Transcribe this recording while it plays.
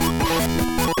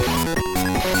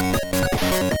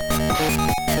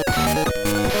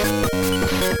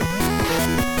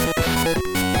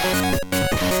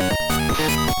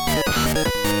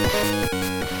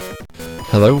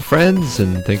Hello, friends,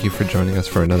 and thank you for joining us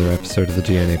for another episode of the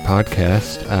G.N.A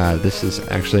podcast. This is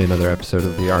actually another episode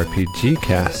of the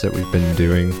RPGcast that we've been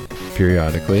doing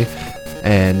periodically.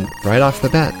 And right off the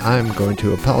bat, I'm going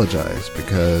to apologize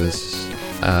because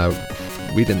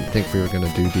we didn't think we were going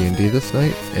to do D&D this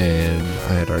night, and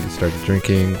I had already started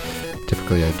drinking.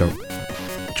 Typically, I don't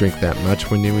drink that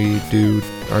much when we do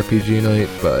RPG night,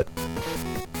 but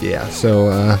yeah,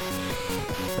 so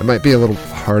it might be a little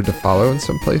hard to follow in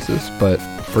some places, but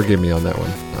forgive me on that one.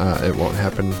 It won't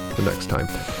happen the next time.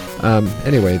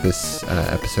 Anyway, this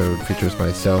episode features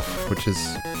myself, which is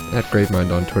at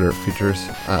Gravemind on Twitter. It features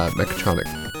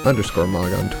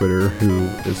Mechatronic_Mog on Twitter, who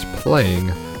is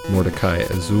playing Mordecai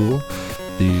Azul,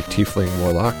 the Tiefling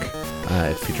Warlock.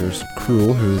 It features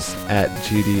Cruel, who's at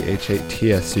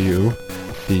GDH8TSU,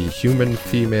 the Human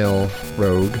Female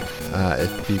Rogue. It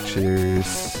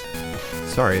features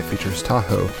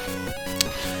Tahoe,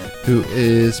 who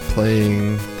is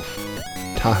playing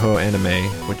Tahoe Anime,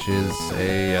 which is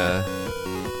I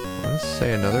want to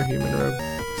say another human rogue,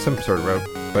 some sort of rogue,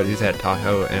 but he's at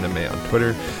Tahoe Anime on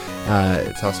Twitter.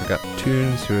 It's also got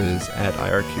Tunes, who is at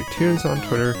IRQ Tunes on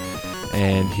Twitter,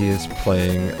 and he is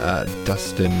playing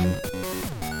Dustin,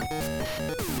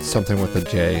 something with a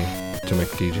J, to make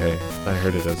DJ. I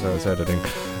heard it as I was editing,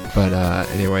 but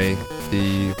anyway,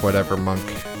 the whatever monk.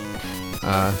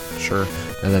 Sure.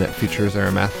 And then it features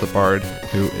Aramath the Bard,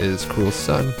 who is Cruel's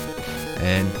son,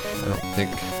 and I don't think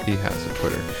he has a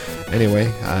Twitter.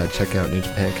 Anyway, check out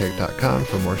ninjapancake.com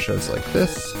for more shows like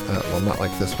this. Well, not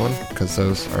like this one, because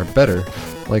those are better,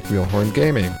 like Wheelhorn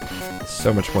Gaming.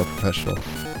 So much more professional.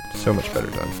 So much better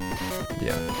done.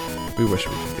 Yeah, we wish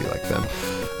we could be like them.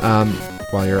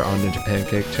 While you're on Ninja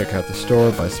Pancake, check out the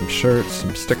store, buy some shirts,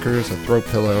 some stickers, a throw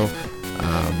pillow,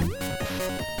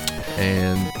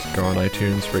 and go on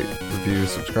iTunes, rate, review,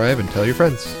 subscribe, and tell your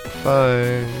friends.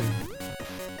 Bye.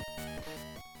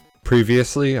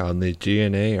 Previously on the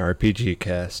G.N.A RPG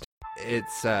cast. It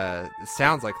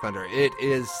sounds like thunder. It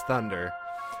is thunder.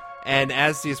 And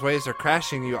as these waves are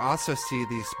crashing, you also see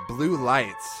these blue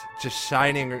lights just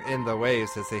shining in the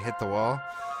waves as they hit the wall.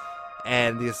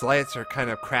 And these lights are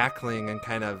kind of crackling and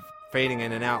kind of fading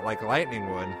in and out like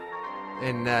lightning would.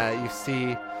 And you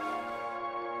see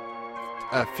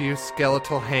a few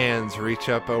skeletal hands reach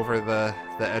up over the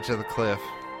edge of the cliff.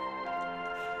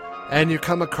 And you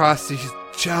come across these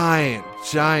giant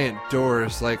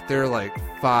doors, like they're like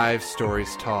 5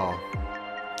 stories tall.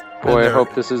 Boy, I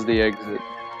hope this is the exit.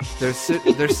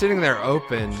 They're sitting there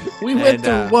open. We went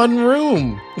to one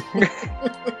room.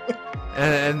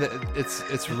 and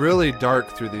it's really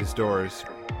dark through these doors.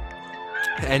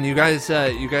 And you guys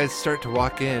start to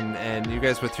walk in, and you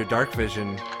guys with your dark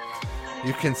vision,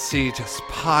 you can see just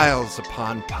piles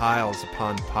upon piles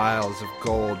upon piles of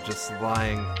gold just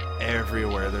lying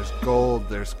everywhere. There's gold,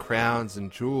 there's crowns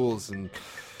and jewels and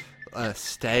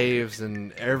staves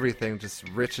and everything, just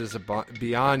riches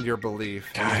beyond your belief.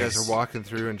 And you guys are walking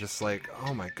through and just like,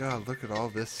 oh my god, look at all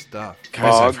this stuff.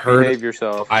 Guys, behave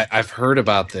yourself. I've heard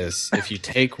about this. If you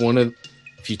take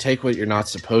what you're not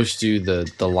supposed to,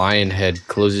 the lion head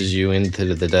closes you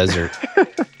into the desert.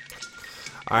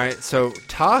 Alright, so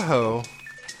Tahoe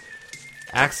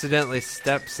accidentally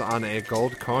steps on a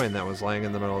gold coin that was laying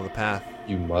in the middle of the path.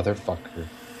 You motherfucker.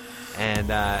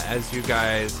 And as you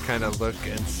guys kind of look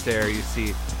and stare, you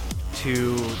see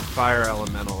 2 fire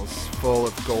elementals full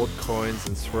of gold coins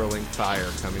and swirling fire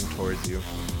coming towards you.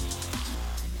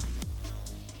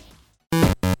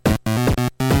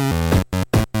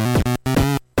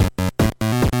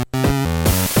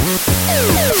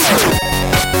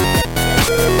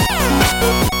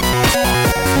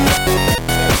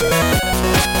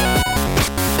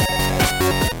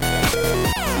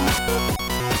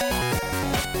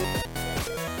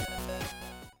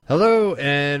 Hello,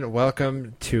 and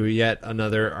welcome to yet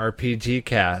another RPG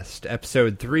cast,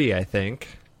 episode 3, I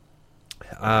think.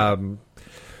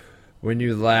 When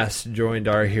you last joined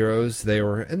our heroes, they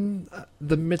were in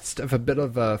the midst of a bit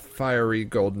of a fiery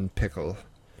golden pickle.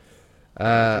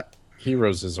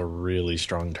 Heroes is a really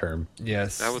strong term.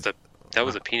 Yes. That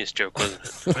was a penis joke,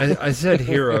 wasn't it? I said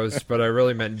heroes, but I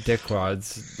really meant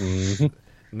dickwads. Mm-hmm.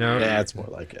 No, that's more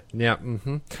like it. Yeah.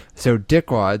 Mm-hmm. So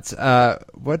dickwads.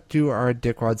 What do our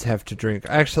dickwads have to drink?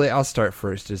 Actually, I'll start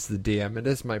first as the DM. It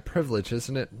is my privilege,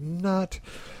 isn't it? Not.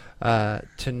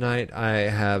 Tonight I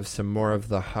have some more of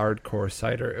the hardcore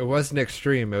cider. It wasn't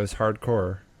extreme. It was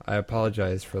hardcore. I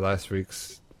apologize for last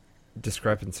week's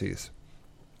discrepancies.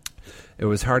 It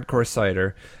was hardcore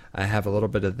cider. I have a little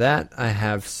bit of that. I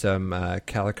have some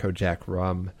Calico Jack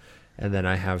rum. And then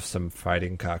I have some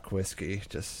fighting cock whiskey.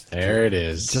 There it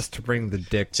is. Just to bring the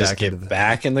dick just back get into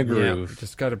back in the groove. Yeah,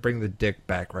 just got to bring the dick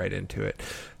back right into it.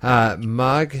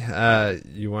 Mug,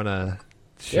 you want to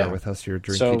share with us your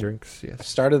drinky drinks? Yes. I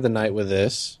started the night with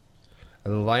this.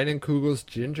 Leinenkugel's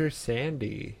Ginger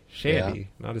Shandy,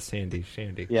 not a Sandy,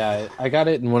 Shandy. Yeah, I got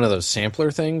it in one of those sampler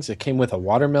things. It came with a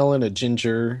watermelon, a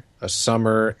ginger, a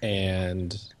summer,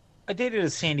 and... I dated a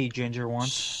Sandy Ginger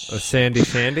once. A Sandy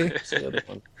Shandy? What's the other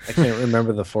one? I can't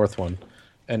remember the fourth one.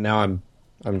 And now I'm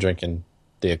drinking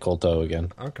the Oculto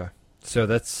again. Okay. So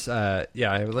that's, I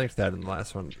linked that in the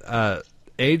last one.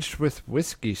 Aged with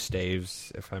whiskey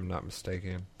staves, if I'm not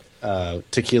mistaken.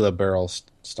 Tequila barrel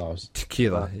staves.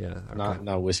 Tequila, yeah. Okay.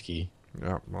 Not whiskey.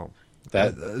 Oh, well,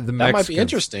 that might be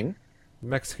interesting.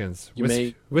 Mexicans.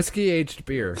 You whiskey aged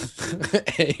beer.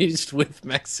 Aged with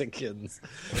Mexicans.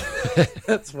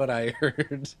 That's what I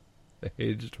heard.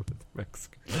 Aged with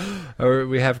Mexicans.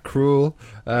 We have Cruel.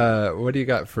 What do you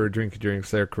got for drinky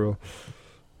drinks there, Cruel?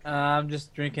 I'm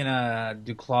just drinking a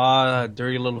Duclaw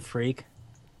Dirty Little Freak.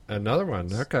 Another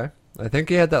one. Okay. I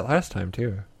think you had that last time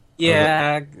too.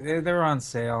 Yeah, they were on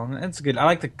sale. It's good. I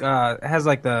like the it has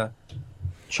like the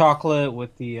chocolate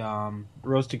with the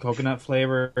roasted coconut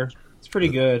flavor. It's pretty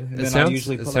good. And it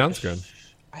sounds good.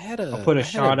 I'll put a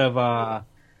shot of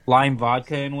lime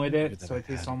vodka in with it, so it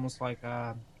tastes almost like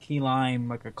key lime,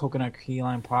 like a coconut key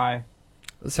lime pie.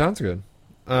 It sounds good.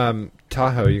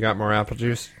 Tahoe, you got more apple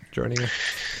juice joining you?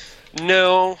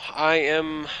 No, I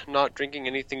am not drinking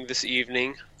anything this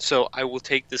evening, so I will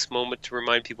take this moment to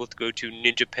remind people to go to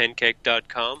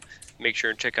ninjapancake.com. Make sure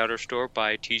and check out our store,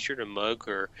 buy a t-shirt, a mug,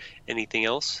 or anything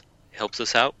else. It helps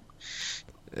us out.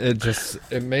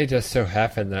 It may just so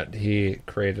happen that he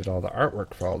created all the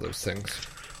artwork for all those things.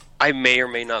 I may or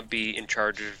may not be in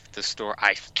charge of the store.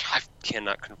 I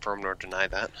cannot confirm nor deny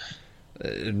that.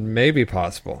 It may be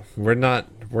possible. We're not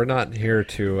here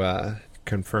to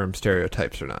confirm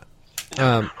stereotypes or not.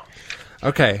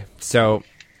 Okay, so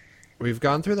we've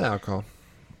gone through the alcohol.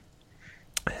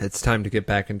 It's time to get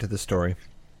back into the story.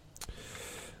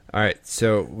 All right,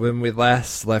 so when we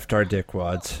last left our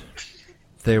dickwads,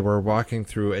 they were walking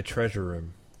through a treasure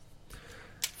room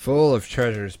full of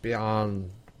treasures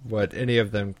beyond what any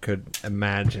of them could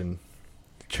imagine.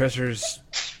 Treasures,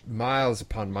 miles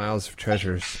upon miles of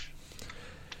treasures.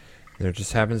 There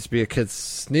just happens to be a kid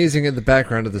sneezing in the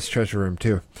background of this treasure room,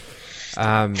 too.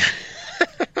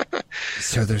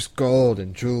 So there's gold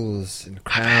and jewels and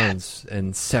crowns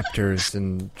and scepters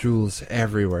and jewels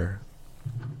everywhere.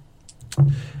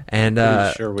 And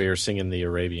pretty sure we were singing the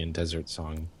Arabian Desert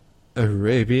song.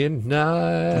 Arabian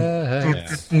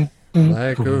nights,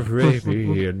 like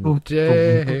Arabian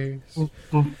days. No,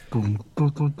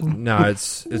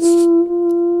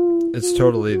 it's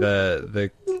totally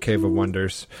the Cave of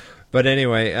Wonders. But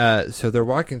anyway, so they're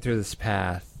walking through this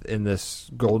path in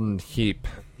this golden heap.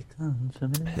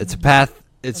 It's a path.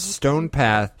 It's a stone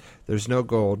path. There's no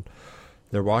gold.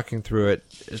 They're walking through it.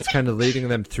 It's kind of leading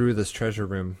them through this treasure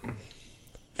room.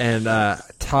 And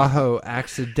Tahoe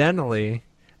accidentally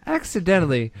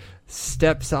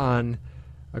steps on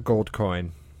a gold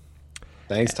coin.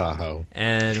 Thanks, Tahoe.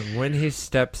 And when he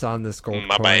steps on this gold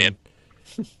coin, bad.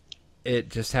 It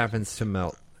just happens to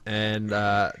melt. And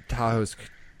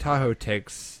Tahoe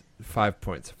takes 5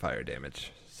 points of fire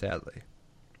damage, sadly.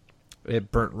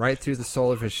 It burnt right through the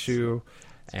sole of his shoe,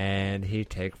 and he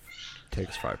takes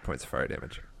 5 points of fire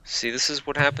damage. See, this is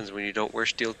what happens when you don't wear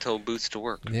steel-toe boots to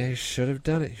work. Yeah, you should have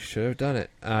done it. You should have done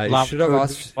it.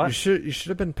 You should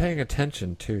have been paying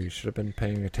attention too. You should have been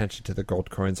paying attention to the gold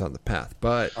coins on the path.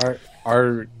 But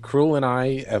are Cruel and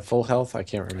I at full health? I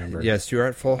can't remember. Yes, you are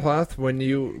at full health. When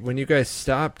you guys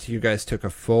stopped, you guys took a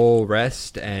full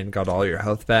rest and got all your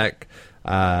health back.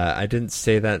 I didn't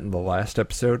say that in the last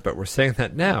episode, but we're saying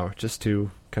that now just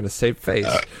to kind of save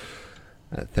face.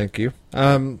 Thank you.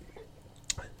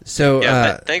 So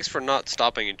thanks for not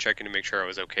stopping and checking to make sure I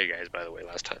was okay, guys. By the way,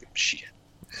 last time, shit.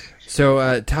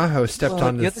 So Tahoe stepped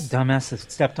on this. You're the dumbass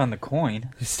that stepped on the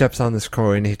coin. He steps on this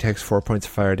coin. He takes 4 points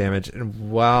of fire damage. And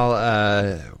while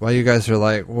you guys are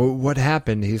like, well, "What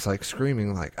happened?" He's like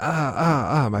screaming, like,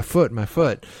 my foot, my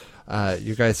foot."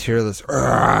 You guys hear this,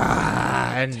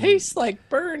 and tastes like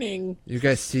burning. You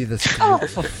guys see this. Oh,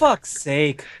 for fuck's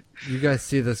sake! You guys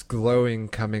see this glowing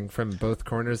coming from both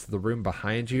corners of the room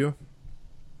behind you.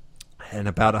 And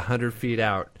about 100 feet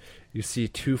out, you see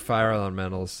two fire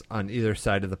elementals on either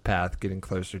side of the path getting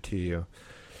closer to you.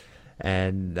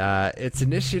 And it's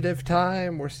initiative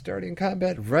time. We're starting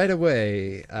combat right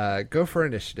away. Go for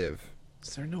initiative.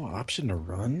 Is there no option to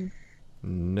run?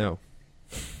 No.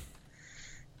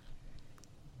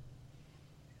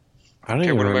 I don't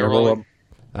even remember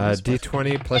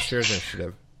D20 plus your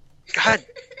initiative. God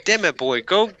damn it, boy.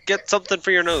 Go get something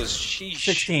for your nose. Sheesh.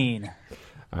 16.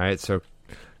 All right, so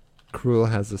Cruel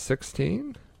has a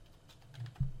 16.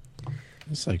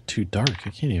 It's like too dark. I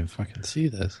can't even fucking see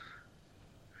this.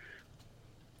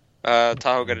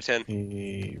 Tahoe got a 10. Let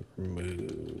me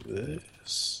remove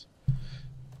this.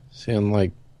 See,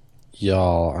 unlike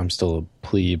y'all, I'm still a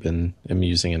plebe and am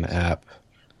using an app.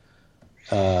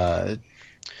 10.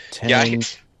 Yeah,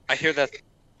 I hear that.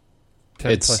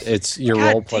 10 It's your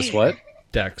God roll plus damn. what?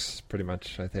 Dex, pretty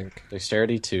much, I think.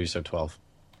 Dexterity 2, so 12.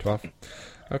 12.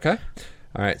 Okay.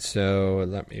 All right, so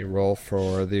let me roll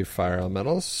for the fire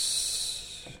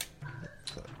elementals.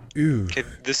 Ooh. Okay,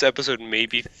 this episode may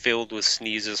be filled with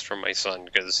sneezes from my son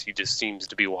because he just seems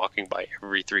to be walking by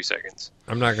every 3 seconds.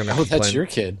 I'm not going to Oh, complain. that's your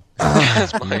kid.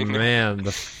 That's mine. Man, the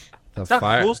Is that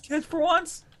fire... Fool's kids for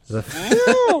once? The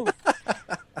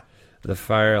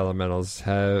fire elementals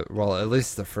have... Well, at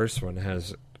least the first one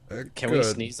has... Can we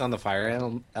sneeze on the fire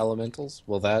elementals?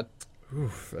 Will that,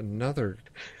 Oof, another...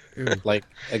 Ooh. like,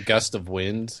 a gust of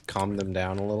wind calm them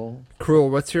down a little? Cruel,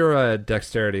 what's your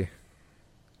dexterity?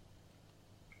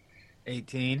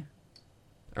 18.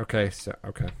 Okay,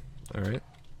 all right.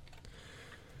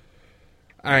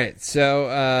 All right,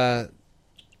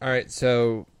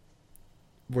 so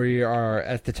we are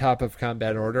at the top of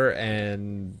combat order,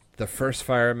 and the first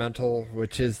fire elemental,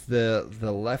 which is the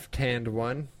left-hand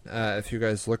one, if you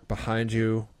guys look behind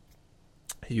you,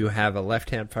 you have a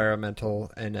left-hand fire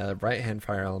elemental and a right-hand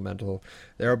fire elemental.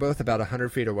 They are both about 100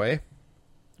 feet away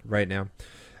right now.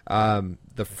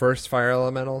 The first fire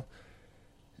elemental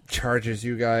charges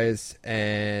you guys,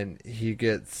 and he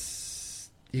gets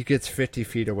 50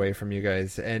 feet away from you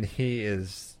guys, and he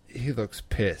looks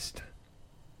pissed.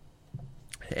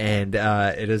 And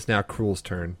it is now Cruel's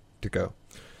turn to go.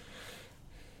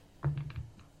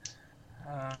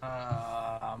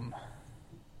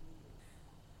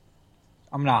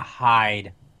 I'm gonna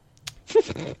hide.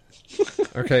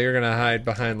 Okay, you're gonna hide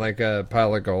behind like a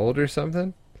pile of gold or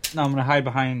something? No, I'm gonna hide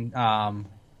behind. Weren't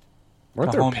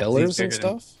The there home pillars and is bigger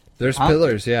than- stuff? There's Huh?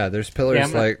 pillars, yeah. There's pillars, Yeah,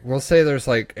 I'm not- like, we'll say there's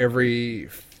like every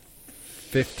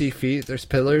 50 feet there's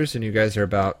pillars, and you guys are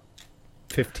about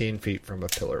 15 feet from a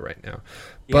pillar right now.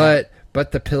 Yeah.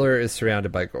 But the pillar is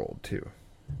surrounded by gold, too.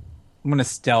 I'm gonna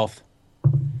stealth.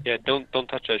 Yeah, don't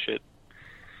touch that shit.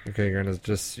 Okay, you're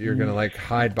gonna like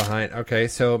hide behind. Okay,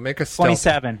 so make a stealth.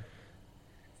 27.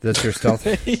 That's your stealth.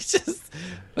 He's just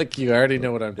like, you already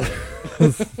know what I'm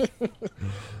doing.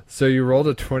 So you rolled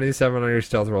a 27 on your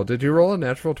stealth roll. Did you roll a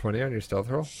natural 20 on your stealth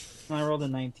roll? I rolled a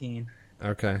 19.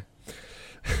 Okay.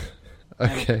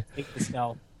 Okay. Take the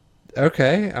stealth.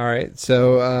 Okay. All right.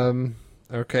 So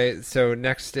okay. So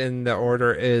next in the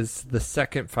order is the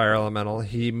second fire elemental.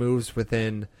 He moves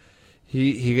within.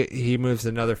 He moves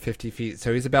another 50 feet.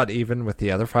 So he's about even with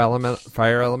the other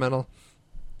fire elemental.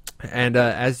 And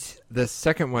as the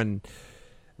second one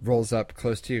rolls up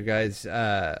close to you guys,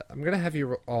 I'm going to have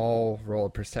you all roll a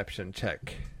perception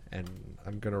check. And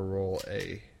I'm going to roll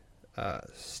a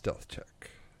stealth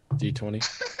check. D20?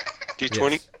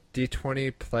 D20? Yes.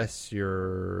 D20 plus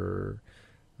your...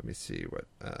 Let me see what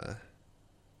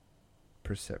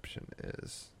perception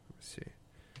is. Let me see.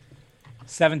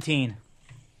 17.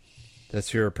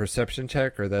 That's your perception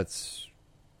check, or that's...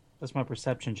 That's my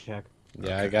perception check. Yeah,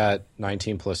 Okay. I got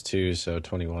 19 plus 2, so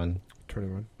 21.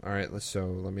 21. All right,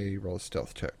 let me roll a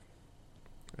stealth check.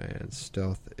 And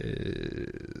stealth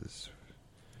is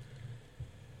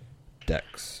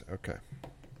Dex. Okay.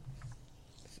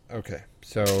 Okay.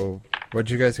 So, what'd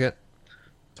you guys get?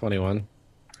 21.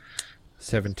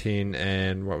 17,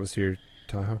 and what was your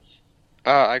Tahoe?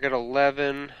 I got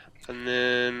 11, and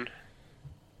then...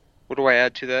 What do I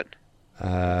add to that?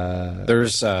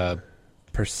 There's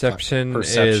Perception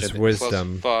Perception is is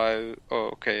wisdom. Plus 5. Oh,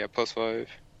 okay, yeah, plus 5.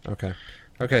 Okay.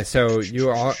 Okay, so you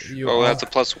all... That's a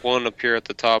plus 1 up here at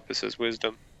the top. It says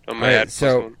wisdom. I'm going Alright, to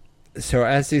add plus 1. So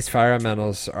as these fire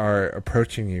elementals are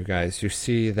approaching you guys, you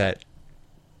see that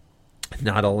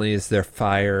not only is there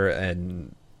fire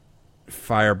and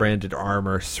fire-branded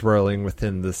armor swirling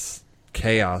within this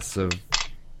chaos of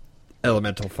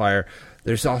elemental fire,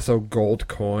 there's also gold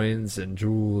coins and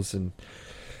jewels, and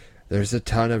there's a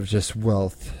ton of just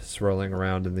wealth swirling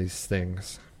around in these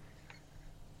things.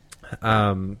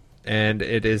 And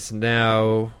it is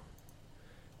now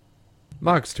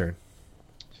Mog's turn.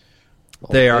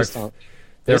 well, They are-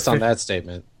 based on fi- that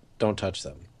statement, don't touch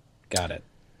them. Got it.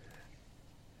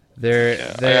 I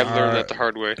have learned that the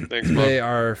hard way. Thanks, Mom. They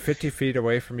are 50 feet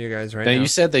away from you guys right Now, now. you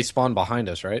said they spawn behind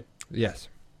us, right? Yes.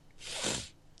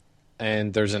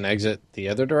 And there's an exit the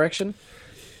other direction?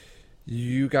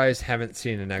 You guys haven't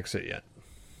seen an exit yet.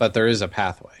 But there is a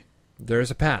pathway. There's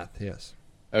a path, yes.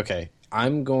 Okay.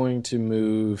 I'm going to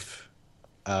move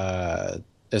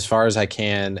as far as I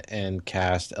can and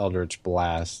cast Eldritch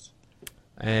Blast.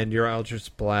 And your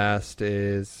Eldritch Blast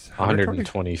is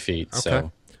 120 feet. Okay.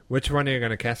 So which one are you going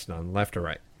to cast it on, left or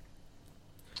right?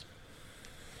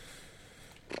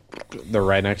 they're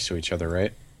right next to each other,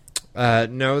 right?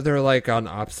 No, they're like on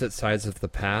opposite sides of the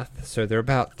path, so they're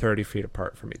about 30 feet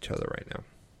apart from each other right now.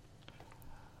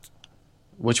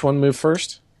 Which one moved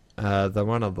first? The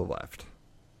one on the left.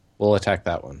 We'll attack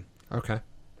that one. Okay.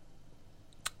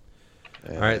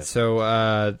 All right,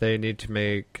 so they need to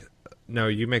make... No,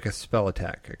 you make a spell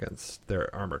attack against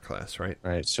their armor class, right?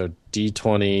 All right, so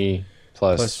D20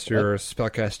 plus your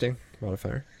spellcasting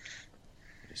modifier.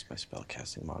 Use my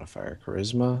spellcasting modifier,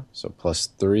 charisma, so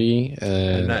 +3,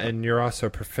 and you're also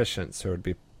proficient, so it'd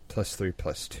be +3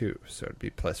 +2, so it'd be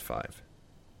 +5. All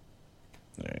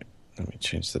right, let me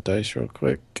change the dice real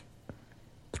quick.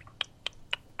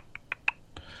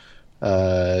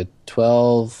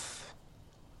 12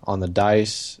 on the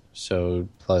dice, so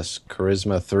plus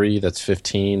charisma 3, that's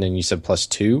 15, and you said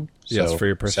 +2? Yes, so for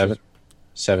your proficiency.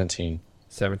 17.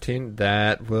 17,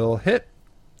 that will hit.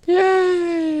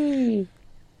 Yay!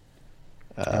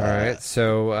 Alright,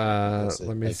 so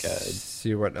let me like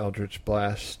see what Eldritch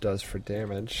Blast does for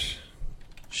damage.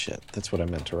 Shit, that's what I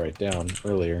meant to write down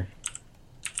earlier.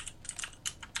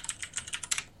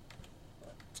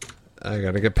 I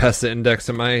gotta get past the index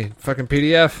of my fucking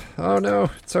PDF. Oh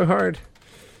no, it's so hard.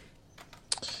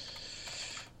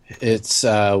 It's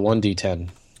 1d10.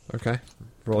 Okay,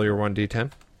 roll your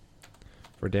 1d10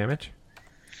 for damage.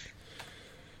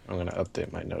 I'm gonna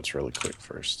update my notes really quick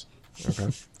first. Okay.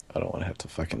 I don't want to have to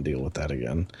fucking deal with that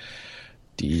again.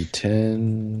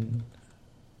 D10.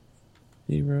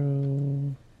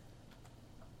 0.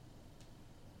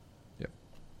 Yep.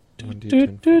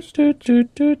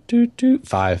 1d10.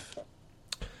 5.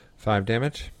 5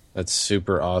 damage. That's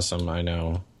super awesome, I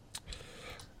know.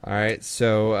 Alright,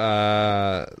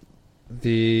 so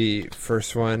the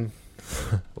first one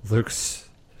looks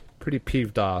pretty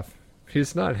peeved off.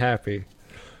 He's not happy.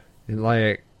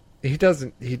 Like, he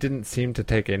didn't seem to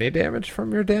take any damage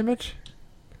from your damage.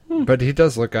 But he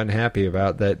does look unhappy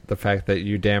about the fact that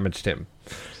you damaged him.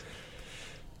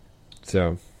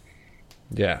 So,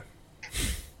 yeah.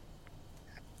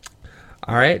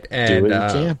 Alright, and do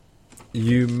what you can.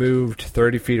 You moved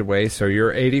 30 feet away, so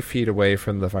you're 80 feet away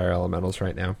from the fire elementals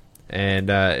right now. And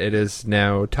it is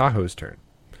now Tahoe's turn.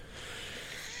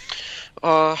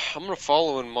 I'm going to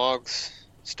follow in Mog's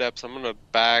steps. I'm going to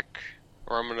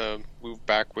move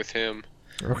back with him.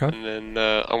 Okay. And then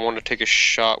I want to take a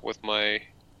shot with my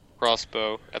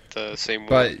crossbow at the same one.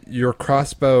 But your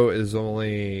crossbow is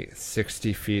only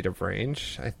 60 feet of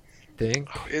range, I think.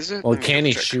 Oh, is it? Well, can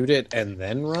he shoot it and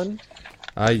then run?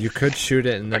 You could shoot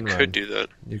it and then run. I could do that.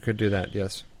 You could do that,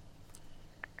 yes.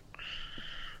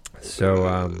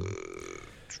 So,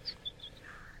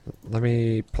 let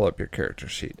me pull up your character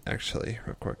sheet, actually,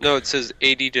 real quick. No, it says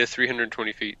 80 to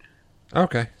 320 feet.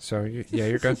 Okay, so,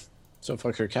 you're good. So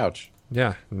fuck your couch.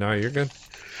 Yeah, no, you're good.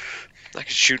 I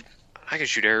could shoot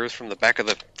arrows from the back of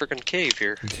the frickin' cave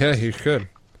here. Yeah, you could.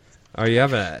 Oh, you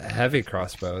have a heavy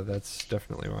crossbow. That's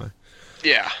definitely why.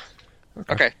 Yeah.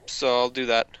 Okay, so I'll do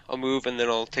that. I'll move and then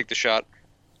I'll take the shot.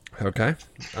 Okay.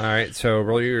 All right, so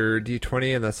roll your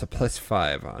d20, and that's a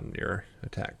 +5 on your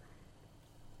attack.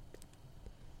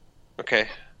 Okay,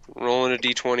 rolling a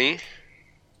d20.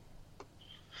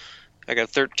 I got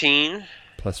 13.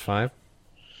 +5.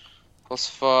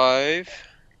 +5.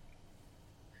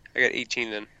 I got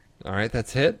 18 then. All right,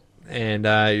 that's hit. And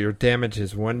your damage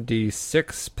is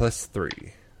 1d6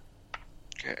 +3.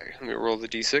 Okay, let me roll the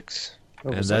d6.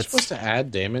 Oh, was I supposed to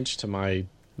add damage to my...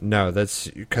 No, that's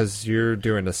because you're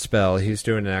doing a spell. He's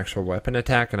doing an actual weapon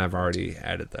attack, and I've already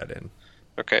added that in.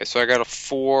 Okay, so I got a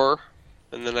 4,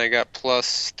 and then I got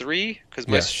 +3, because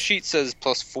my sheet says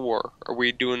 +4. Are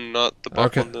we doing not the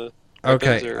buff on the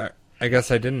weapons? Okay, I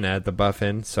guess I didn't add the buff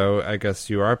in, so I guess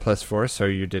you are +4, so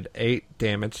you did 8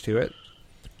 damage to it.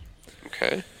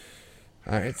 Okay.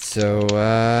 Alright, so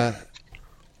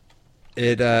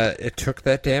it took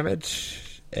that damage,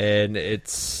 and it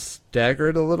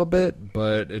staggered a little bit,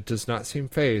 but it does not seem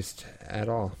phased at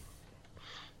all.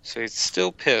 So it's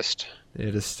still pissed.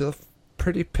 It is still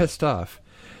pretty pissed off.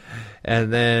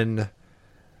 And then,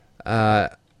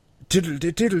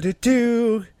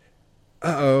 diddle-diddle-diddle-doo.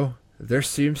 Uh-oh, there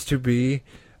seems to be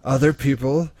other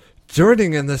people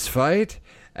joining in this fight,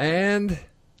 and...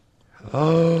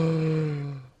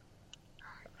 Oh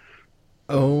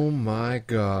my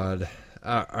god.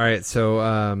 Alright,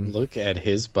 so... Look at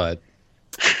his butt.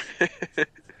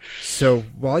 So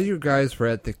while you guys were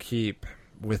at the keep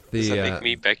with the Does that make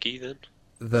me Becky then?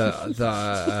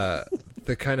 the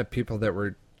kind of people that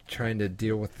were trying to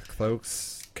deal with the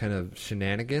cloaks kind of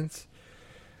shenanigans,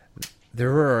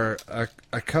 there were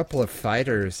a couple of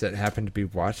fighters that happened to be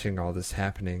watching all this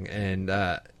happening, and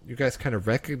you guys kind of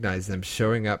recognized them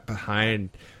showing up behind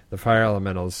the fire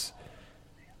elementals,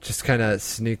 just kind of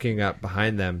sneaking up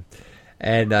behind them,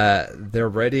 and they're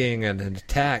readying an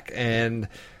attack, and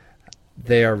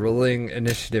they are rolling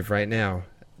initiative right now.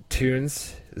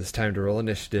 Tunes, it's time to roll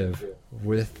initiative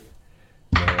with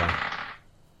Noah.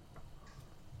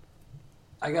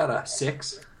 I got a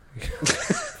 6.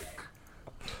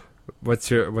 What's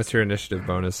your initiative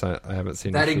bonus? I haven't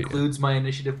seen that. That includes my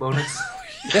initiative bonus.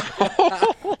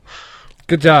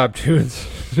 Good job, Tunes.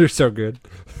 You're so good.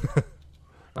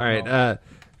 All right,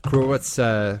 cool. What's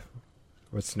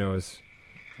Noah's?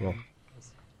 Well,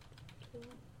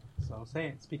 So say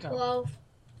it. Speak up.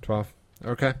 12.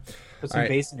 Okay. Put some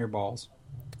bass in your balls.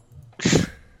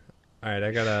 All right,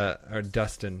 I got a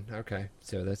Dustin. Okay,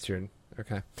 so that's your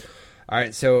okay. All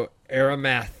right, so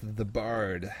Aramath the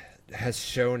Bard has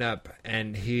shown up,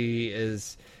 and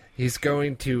he's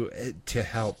going to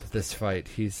help this fight.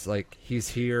 He's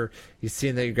here. He's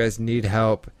seeing that you guys need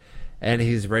help, and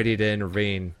he's ready to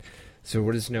intervene. So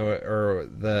what does Noah or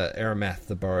the Aramath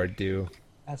the Bard do?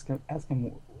 Ask him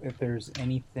if there's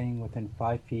anything within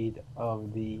 5 feet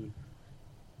of the.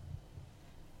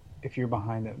 If you're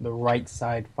behind the right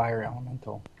side fire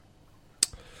elemental.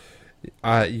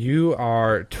 You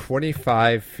are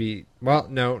 25 feet. Well,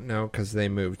 no, because they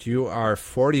moved. You are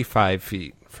 45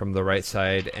 feet from the right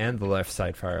side and the left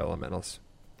side fire elementals.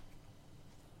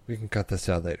 We can cut this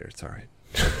out later. It's all right.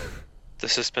 The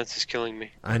suspense is killing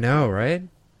me. I know, right?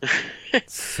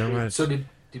 So much. So did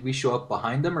we show up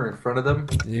behind them or in front of them?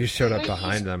 You showed up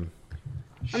behind them.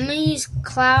 I'm gonna use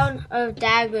Cloud of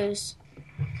Daggers.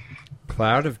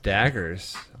 Cloud of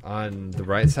Daggers on the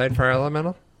right side fire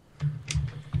elemental?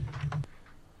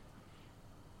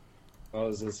 Oh,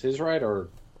 is this his right or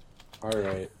our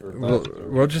right? Or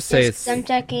we'll just say it's... I'm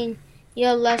checking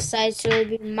your left side, so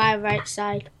it'll be my right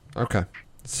side. Okay.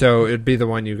 So it'd be the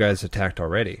one you guys attacked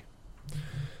already.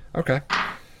 Okay.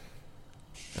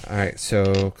 Alright,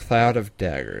 so Cloud of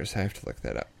Daggers. I have to look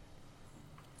that up.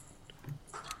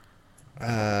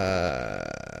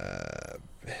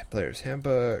 Player's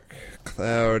Handbook.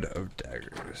 Cloud of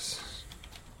Daggers.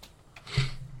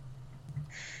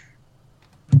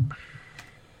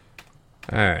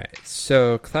 Alright,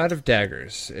 so Cloud of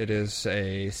Daggers. It is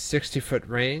a 60-foot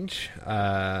range.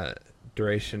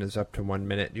 Duration is up to 1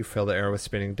 minute. You fill the air with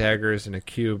spinning daggers in a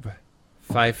cube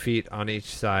 5 feet on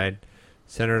each side,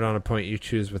 centered on a point you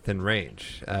choose within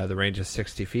range. The range is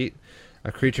 60 feet.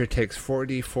 A creature takes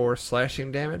 4d4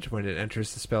 slashing damage when it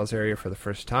enters the spell's area for the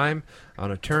first time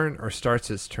on a turn or starts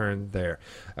its turn there.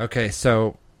 Okay,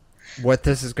 so what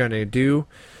this is going to do,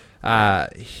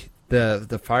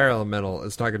 the fire elemental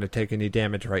is not going to take any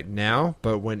damage right now,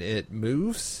 but when it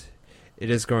moves,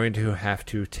 it is going to have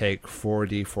to take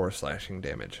 4d4 slashing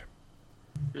damage.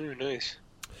 Oh, nice.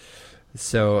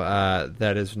 So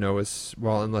that is Noah's...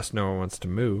 Well, unless Noah wants to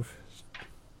move.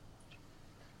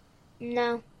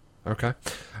 No. Okay.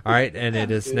 All right, and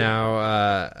it is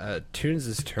now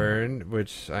Toons' turn,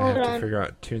 which I have to figure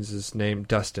out Toons' name.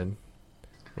 Dustin.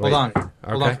 Wait. Hold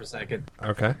on for a second.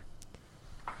 Okay.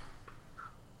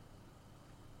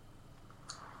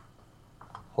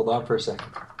 Hold on for a second.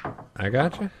 I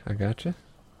gotcha.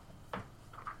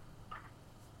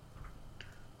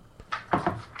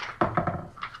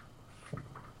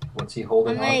 What's he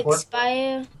holding I'm on gonna for?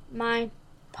 inspire my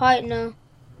partner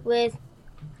with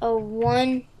a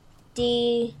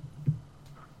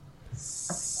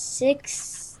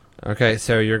 1d6. Okay,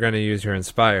 so you're going to use your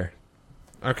Inspire.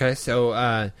 Okay, so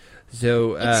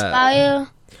inspire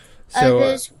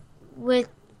others with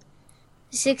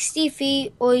 60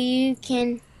 feet, or you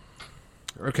can...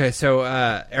 Okay, so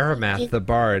Aramath the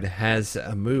Bard has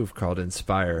a move called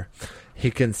Inspire. He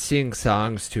can sing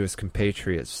songs to his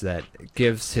compatriots that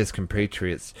gives his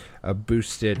compatriots a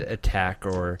boosted attack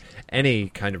or any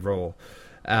kind of roll.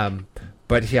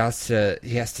 But he has to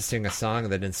sing a song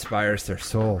that inspires their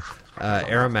soul.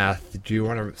 Aramath, do you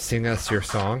want to sing us your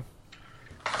song?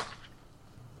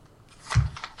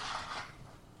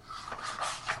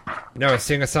 No,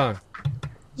 sing a song.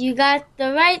 You got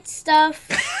the right stuff.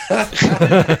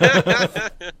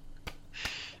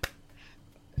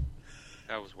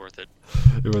 That was worth it.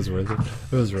 It was worth it.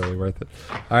 It was really worth it.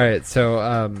 All right,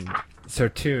 so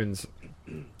Toons,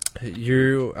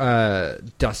 You,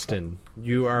 Dustin,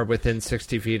 you are within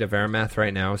 60 feet of Aramath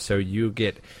right now, so you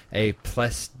get a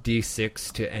plus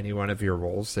D6 to any one of your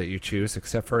rolls that you choose,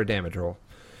 except for a damage roll.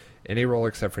 Any roll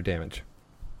except for damage.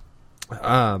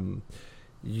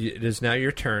 It is now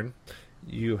your turn.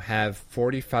 You have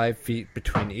 45 feet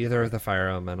between either of the fire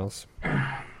elementals.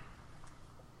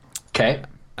 Okay.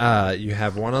 You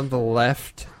have one on the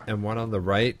left and one on the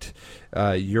right.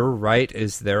 Your right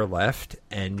is their left,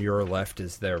 and your left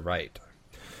is their right.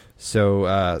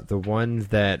 So the one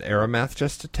that Aramath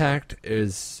just attacked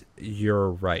is your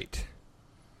right.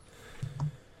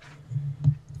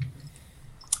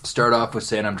 Start off with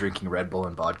saying I'm drinking Red Bull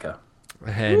and vodka.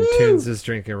 And Toons is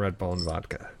drinking Red Bull and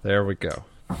vodka. There we go.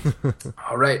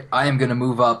 All right. I am going to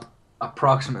move up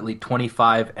approximately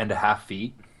 25 and a half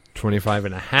feet. 25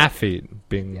 and a half feet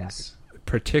being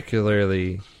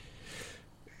particularly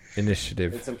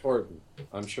initiative. It's important.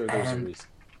 I'm sure there's a reason.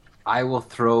 I will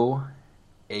throw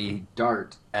a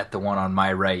dart at the one on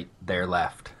my right, their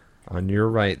left. On your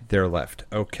right, their left.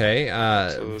 Okay.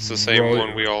 So it's the same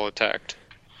one we all attacked.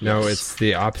 No, it's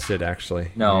the opposite,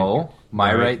 actually. No,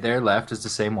 my right, their left is the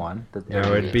same one.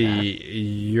 No, it'd be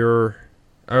your...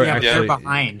 Oh, yeah, actually, they're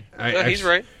behind. No, he's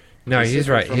right. No, he's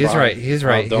right. He's right. He's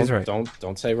right. Don't, he's right.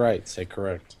 Don't say right. Say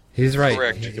correct. He's right.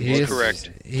 Correct. He is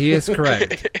correct. He is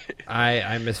correct.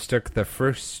 I mistook the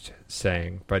first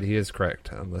saying, but he is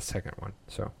correct on the second one.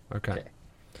 So, okay.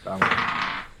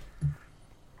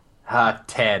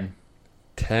 10.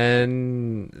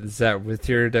 10. Is that with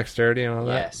your dexterity and all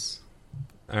that? Yes.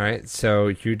 All right. So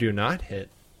you do not hit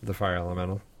the fire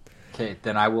elemental. Okay,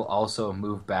 then I will also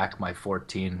move back my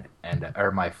 14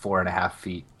 or my 4.5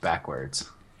 feet backwards.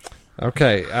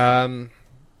 Okay.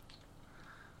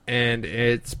 And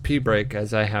it's pee break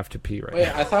as I have to pee right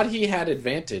now. I thought he had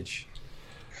advantage.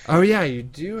 Oh yeah, you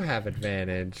do have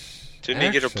advantage. Didn't he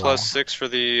get a +6 for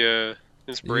the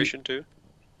inspiration too?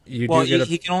 He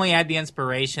can only add the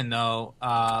inspiration though.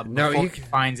 Before he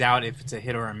finds out if it's a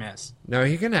hit or a miss. No,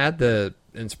 he can add the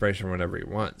inspiration whenever he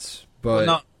wants,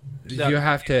 but you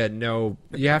have to know.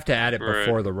 You have to add it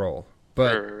before the roll.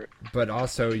 But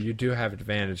also you do have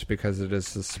advantage because it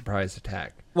is a surprise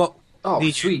attack. Well,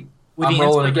 sweet. With I'm the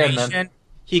rolling again, inspiration,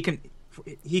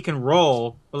 he can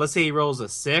roll. But let's say he rolls a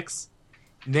 6,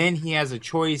 then he has a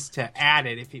choice to add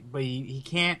it. But he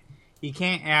can't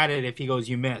add it if he goes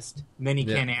you missed. And then he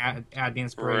can't add the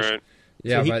inspiration. Right.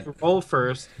 Yeah, so he can roll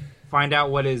first, find out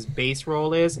what his base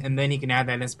roll is, and then he can add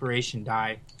that inspiration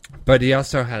die. But he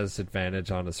also has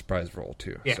advantage on a surprise roll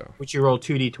too. Yeah, so. which you roll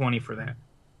 2d20 for that,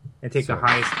 and take the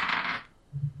highest.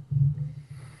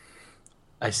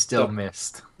 I still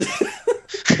missed.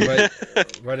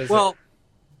 What is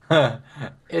it?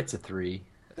 It's a 3.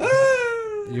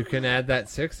 You can add that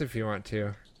 6 if you want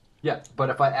to. Yeah, but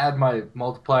if I add my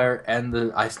multiplier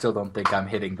and I still don't think I'm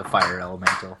hitting the fire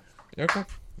elemental. Okay.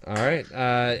 All right.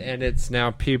 And it's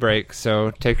now pee break,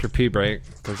 so take your pee break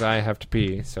because I have to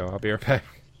pee. So I'll be right back.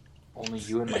 Only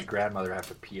you and my grandmother have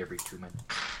to pee every 2 minutes.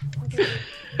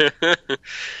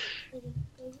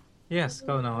 Yes,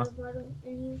 go Noah.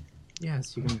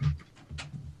 Yes, you can.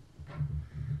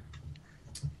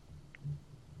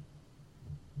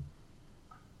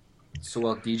 So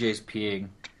while DJ's peeing,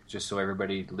 just so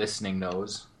everybody listening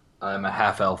knows, I'm a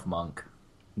half-elf monk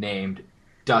named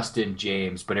Dustin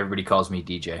James, but everybody calls me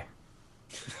DJ.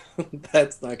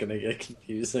 That's not going to get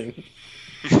confusing.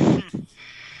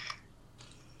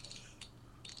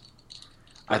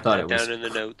 I thought it was down in the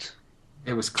notes.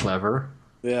 It was clever.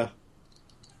 Yeah.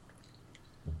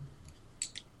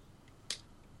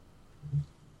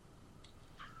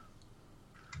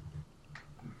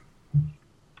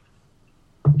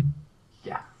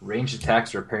 Yeah, ranged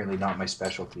attacks are apparently not my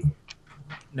specialty.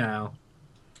 No.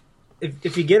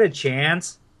 If you get a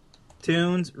chance,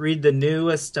 Toons, read the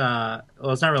newest. Well,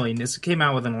 it's not really. This came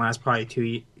out within the last probably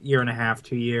 2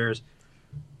 years.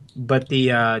 But the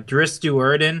Drizzt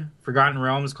Do'Urden Forgotten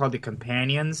Realms called the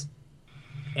Companions,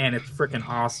 and it's freaking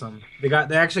awesome. They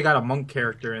actually got a monk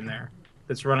character in there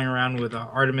that's running around with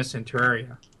Artemis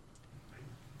Centuria,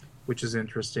 which is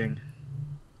interesting.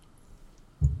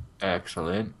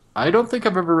 Excellent. I don't think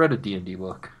I've ever read a D&D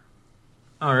book.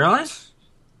 Oh, really?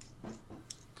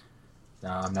 No,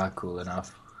 I'm not cool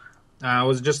enough.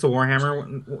 Was it just the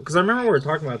Warhammer? Because I remember we were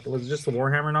talking about. Was it just the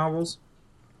Warhammer novels?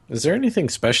 Is there anything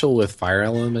special with fire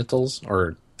elementals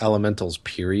or elementals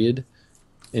period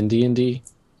in D&D?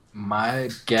 My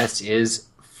guess is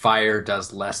fire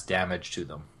does less damage to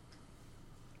them.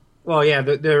 Well, yeah,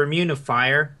 they're immune to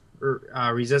fire, or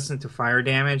resistant to fire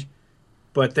damage.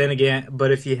 But then again,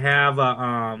 if you have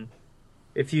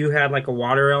if you had like a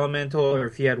water elemental, or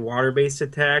if you had water-based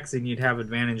attacks, then you'd have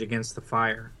advantage against the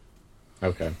fire.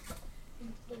 Okay.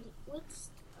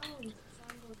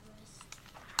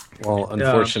 Well,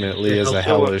 unfortunately, as a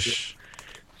hellish...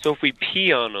 So if we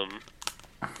pee on them,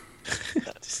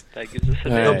 that gives us a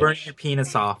They'll burn your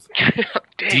penis off.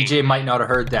 DJ might not have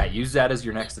heard that. Use that as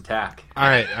your next attack. All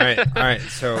right.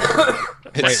 So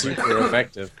It's super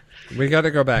effective. We got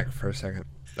to go back for a second.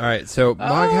 All right. So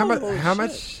Mog, how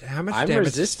much I'm damage?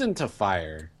 resistant to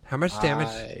fire. How much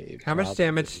damage? How much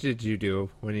damage did you do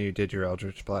when you did your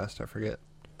Eldritch Blast? I forget.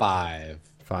 5.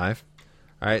 5.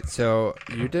 All right. So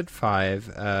you did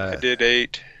 5. I did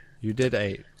 8. You did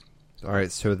 8. All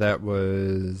right. So that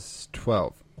was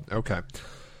 12. Okay.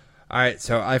 All right.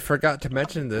 So I forgot to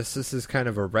mention this. This is kind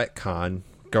of a retcon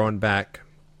going back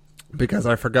because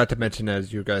I forgot to mention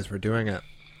as you guys were doing it.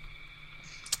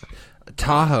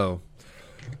 Tahoe,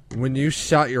 when you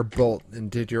shot your bolt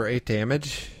and did your 8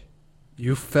 damage,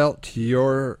 you felt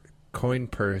your coin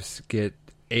purse get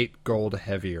 8 gold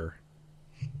heavier.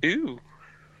 Ooh.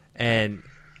 And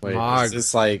Wait, Mog, is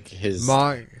this like his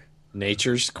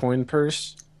nature's coin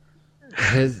purse?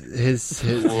 His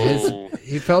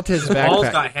he felt his The balls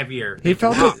backpack got heavier. He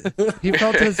felt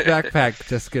his backpack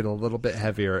just get a little bit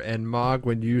heavier. And Mog,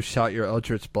 when you shot your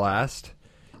Eldritch Blast,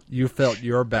 you felt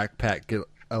your backpack get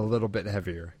a little bit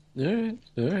heavier. All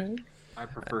right. I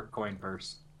prefer coin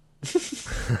purse.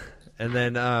 And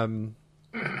then,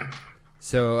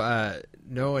 so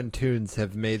Noah and Toons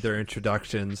have made their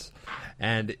introductions,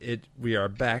 and we are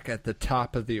back at the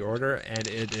top of the order, and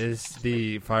it is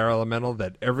the fire elemental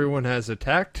that everyone has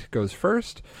attacked goes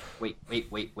first. Wait.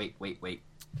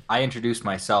 I introduced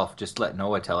myself. Just let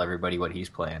Noah tell everybody what he's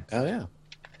playing. Oh, yeah.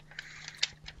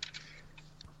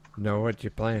 Noah, what you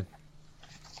playing?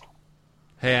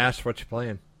 Hey, Ash, what you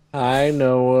playing? I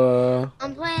know.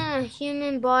 I'm playing a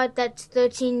human bard that's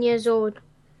 13 years old.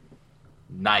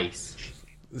 Nice.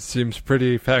 Seems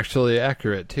pretty factually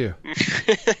accurate, too.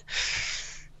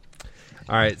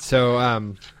 All right,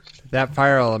 so that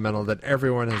fire elemental that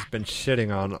everyone has been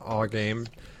shitting on all game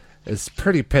is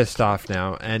pretty pissed off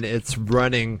now, and it's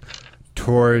running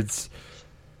towards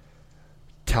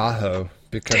Tahoe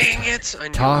because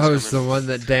Tahoe's the one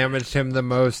that damaged him the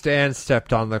most and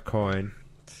stepped on the coin.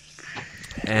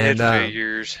 And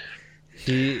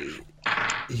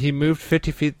he moved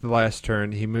 50 feet the last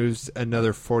turn. He moves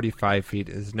another 45 feet,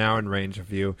 is now in range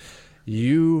of you.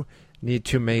 You need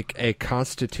to make a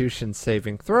Constitution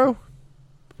saving throw.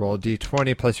 Roll a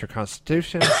d20 plus your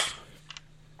Constitution. Is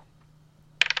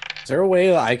there a way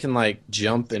that I can, like,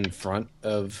 jump in front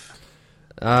of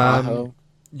Tahoe?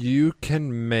 You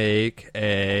can make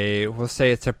we'll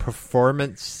say it's a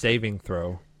performance saving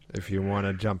throw if you want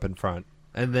to jump in front.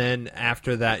 And then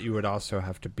after that, you would also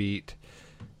have to beat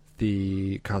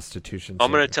the Constitution. I'm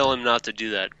going to tell him not to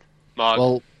do that. Mog,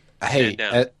 well, hey,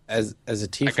 as a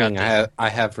tiefling, I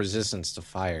have resistance to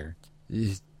fire.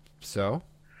 So,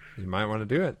 you might want to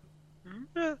do it.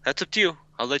 That's up to you.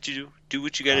 I'll let you do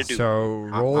what you got to do. So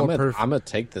roll. I'm gonna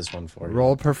take this one for you.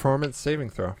 Roll a performance saving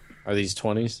throw. Are these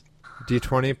 20s?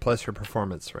 D20 plus your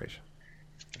performance rate.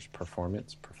 There's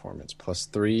performance plus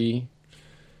 3.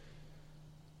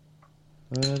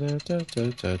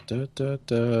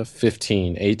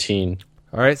 15, 18.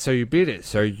 All right, so you beat it.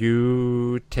 So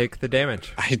you take the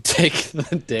damage. I take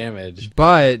the damage.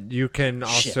 But you can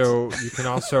also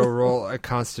roll a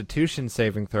Constitution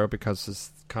saving throw because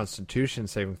this Constitution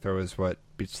saving throw is what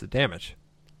beats the damage.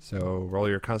 So roll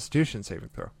your Constitution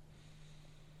saving throw.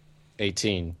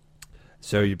 18.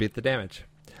 So you beat the damage.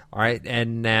 All right,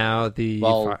 and now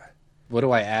what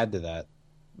do I add to that?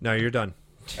 No, you're done.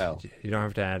 Oh. You don't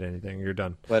have to add anything. You're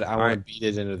done. But I want to beat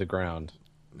it into the ground.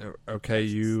 Okay,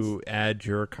 you add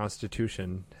your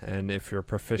Constitution, and if you're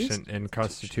proficient in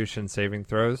Constitution saving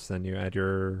throws, then you add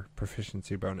your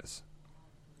proficiency bonus.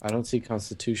 I don't see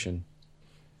Constitution.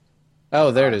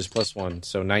 Oh, there it is, +1,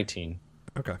 so 19.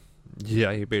 Okay.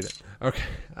 Yeah, you beat it. Okay.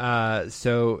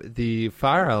 So the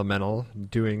fire elemental,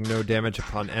 doing no damage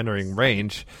upon entering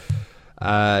range,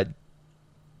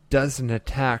 does an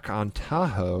attack on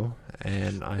Tahoe,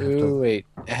 and I have to... Wait,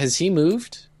 has he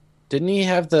moved? Didn't he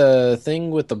have the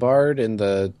thing with the bard and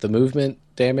the movement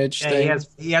damage thing?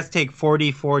 He has to take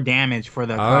 44 damage for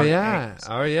the... Oh, yeah.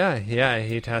 He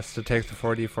has to take the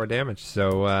 44 damage.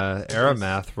 So,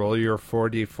 Aramath, roll your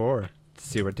 4d4 to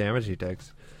see what damage he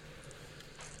takes.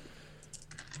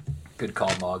 Good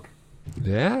call, Mog.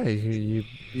 Yeah, you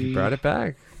brought it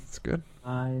back. It's good.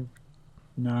 5,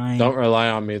 9... Don't rely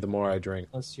on me the more I drink.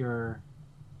 Plus your...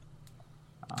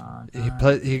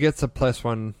 He gets a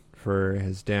 +1 for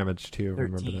his damage, too.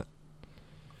 13. Remember that.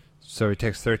 So he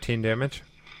takes 13 damage?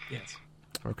 Yes.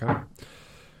 Okay. All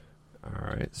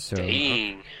right, so...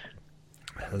 Dang.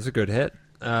 That was a good hit.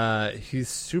 He's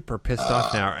super pissed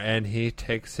off now, and he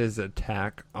takes his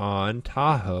attack on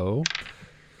Tahoe.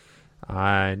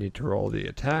 I need to roll the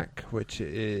attack, which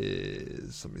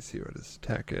is... Let me see what his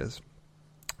attack is.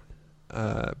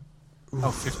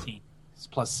 15. It's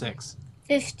 +6.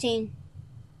 15.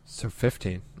 So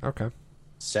 15. Okay.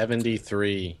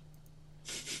 73.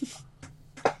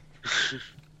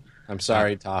 I'm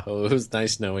sorry, Tahoe. It was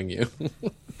nice knowing you.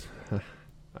 All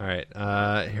right.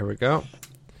 Here we go.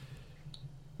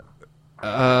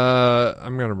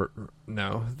 I'm gonna...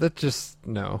 No. That just...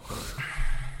 No.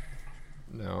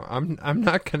 No, I'm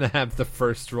not gonna have the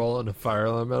first roll in a fire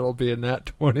elemental be a nat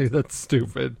 20. That's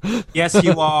stupid. Yes,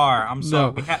 you are. I'm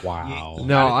sorry. No. Wow.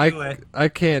 No, I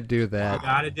can't do that. You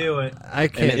gotta do it. I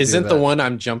can't. And isn't the one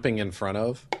I'm jumping in front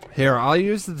of? Here, I'll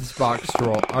use this box to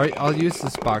roll. I'll use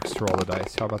this box to roll the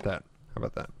dice. How about that?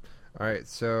 All right.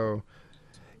 So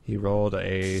he rolled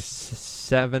a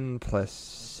 7 plus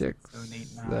 6. 7, 8,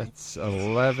 9. That's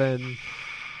 11.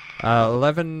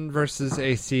 11 versus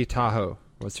AC Tahoe.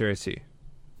 What's your AC?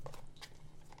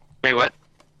 Wait, what?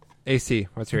 AC.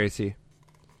 What's your AC?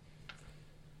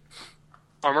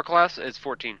 Armor class is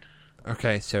 14.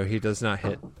 Okay, so he does not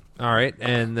hit. All right,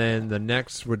 and then the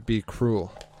next would be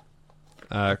Cruel.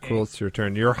 Cruel, it's your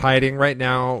turn. You're hiding right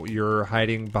now. You're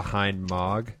hiding behind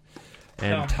Mog.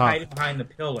 And I'm hiding behind the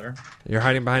pillar. You're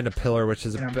hiding behind a pillar, which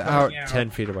is about 10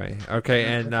 feet away. Okay,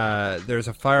 and there's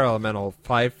a fire elemental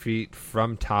 5 feet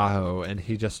from Tahoe, and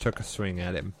he just took a swing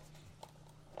at him.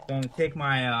 So I'm going to take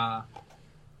my...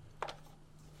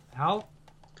 How?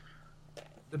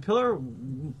 The pillar...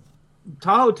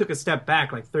 Tahoe took a step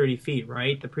back like 30 feet,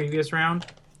 right? The previous round?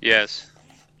 Yes.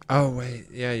 Oh, wait.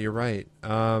 Yeah, you're right.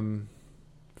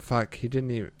 Fuck, he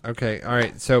didn't even... Okay,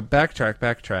 alright, so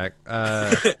backtrack.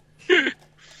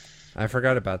 I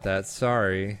forgot about that.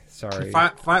 Sorry.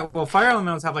 Well, fire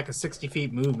elementals have like a 60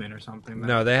 feet movement or something.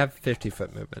 No, they have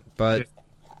 50-foot movement, but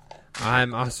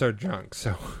I'm also drunk,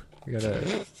 so you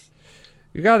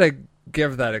gotta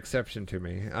give that exception to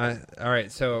me.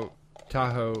 Alright, so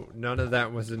Tahoe, none of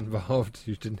that was involved.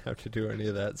 You didn't have to do any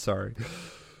of that. Sorry.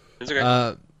 It's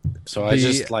okay. So I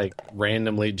just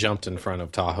randomly jumped in front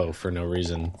of Tahoe for no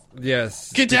reason.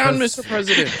 Yes. Get down, Mr.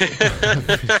 President!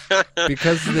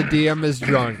 Because the DM is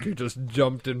drunk, you just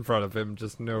jumped in front of him,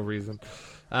 just no reason.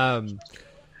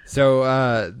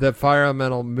 So the fire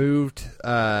elemental moved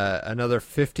another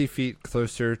 50 feet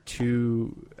closer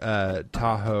to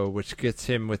Tahoe, which gets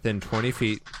him within 20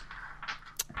 feet.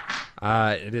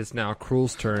 It is now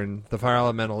Cruel's turn. The fire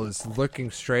elemental is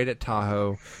looking straight at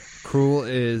Tahoe. Cruel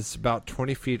is about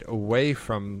 20 feet away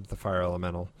from the fire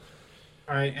elemental.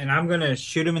 All right, and I'm going to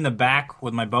shoot him in the back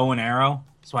with my bow and arrow,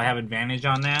 so I have advantage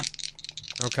on that.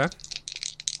 Okay.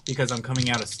 Because I'm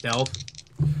coming out of stealth.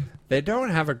 They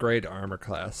don't have a great armor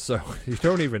class, so you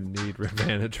don't even need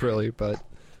advantage, really, but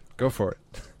go for it.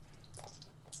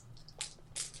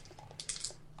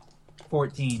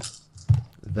 14.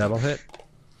 That'll hit.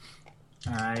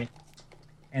 All right.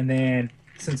 And then...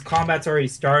 Since combat's already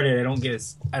started,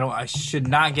 I should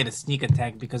not get a sneak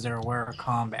attack because they're aware of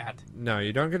combat. No,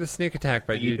 you don't get a sneak attack,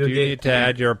 but you do need to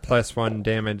add your +1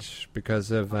 damage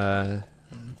because of the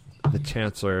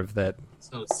Chancellor of that.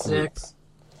 So 6,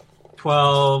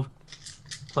 12,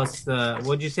 plus the...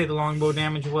 What'd you say the longbow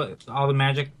damage was? All the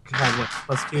magic has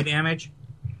what, +2 damage?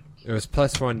 It was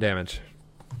 +1 damage.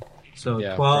 So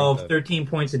 12, 13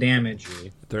 points of damage.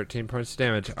 13 points of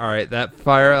damage. All right, that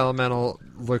fire elemental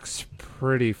looks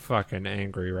pretty fucking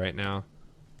angry right now.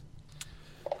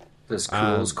 Does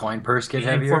Cruel's coin purse get And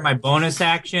heavier? for my bonus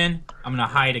action, I'm going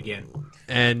to hide again.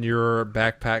 And your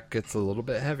backpack gets a little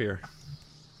bit heavier.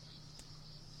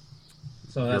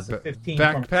 So that's a 15.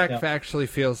 Backpack actually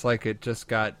feels like it just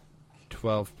got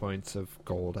 12 points of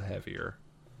gold heavier.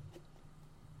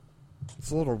 It's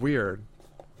a little weird.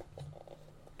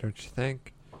 Don't you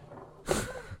think?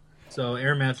 So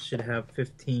Airmeth should have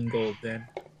 15 gold then.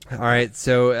 All right,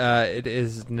 so it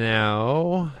is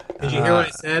now. Did you hear what I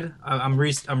said? I'm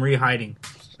re-hiding.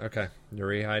 Okay, you're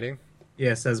re-hiding?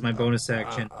 Yes, as my bonus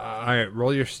action. All right,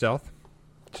 roll your stealth,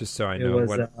 just so I know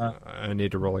what I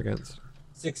need to roll against.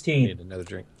 16. Need another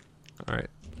drink. All right.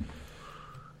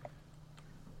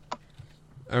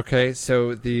 Okay,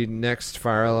 so the next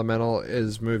fire elemental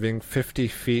is moving 50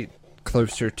 feet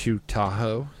closer to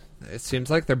Tahoe. It seems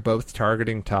like they're both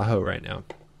targeting Tahoe right now.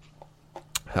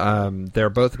 They're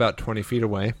both about 20 feet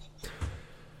away.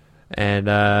 And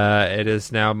it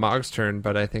is now Mog's turn,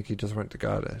 but I think he just went to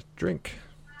got a drink.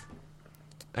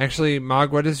 Actually,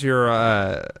 Mog, what is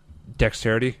your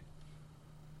dexterity?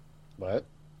 What?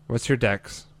 What's your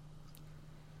dex?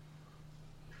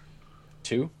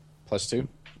 2 + 2.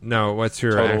 No, what's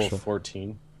your Total actual?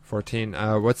 14. 14.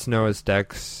 What's Noah's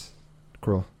dex?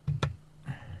 Cruel.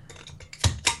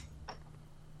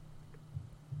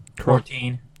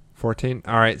 14. 14.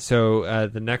 All right. So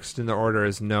the next in the order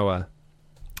is Noah.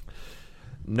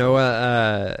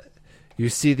 Noah, you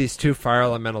see these two fire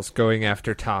elementals going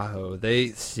after Tahoe. They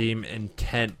seem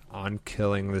intent on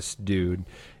killing this dude.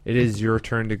 It is your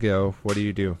turn to go. What do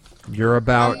you do? You're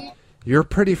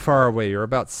pretty far away. You're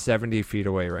about 70 feet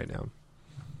away right now.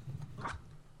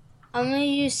 I'm going to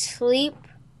use sleep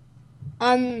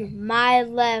on my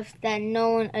left that no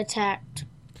one attacked.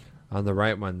 On the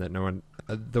right one that no one...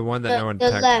 the one that no one The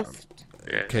attacked. left.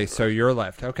 Okay, so you're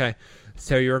left. Okay.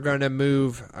 So you're going to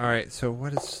move... All right, so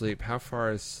what is sleep? How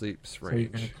far is sleep's range? So you're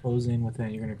going to close in with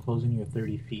that. You're going to close in your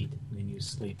 30 feet and then use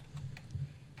sleep.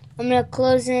 I'm going to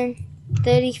close in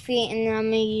 30 feet and then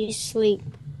I'm going to use sleep.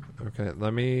 Okay,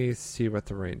 let me see what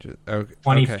the range is. Oh,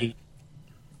 20 okay. feet.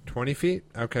 20 feet?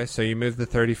 Okay, so you move the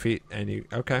 30 feet and you...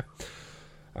 Okay.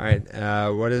 All right,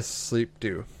 what does sleep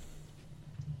do?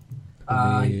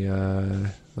 You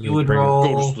would roll...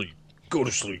 Go to sleep. Go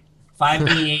to sleep.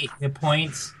 5d8 hit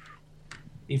points.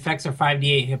 The effects are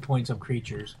 5d8 hit points of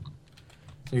creatures.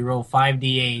 So you roll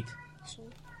 5d8.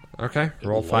 Okay,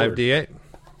 roll 5d8.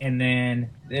 And then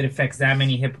it affects that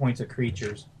many hit points of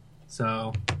creatures.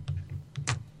 So...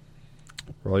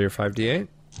 Roll your 5d8.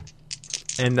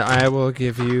 And I will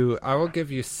give you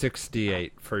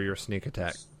 6d8 for your sneak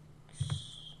attack.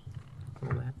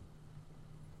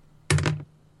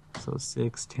 So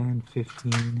 6, 10,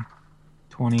 15,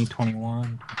 20,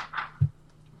 21,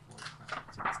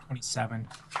 27.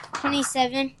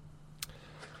 27.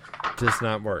 Does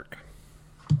not work.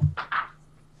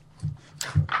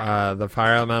 The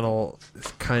fire elemental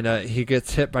he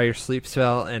gets hit by your sleep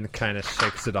spell and kind of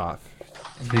shakes it off.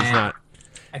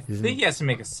 I think he has to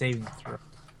make a saving throw.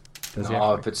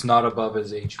 No, if it's not above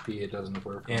his HP, it doesn't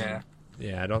work. Yeah.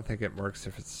 Yeah, I don't think it works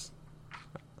if it's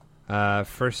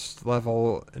first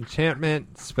level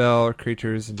enchantment, spell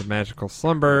creatures into magical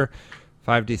slumber,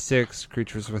 5d6,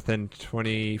 creatures within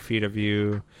 20 feet of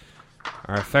you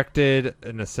are affected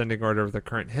in ascending order of the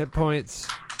current hit points.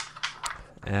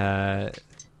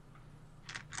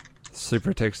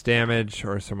 Sleeper takes damage,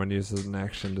 or someone uses an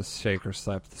action to shake or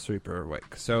slap the sleeper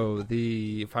awake. So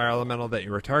the fire elemental that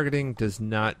you were targeting does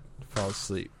not fall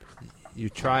asleep. You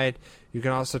tried. You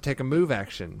can also take a move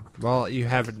action. Well, you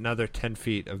have another 10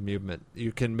 feet of movement.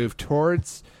 You can move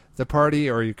towards the party,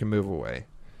 or you can move away.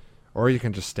 Or you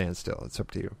can just stand still. It's up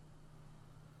to you.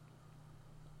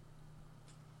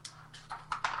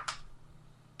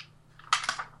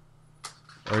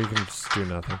 Or you can just do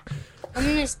nothing. I'm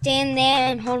going to stand there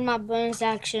and hold my bonus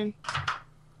action.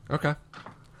 Okay.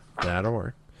 That'll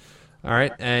work. All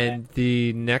right, and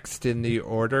the next in the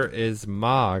order is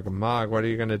Mog. Mog, what are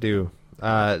you going to do?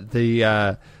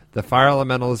 The fire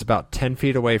elemental is about 10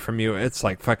 feet away from you. It's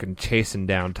like fucking chasing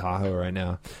down Tahoe right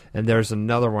now. And there's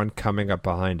another one coming up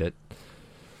behind it.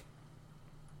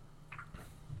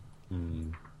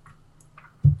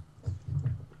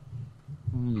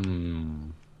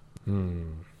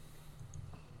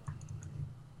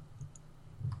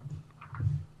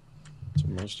 What's the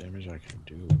most damage I can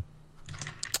do?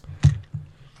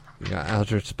 You got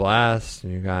Eldritch Blast,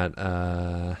 and you got...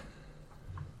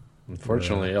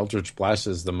 Unfortunately, Eldritch Blast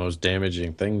is the most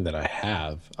damaging thing that I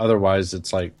have. Otherwise,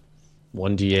 it's like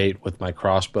 1d8 with my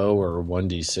crossbow or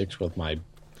 1d6 with my...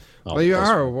 well, you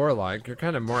are a warlock. You're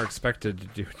kind of more expected to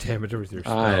do damage with your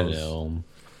spells. I know.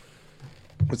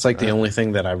 It's like the only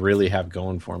thing that I really have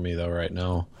going for me, though, right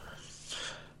now.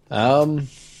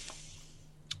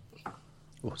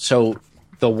 So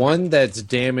the one that's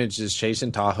damaged is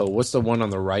chasing Tahoe. What's the one on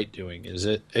the right doing?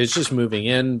 It's just moving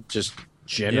in, just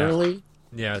generally?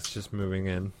 Yeah, it's just moving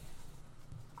in.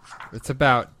 It's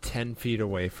about 10 feet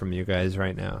away from you guys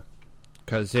right now.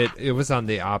 Because it was on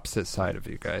the opposite side of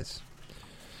you guys.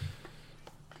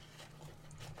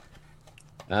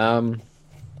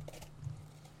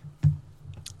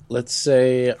 Let's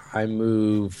say I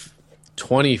move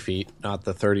 20 feet, not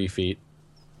the 30 feet,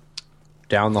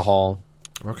 down the hall.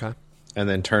 Okay. And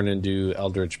then turn and do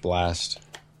Eldritch Blast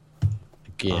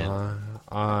again.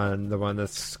 On the one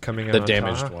that's coming in the on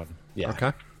damaged top? one.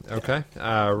 Yeah. Okay.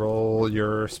 Roll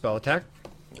your spell attack.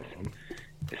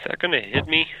 Is that going to hit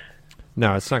me?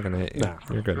 No, it's not going to hit you. No.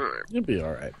 You're good. You'll be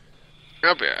all right.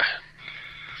 I'll be.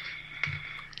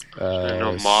 I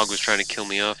know Mog was trying to kill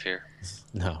me off here.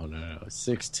 No.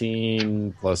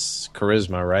 16 plus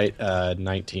charisma, right?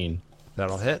 19.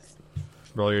 That'll hit.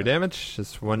 Roll your damage.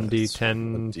 It's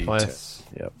 1d10 plus...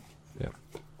 Yep. Yep.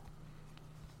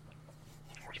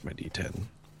 Where's my d10?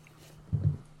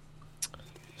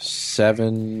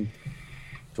 7.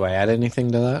 Do I add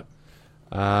anything to that?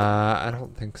 I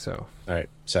don't think so. All right,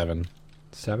 7.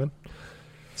 7?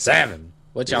 7.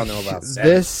 What y'all know about 7?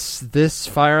 This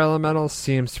fire elemental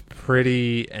seems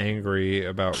pretty angry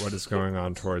about what is going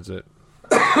on towards it.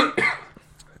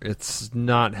 It's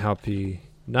not happy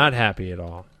at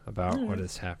all about what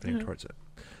is happening towards it.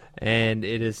 And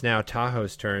it is now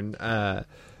Tahoe's turn.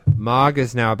 Mog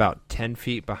is now about 10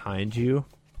 feet behind you.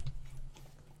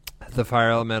 The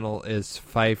fire elemental is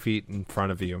 5 feet in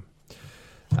front of you.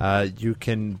 You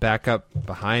can back up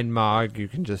behind Mog. You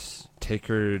can just take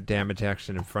your damage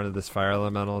action in front of this fire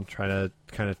elemental and try to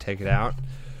kind of take it out.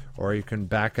 Or you can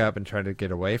back up and try to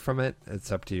get away from it.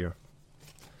 It's up to you.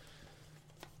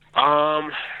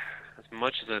 As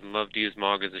much as I'd love to use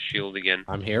Mog as a shield again.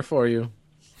 I'm here for you.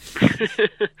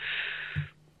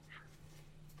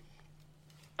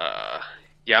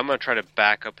 Yeah, I'm going to try to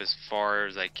back up as far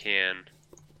as I can.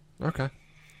 Okay.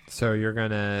 So you're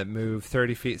going to move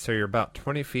 30 feet. So you're about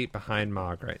 20 feet behind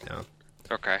Mog right now.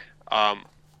 Okay. And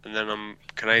then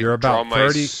can I you're about draw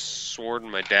 30... my sword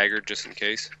and my dagger just in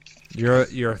case?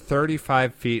 You're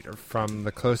 35 feet from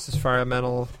the closest fire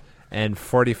elemental and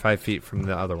 45 feet from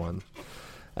the other one.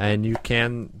 And you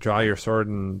can draw your sword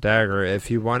and dagger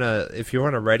if you want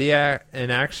to ready an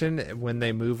action when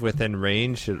they move within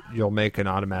range. You'll make an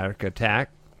automatic attack.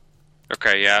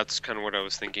 Okay, yeah, that's kind of what I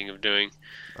was thinking of doing.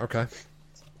 Okay.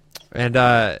 And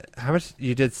how much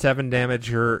you did? 7 damage.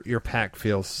 Your pack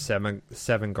feels 7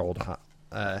 gold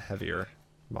heavier,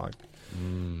 Mog.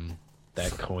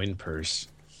 That coin purse.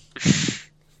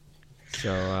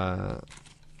 So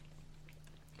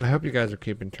I hope you guys are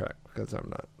keeping track because I'm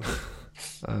not.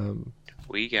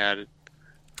 We got it.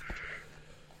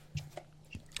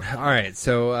 All right,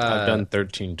 so I've done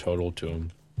 13 total to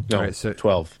him. No, all right, so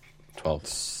 12.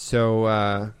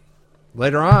 So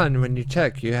later on, when you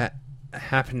check, you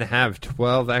happen to have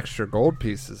 12 extra gold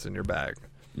pieces in your bag.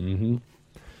 Mm-hmm.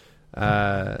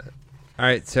 All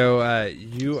right, so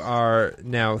you are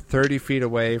now 30 feet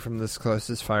away from this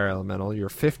closest fire elemental. You're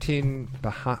 15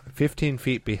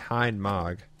 feet behind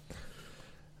Mog.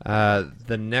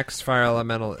 The next fire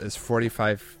elemental is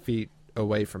 45 feet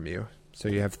away from you. So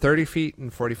you have 30 feet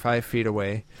and 45 feet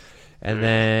away. And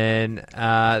then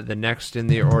the next in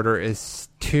the order is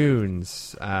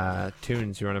Toons.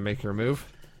 Toons, you want to make your move?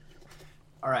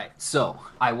 All right, so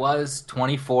I was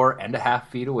 24 and a half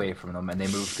feet away from them, and they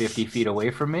moved 50 feet away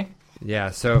from me?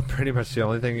 Yeah, so pretty much the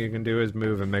only thing you can do is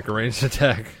move and make a ranged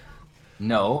attack.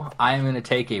 No, I am going to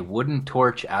take a wooden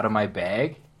torch out of my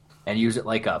bag and use it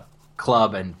like a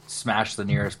club and smash the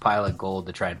nearest pile of gold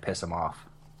to try and piss them off.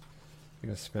 You're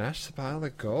going to smash the pile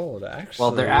of gold, actually.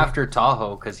 Well, they're after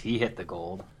Tahoe because he hit the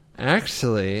gold.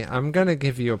 Actually, I'm going to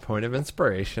give you a point of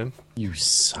inspiration. You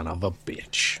son of a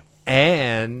bitch.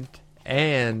 And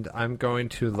I'm going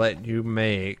to let you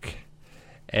make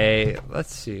a...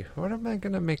 Let's see. What am I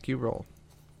going to make you roll?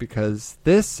 Because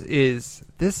this is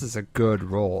a good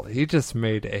roll. He just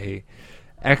made a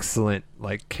excellent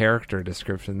character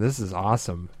description. This is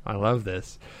awesome. I love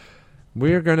this.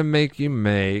 We're going to make you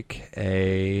make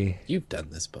a... You've done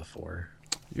this before.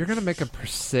 You're going to make a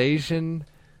persuasion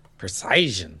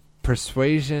contest.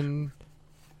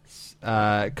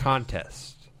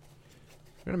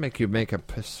 We're going to make you make a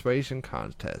persuasion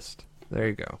contest. There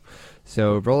you go.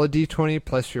 So roll a d20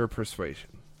 plus your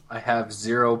persuasion. I have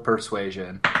 0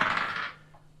 persuasion,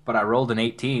 but I rolled an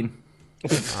 18.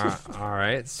 All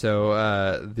right.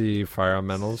 So the fire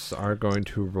elementals are going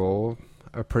to roll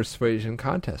a persuasion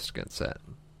contest against that.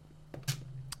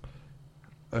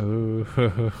 Oh,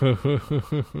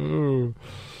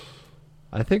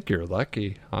 I think you're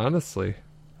lucky. Honestly,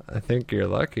 I think you're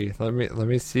lucky. Let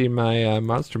me see my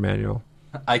monster manual.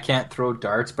 I can't throw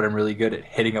darts, but I'm really good at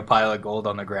hitting a pile of gold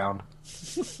on the ground.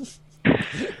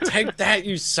 Take that,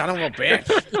 you son of a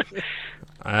bitch!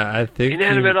 I think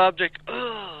inanimate object.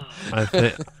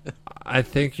 I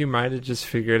think you might have just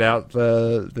figured out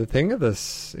the thing of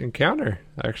this encounter.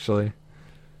 Actually,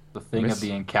 the thing of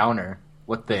the encounter.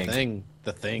 What thing?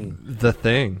 The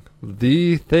thing.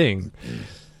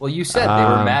 Well, you said they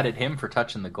were mad at him for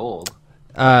touching the gold.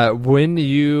 When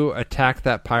you attack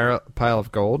that pile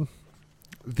of gold,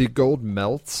 the gold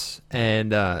melts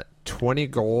and 20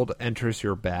 gold enters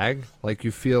your bag. Like you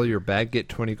feel your bag get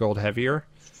 20 gold heavier.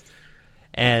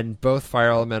 And both fire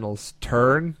elementals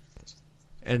turn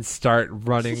and start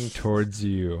running towards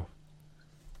you.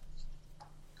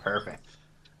 Perfect.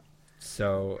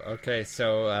 So, okay,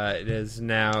 so it is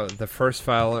now the first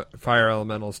fire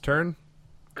elemental's turn.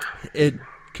 It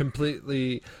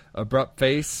completely abrupt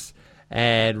face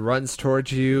and runs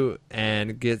towards you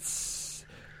and gets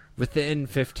within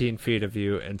 15 feet of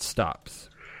you and stops.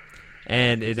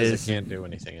 And it can't do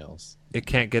anything else. it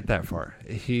can't get that far.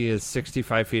 He is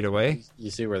 65 feet away.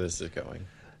 You see where this is going.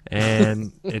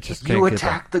 And it just can't You get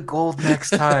attack the gold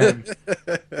next time.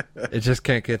 It just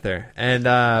can't get there.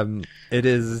 And it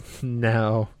is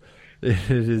now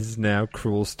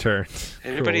Cruel's turn.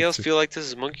 Anybody else feel like this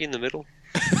is Monkey in the Middle?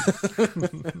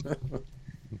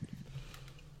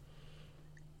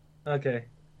 Okay.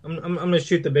 I'm gonna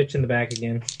shoot the bitch in the back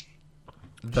again.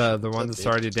 The one that's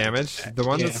already damaged? The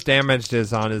one that's damaged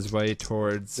is on his way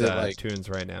towards Toons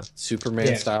right now.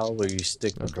 Superman style, where you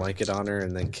stick a blanket on her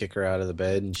and then kick her out of the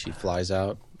bed and she flies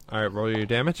out. Alright, roll your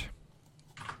damage.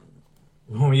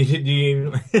 Oh,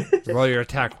 you Roll your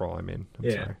attack roll, I mean.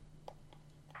 I'm sorry.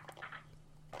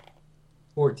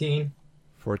 14.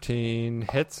 14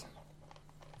 hits.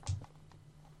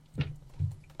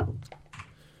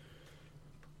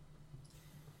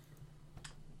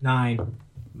 Nine.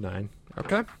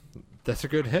 Okay. That's a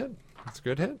good hit.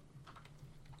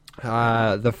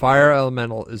 The fire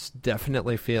elemental is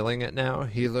definitely feeling it now.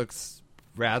 He looks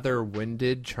rather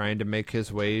winded trying to make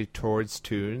his way towards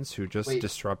Toons, who just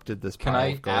disrupted this pile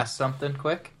of gold. Can I ask something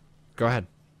quick? Go ahead.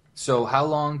 So how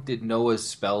long did Noah's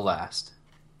spell last?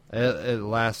 It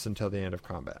lasts until the end of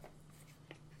combat.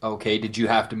 Okay, did you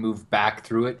have to move back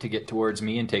through it to get towards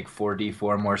me and take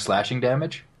 4d4 more slashing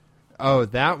damage? Oh,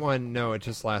 that one, no, it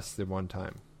just lasts the one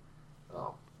time.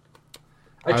 Oh.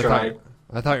 I tried.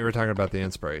 I thought you were talking about the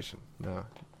inspiration. No.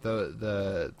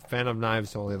 The Phantom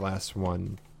Knives only lasts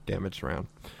one damage round.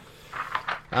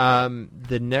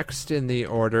 The next in the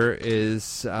order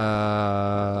is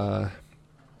the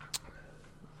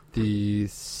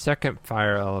second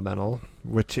fire elemental,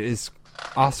 which is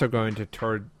also going to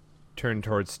turn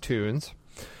towards Toons.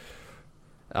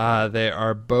 They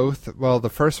are both... Well, the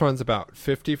first one's about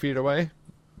 50 feet away.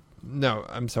 No,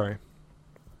 I'm sorry.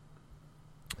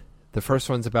 The first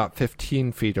one's about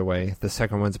 15 feet away. The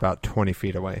second one's about 20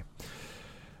 feet away.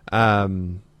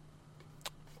 And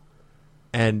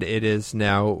it is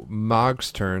now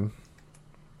Mog's turn.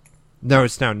 No,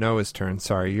 it's now Noah's turn.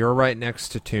 Sorry. You're right next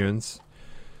to Toons.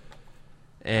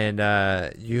 And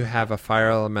you have a fire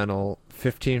elemental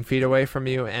 15 feet away from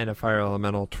you and a fire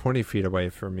elemental 20 feet away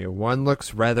from you. One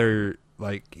looks rather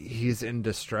like he's in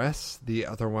distress. The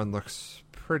other one looks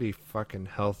pretty fucking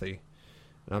healthy.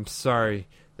 And I'm sorry,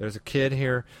 there's a kid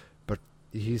here, but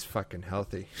he's fucking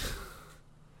healthy.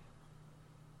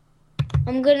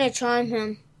 I'm gonna charm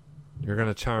him. You're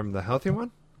gonna charm the healthy one?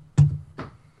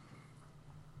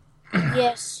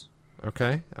 Yes.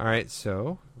 Okay, alright,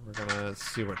 so we're gonna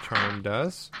see what charm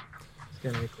does.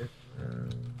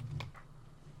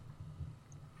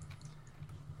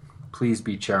 Please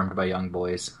be charmed by young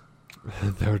boys.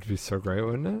 That would be so great,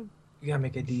 wouldn't it? You gotta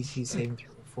make a DC saving throw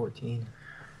of 14.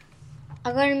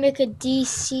 I'm gonna make a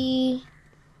DC.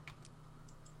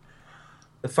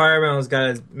 The fireman's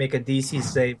gotta make a DC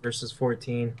save versus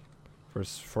 14.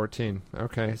 Versus 14.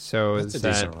 Okay, so That's is a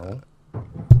that decent roll.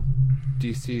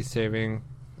 DC saving?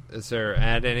 Is there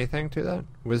add anything to that?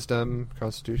 Wisdom,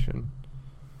 Constitution?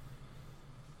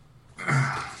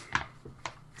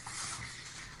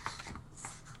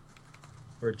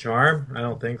 Or charm? I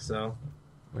don't think so.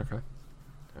 Okay.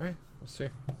 Alright, we'll see.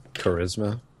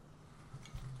 Charisma.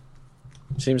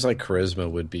 Seems like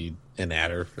charisma would be an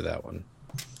adder for that one.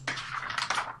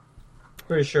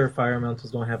 Pretty sure fire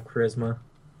elementals don't have charisma.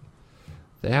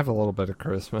 They have a little bit of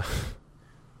charisma.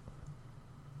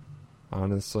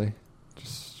 Honestly.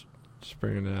 Just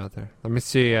bringing it out there. Let me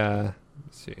see.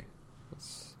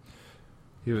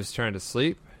 He was trying to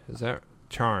sleep? Is that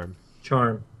charm?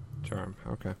 Charm. Charm,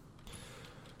 okay.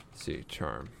 Let's see,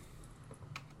 charm.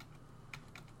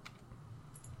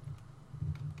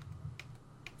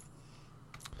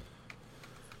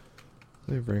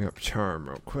 Let me bring up charm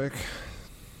real quick.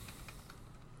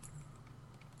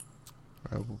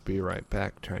 I will be right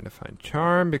back trying to find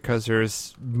charm because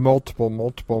there's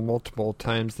multiple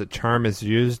times that charm is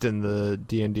used in the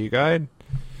D&D guide.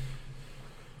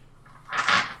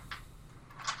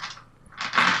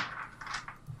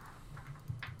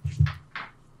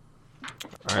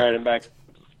 Alright, I'm back.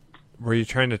 Were you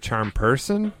trying to charm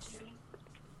person?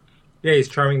 Yeah, he's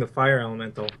charming the fire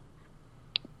elemental.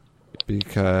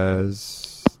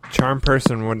 Because charm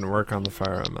person wouldn't work on the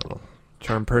fire elemental.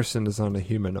 Charm person is on a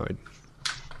humanoid.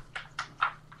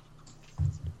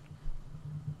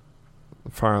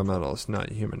 The fire elemental is not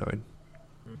humanoid.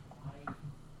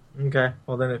 Okay,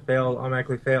 well then it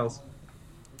automatically fails.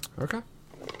 Okay.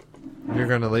 You're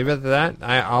going to leave it at that?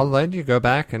 I'll let you go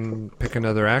back and pick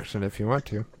another action if you want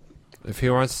to. If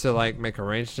he wants to, like, make a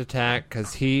ranged attack,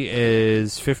 because he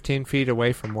is 15 feet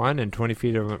away from one and 20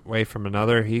 feet away from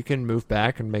another, he can move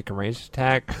back and make a ranged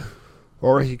attack,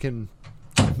 or he can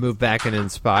move back and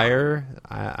inspire.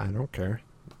 I don't care.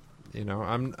 You know,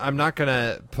 I'm not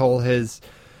gonna pull his.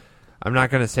 I'm not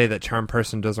gonna say that charm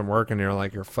person doesn't work and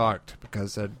you're fucked,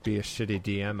 because that'd be a shitty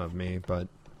DM of me. But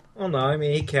well, no, I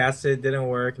mean he cast it, didn't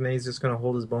work, and then he's just gonna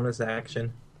hold his bonus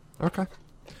action. Okay.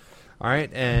 All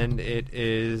right, and it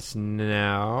is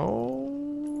now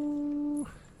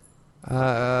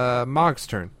Mog's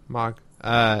turn. Mog.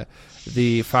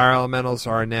 The fire elementals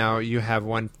are now, you have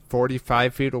one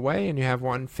 45 feet away and you have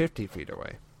one 50 feet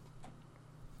away.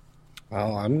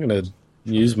 Well, I'm going to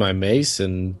use my mace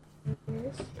and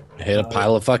hit a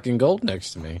pile of fucking gold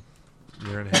next to me.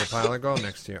 You're going to hit a pile of gold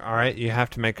next to you. All right, you have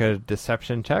to make a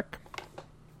deception check.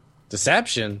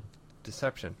 Deception?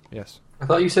 Deception, yes. I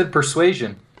thought you said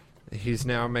persuasion. He's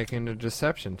now making a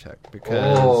deception check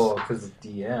because... because of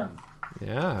DM.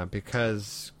 Yeah,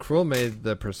 because Cruel made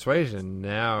the persuasion.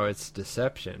 Now it's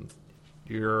deception.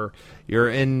 You're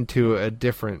into a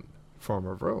different form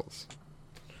of rules.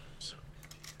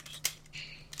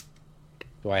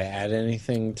 Do I add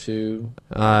anything to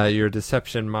your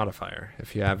deception modifier?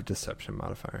 If you have a deception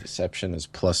modifier, deception is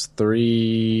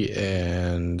 +3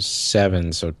 and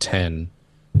 7, so 10.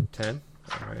 10.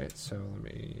 All right. So let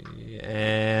me.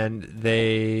 And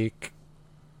they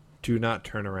do not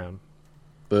turn around.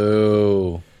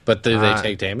 Boo. But do they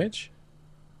take damage?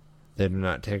 They do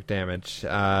not take damage.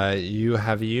 You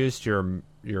have used your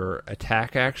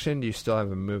attack action. You still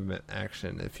have a movement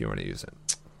action if you want to use it.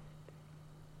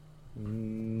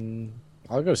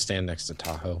 I'll go stand next to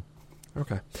Tahoe.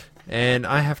 Okay. And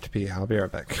I have to pee. I'll be right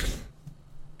back.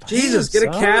 Jesus, get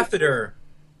a catheter.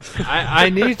 I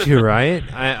need to, right?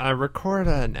 I record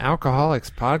an alcoholics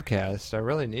podcast. I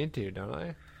really need to, don't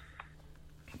I?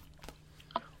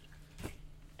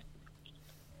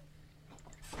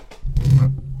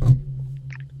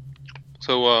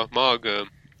 So, Mog,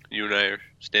 you and I are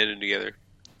standing together.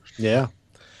 Yeah.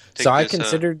 Take so I this,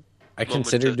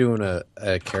 considered doing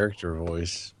a character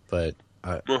voice, but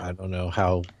I don't know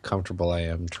how comfortable I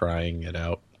am trying it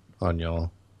out on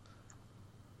y'all.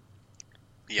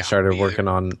 Yeah, I started working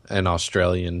on an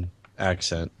Australian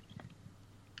accent.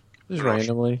 Just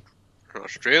randomly. An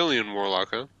Australian warlock,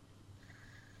 huh?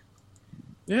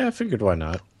 Yeah, I figured why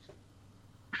not.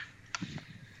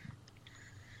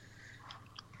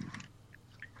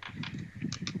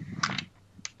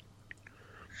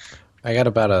 I got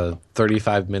about a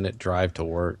 35-minute drive to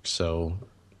work, so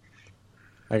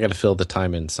I got to fill the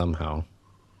time in somehow.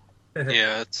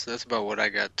 Yeah, that's about what I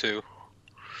got too.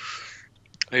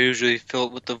 I usually fill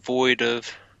it with the void of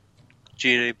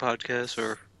G.N.A. podcasts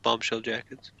or bombshell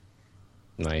jackets.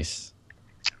 Nice.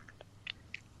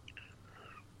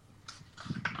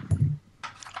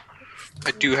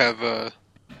 I do have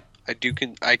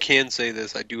I can say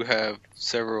this. I do have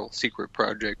several secret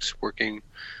projects working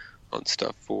on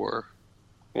stuff for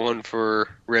one for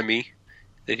Remy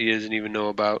that he doesn't even know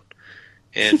about,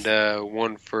 and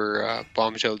one for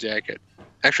Bombshell Jacket.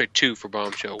 Actually, two for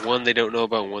Bombshell. One they don't know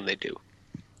about, and one they do.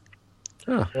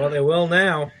 Huh. Well, they will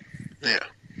now. Yeah.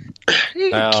 Are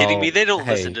you kidding me? They don't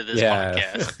listen to this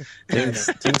podcast.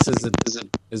 Tinks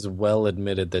is well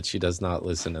admitted that she does not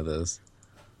listen to this.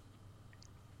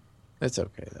 It's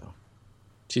okay, though.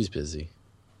 She's busy.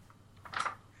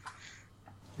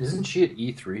 Isn't she at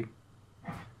E3?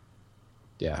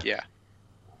 Yeah. Yeah.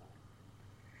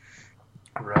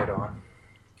 Right on.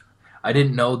 I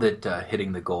didn't know that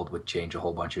hitting the gold would change a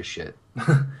whole bunch of shit.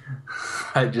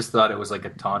 I just thought it was like a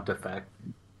taunt effect.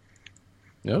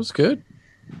 That was good.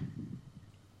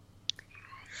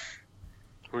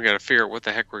 We gotta figure out what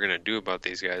the heck we're gonna do about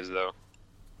these guys, though.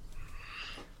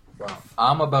 Well,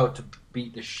 I'm about to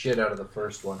beat the shit out of the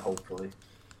first one, hopefully.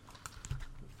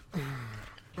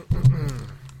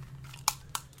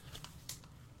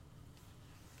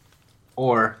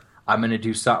 Or I'm going to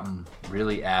do something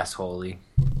really assholey.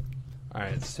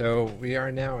 Alright, so we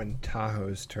are now in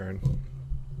Tahoe's turn.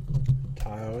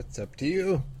 Tahoe, it's up to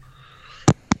you.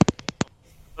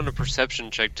 On a perception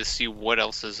check to see what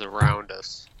else is around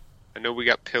us. I know we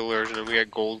got pillars and then we got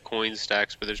gold coin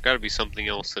stacks, but there's got to be something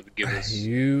else that would give us.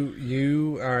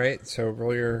 You. Alright, so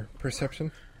roll your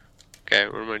perception. Okay,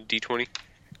 what am I, D20?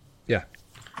 Yeah.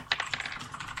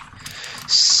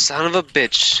 Son of a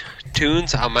bitch.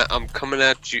 Tunes, I'm coming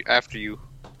at you after you.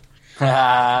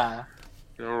 Ah.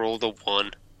 I rolled a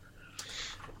 1.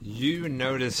 You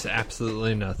notice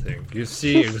absolutely nothing. You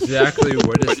see exactly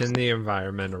what is in the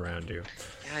environment around you.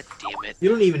 God damn it. You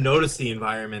don't even notice the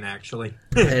environment, actually.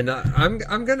 And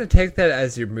I'm going to take that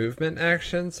as your movement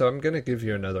action, so I'm going to give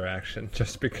you another action,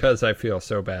 just because I feel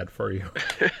so bad for you.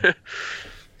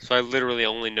 So I literally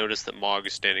only noticed that Mog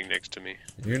is standing next to me.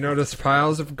 You notice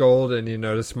piles of gold, and you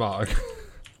notice Mog.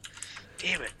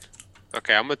 Damn it.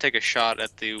 Okay, I'm gonna take a shot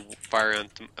at the fire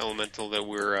elemental that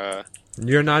we're.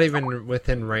 You're not even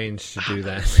within range to do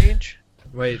that. Range?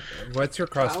 Wait, what's your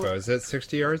crossbow? Is it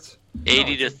 60 yards?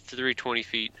 80 to 320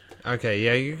 feet. Okay,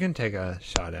 yeah, you can take a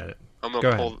shot at it. I'm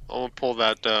gonna pull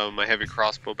that my heavy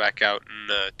crossbow back out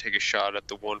and take a shot at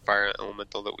the one fire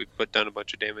elemental that we put down a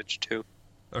bunch of damage to.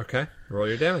 Okay, roll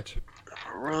your damage.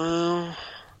 I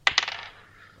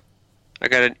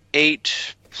got an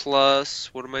 8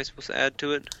 plus. What am I supposed to add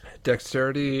to it?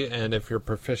 Dexterity, and if you're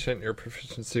proficient, your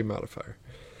proficiency modifier.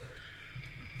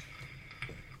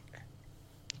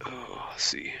 Oh, let's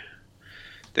see.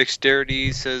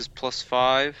 Dexterity says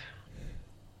 +5,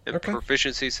 and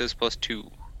proficiency says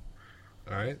 +2.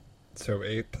 Alright, so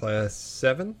 8 plus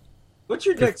 7? What's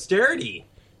your dexterity?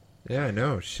 Yeah, I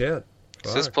know, shit. It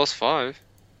says +5.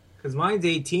 Because mine's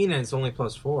 18 and it's only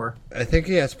 +4. I think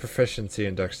he has proficiency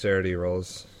in dexterity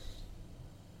rolls.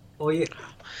 Well, yeah.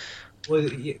 Well,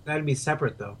 that'd be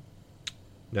separate, though.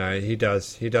 No, he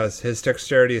does. His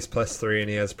dexterity is +3, and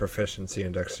he has proficiency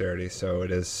in dexterity, so it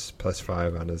is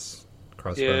 +5 on his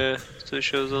crossbow. Yeah, so it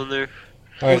shows on there.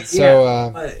 All right,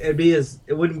 so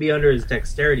it wouldn't be under his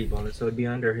dexterity bonus, so it'd be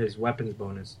under his weapons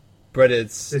bonus. But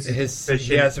it's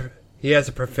he has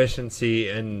a proficiency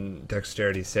in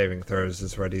dexterity saving throws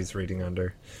is what he's reading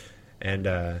under,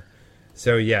 and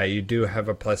so yeah, you do have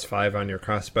a +5 on your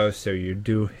crossbow, so you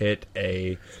do hit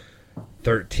a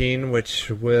 13, which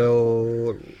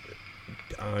will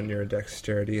on your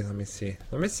dexterity. Let me see.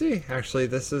 Actually,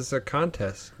 this is a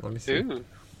contest. Let me see. Ooh.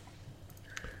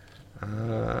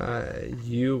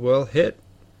 You will hit.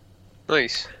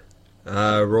 Nice.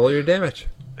 Roll your damage.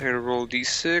 I gotta roll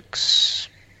d6.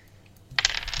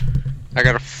 I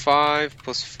got a 5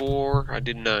 plus 4. I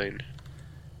did 9.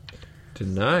 To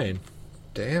 9.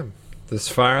 Damn. This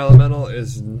fire elemental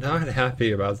is not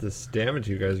happy about this damage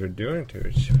you guys are doing to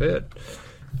it. Shit.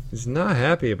 He's not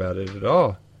happy about it at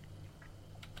all.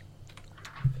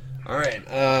 Alright,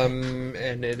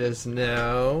 and it is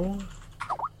now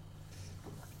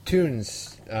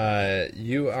Toons.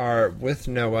 You are with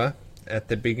Noah. At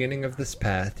the beginning of this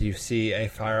path, you see a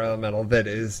fire elemental that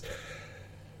is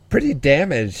pretty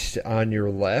damaged on your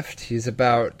left. He's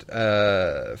about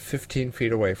 15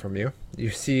 feet away from you. You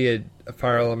see a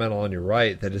fire elemental on your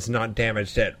right that is not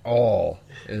damaged at all.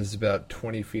 It is about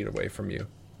 20 feet away from you.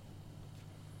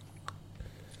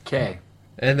 Okay.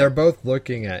 And they're both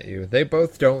looking at you. They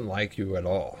both don't like you at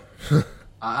all.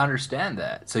 I understand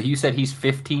that. So you said he's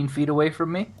 15 feet away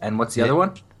from me? And what's the other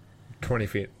one? 20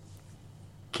 feet.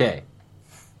 Okay.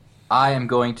 I am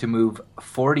going to move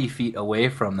 40 feet away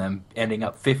from them, ending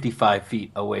up 55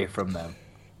 feet away from them.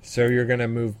 So you're going to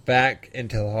move back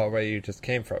into the hallway you just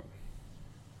came from?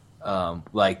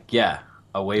 Away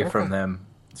from them.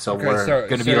 So we're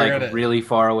going to be really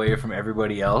far away from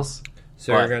everybody else.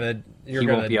 So you're going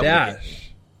to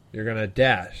dash. You're going to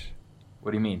dash.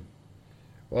 What do you mean?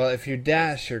 Well, if you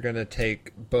dash, you're going to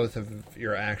take both of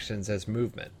your actions as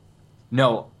movement.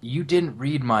 No, you didn't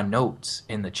read my notes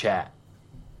in the chat.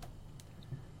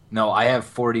 No, I have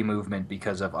 40 movement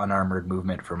because of unarmored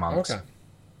movement for monks.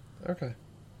 Okay.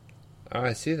 Oh,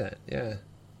 I see that, yeah.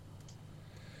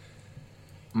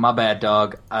 My bad,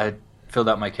 dog. I filled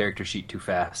out my character sheet too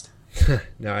fast.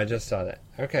 No, I just saw that.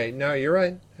 Okay, no, you're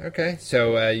right. Okay,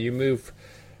 so you move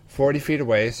 40 feet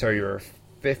away, so you're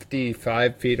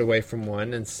 55 feet away from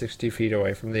one and 60 feet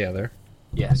away from the other.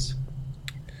 Yes.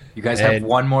 You guys have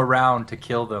one more round to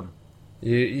kill them.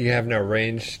 You have no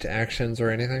ranged actions or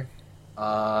anything?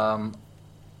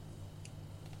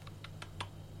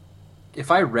 If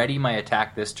I ready my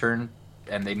attack this turn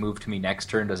and they move to me next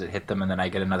turn, does it hit them and then I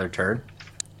get another turn?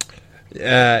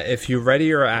 If you ready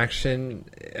your action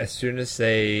as soon as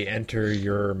they enter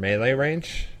your melee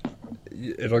range,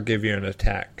 it'll give you an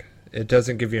attack. It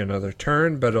doesn't give you another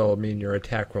turn, but it'll mean your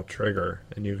attack will trigger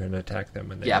and you can attack them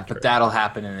when they enter. But that'll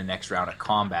happen in the next round of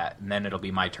combat, and then it'll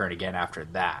be my turn again after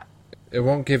that. It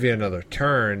won't give you another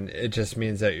turn. It just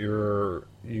means that your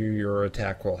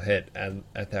attack will hit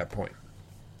at that point.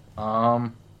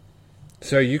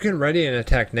 So you can ready an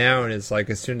attack now, and it's like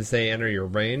as soon as they enter your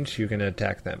range, you can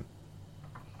attack them.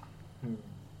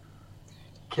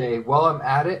 Okay, while I'm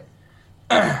at it,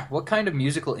 what kind of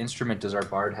musical instrument does our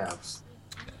bard have?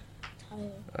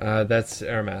 That's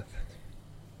Aramath.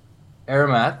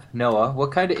 Aramath, Noah,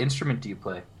 what kind of instrument do you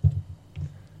play?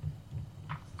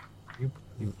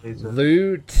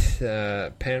 Lute,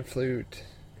 pan flute,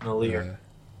 a lyre.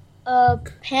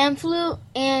 Pan flute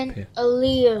and a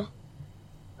lyre.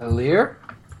 A lyre?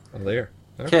 A lyre.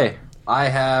 Okay, I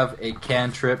have a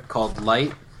cantrip called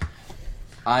Light.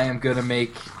 I am going to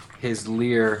make his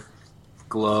lyre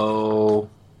glow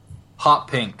hot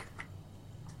pink.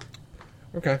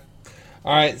 Okay.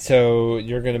 All right, so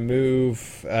you're going to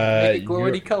move. Make it glow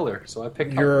any color, so I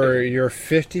picked. You're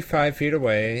 55 feet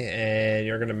away, and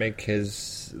you're going to make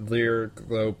his leer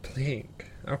glow pink.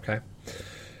 Okay.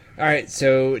 All right,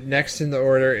 so next in the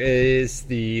order is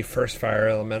the first fire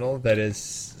elemental that is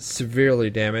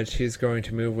severely damaged. He's going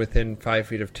to move within 5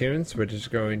 feet of Toons, which is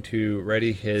going to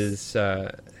ready his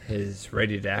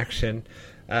ready to action.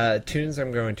 Toons,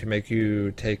 I'm going to make you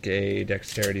take a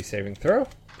dexterity saving throw.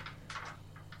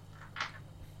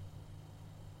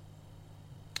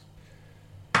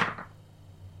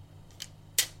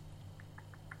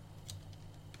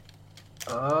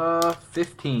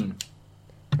 15.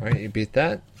 All right, you beat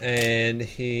that. And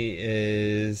he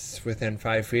is within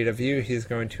 5 feet of you. He's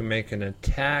going to make an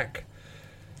attack.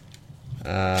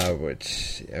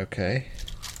 Which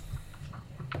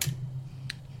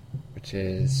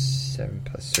is 7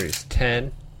 plus 3 is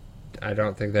 10. I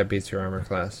don't think that beats your armor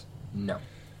class. No.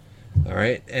 All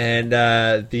right, and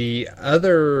the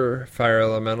other fire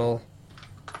elemental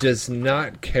does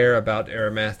not care about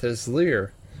Aramatha's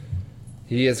leer.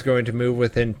 He is going to move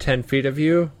within 10 feet of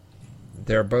you.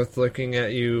 They're both looking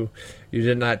at you. You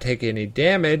did not take any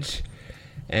damage,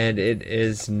 and it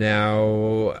is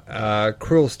now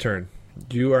Cruel's turn.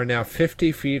 You are now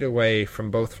 50 feet away from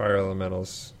both fire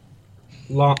elementals.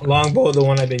 Longbow, the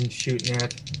one I've been shooting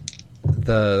at.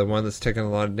 The one that's taking a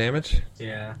lot of damage?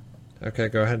 Yeah. Okay,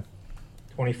 go ahead.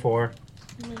 24.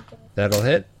 That'll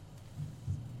hit.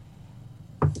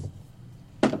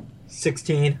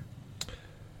 16.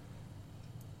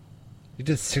 You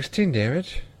did 16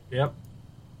 damage? Yep.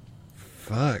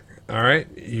 Fuck.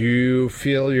 Alright, you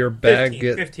feel your bag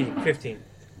 15.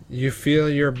 You feel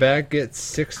your bag get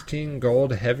 16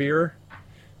 gold heavier.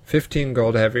 15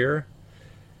 gold heavier.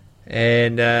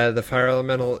 And the fire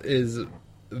elemental is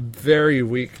very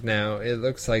weak now. It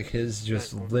looks like he's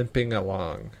just limping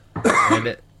along. And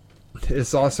it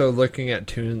is also looking at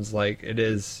Toons like it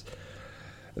is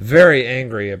very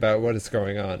angry about what is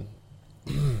going on.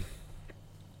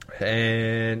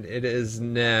 And it is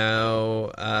now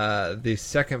the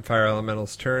second fire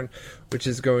elemental's turn, which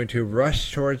is going to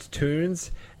rush towards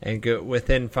Toons and go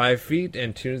within 5 feet,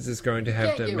 and Toons is going to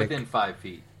have to make... within 5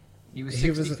 feet. He was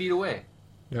 60 feet away.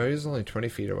 No, he was only 20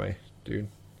 feet away, dude.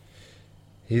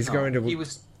 He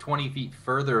was 20 feet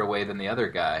further away than the other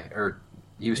guy, or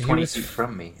he was 20 feet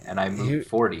from me, and I moved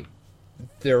 40.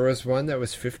 There was one that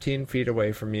was 15 feet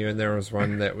away from you, and there was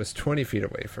one that was 20 feet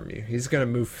away from you. He's going to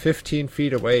move 15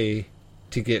 feet away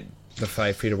to get the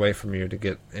 5 feet away from you to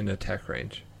get in attack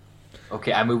range.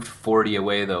 Okay, I moved 40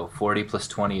 away, though. 40 plus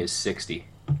 20 is 60.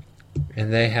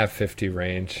 And they have 50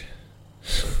 range.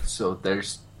 So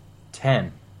there's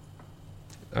 10.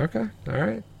 Okay, all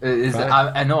right.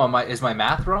 I know. Is my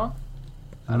math wrong?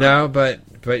 No, but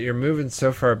you're moving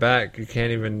so far back, you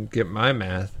can't even get my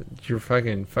math. You're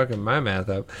fucking my math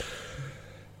up.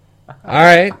 All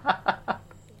right.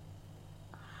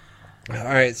 All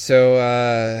right.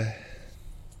 So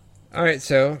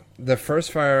the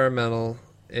first fire elemental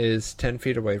is 10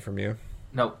 feet away from you.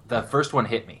 No, the first one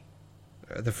hit me.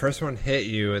 The first one hit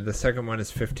you, and the second one is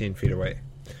 15 feet away.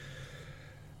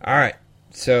 All right.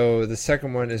 So the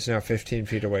second one is now 15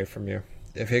 feet away from you.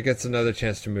 If it gets another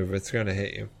chance to move, it's going to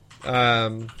hit you.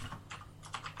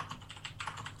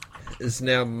 It's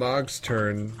now Mog's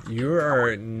turn. You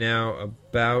are now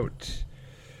about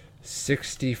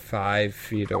 65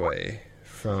 feet away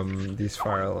from these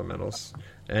fire elementals.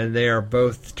 And they are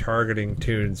both targeting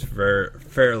Toons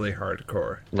fairly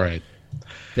hardcore. Right.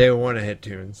 They want to hit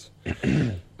Toons.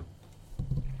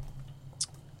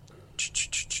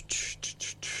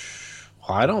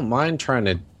 Well, I don't mind trying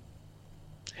to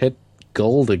hit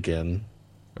gold again.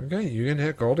 Okay, you can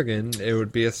hit gold again. It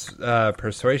would be a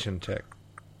persuasion check.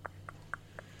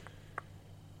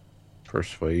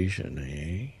 Persuasion,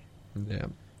 eh? Yeah.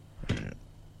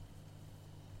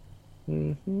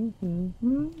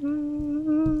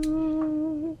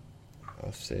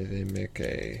 I'll say they make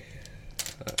a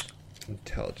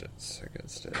intelligence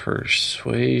against it.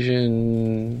 Persuasion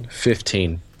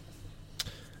 15.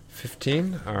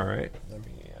 15? Alright. Let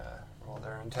me roll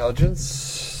their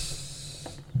intelligence.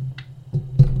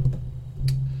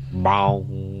 Bow.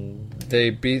 They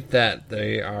beat that.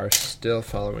 They are still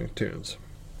following Toons.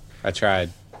 I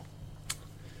tried.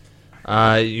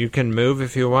 You can move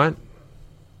if you want.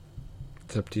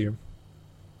 It's up to you.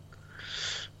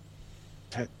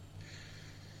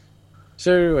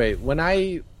 So wait, when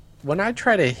I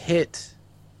try to hit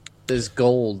this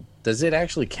gold, does it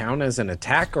actually count as an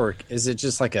attack, or is it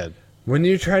just like a... When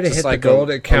you try to hit the gold,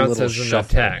 it counts as an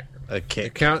attack. A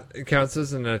kick. It counts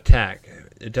as an attack.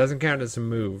 It doesn't count as a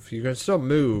move. You can still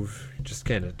move, you just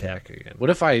can't attack again.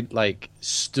 What if I,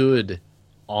 stood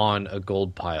on a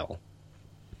gold pile?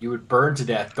 You would burn to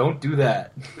death. Don't do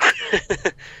that. He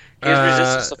has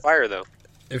resistance to fire, though.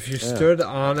 If you stood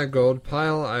on a gold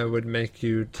pile, I would make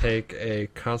you take a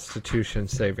Constitution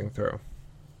saving throw.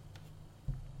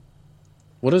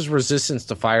 What does resistance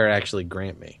to fire actually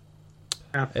grant me?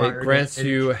 It grants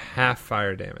you half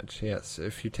fire damage, yes.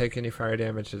 If you take any fire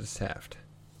damage, it is halved.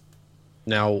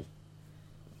 Now,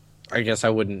 I guess I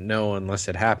wouldn't know unless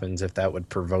it happens if that would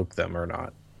provoke them or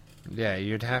not. Yeah,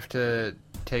 you'd have to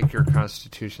take your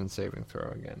Constitution saving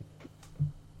throw again.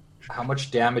 How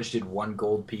much damage did one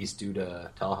gold piece do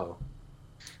to Tahoe?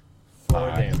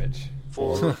 4 damage.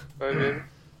 4 damage.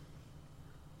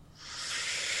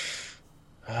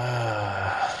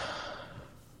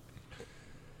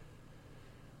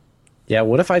 Yeah,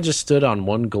 what if I just stood on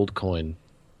one gold coin?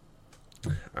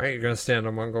 Alright, you're going to stand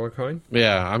on one gold coin?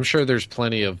 Yeah, I'm sure there's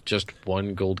plenty of just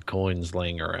one gold coins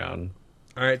laying around.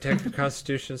 Alright, take a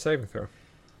Constitution saving throw.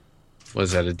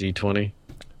 Was that a D20?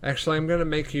 Actually, I'm going to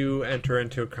make you enter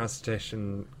into a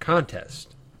Constitution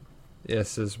contest.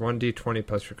 Yes, it's 1d20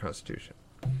 plus your Constitution.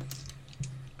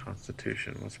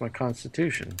 Constitution. What's my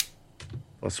Constitution?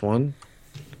 Plus 1?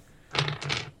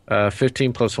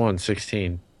 15 plus 1,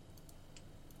 16.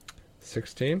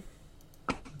 16?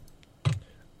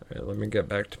 Alright, let me get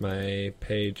back to my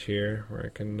page here where I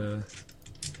can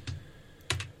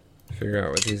figure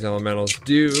out what these elementals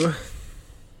do.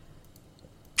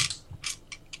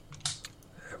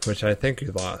 Which I think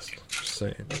you lost, just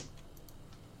saying.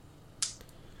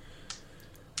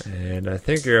 And I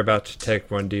think you're about to take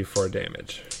 1d4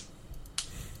 damage.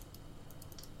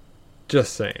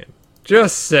 Just saying.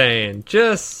 Just saying.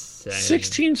 Just saying.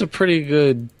 16's a pretty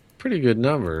good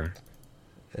number.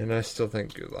 And I still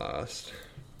think you lost.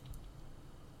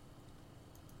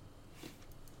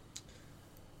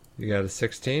 You got a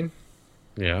 16?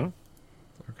 Yeah.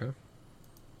 Okay.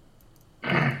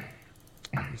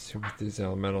 Let's see what these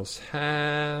elementals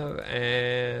have,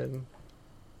 and...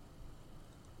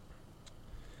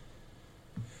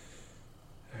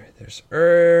 Alright, there's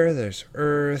Earth.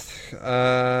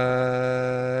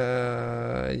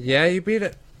 Yeah, you beat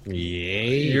it. Yeah.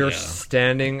 You're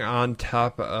standing on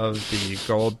top of the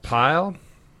gold pile.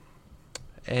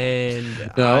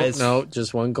 And... No,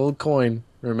 just one gold coin.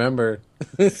 Remember.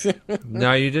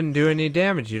 No, you didn't do any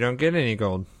damage. You don't get any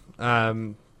gold.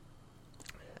 I'm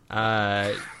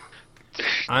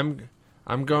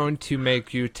going to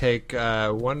make you take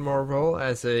one more roll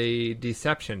as a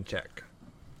deception check.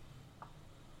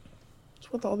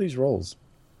 What's with all these rolls?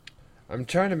 I'm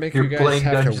trying to make You're you guys playing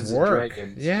have Dungeons to and work.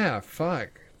 Dragons. Yeah, fuck.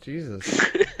 Jesus.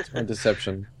 It's my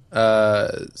deception.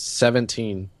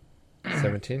 17.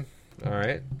 17. All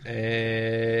right.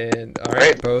 And all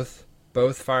right, both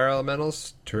fire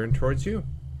elementals turn towards you.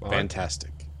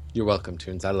 Fantastic. You're welcome,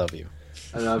 Toons. I love you.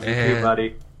 I love you too,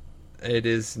 buddy. It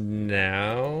is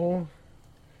now.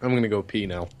 I'm gonna go pee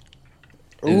now.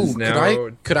 Is Ooh, now-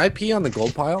 could I pee on the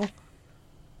gold pile?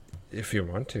 If you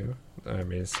want to. I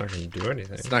mean, it's not going to do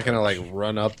anything. It's not gonna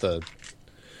run up the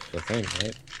thing,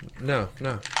 right? No.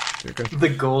 You're good. The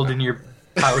gold in your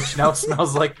pouch now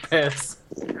smells like piss.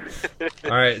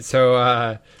 All right,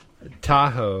 so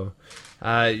Tahoe,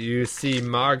 you see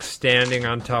Mog standing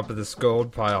on top of this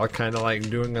gold pile, kind of like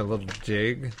doing a little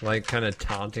jig, like kind of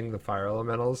taunting the fire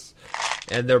elementals,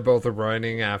 and they're both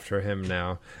running after him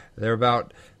now.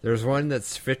 There's one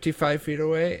that's 55 feet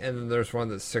away, and then there's one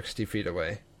that's 60 feet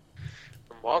away.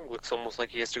 Mog looks almost like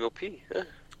he has to go pee. Huh?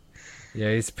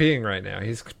 Yeah, he's peeing right now.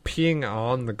 He's peeing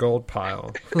on the gold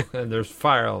pile, and there's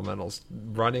fire elementals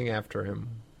running after him.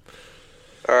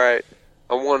 Alright,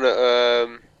 I want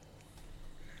to,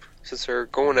 since they're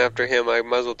going after him, I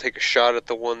might as well take a shot at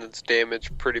the one that's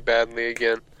damaged pretty badly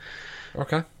again.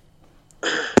 Okay.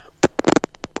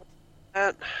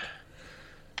 At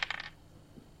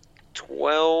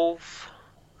 12.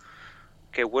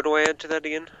 Okay, what do I add to that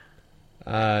again?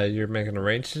 You're making a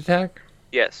ranged attack?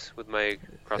 Yes, with my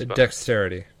crossbow.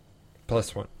 Dexterity.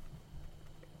 +1.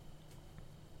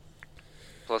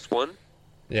 +1?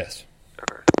 Yes.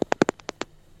 Okay.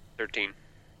 13.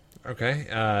 Okay,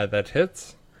 that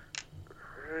hits.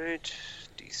 Alright,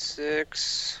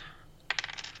 D6.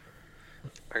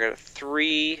 I got a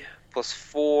 3 plus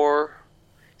 4,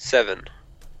 7.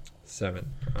 7.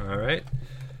 Alright.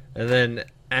 And then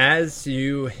as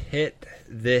you hit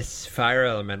this fire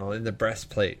elemental in the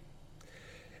breastplate,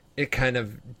 it kind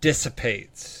of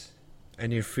dissipates,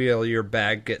 and you feel your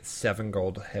bag get 7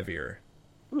 gold heavier.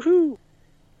 Woohoo!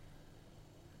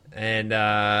 And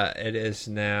it is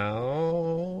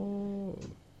now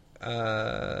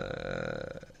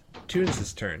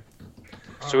Toons' turn.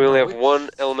 So we only have one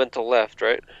elemental left,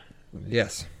 right?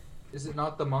 Yes. Is it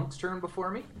not the monk's turn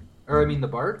before me? Or, I mean, the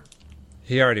bard?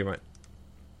 He already went.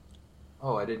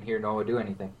 Oh, I didn't hear Noah do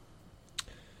anything.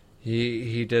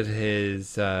 He did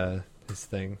his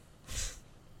thing.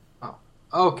 Oh,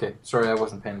 okay. Sorry, I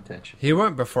wasn't paying attention. He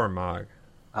went before Mog.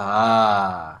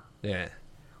 Ah. Yeah.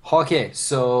 Okay,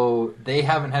 so they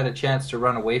haven't had a chance to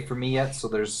run away from me yet, so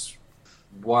there's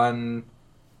 10...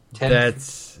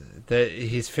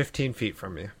 He's 15 feet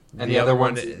from you. And the other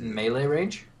one's in melee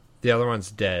range? The other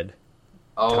one's dead.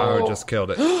 Oh. Tahoe just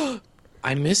killed it.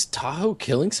 I missed Tahoe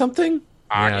killing something?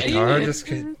 Yeah,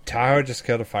 Tahoe just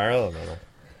killed a fire elemental.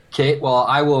 Okay, well,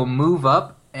 I will move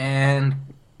up and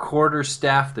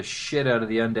quarterstaff the shit out of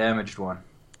the undamaged one.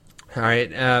 All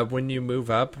right, when you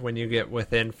move up, when you get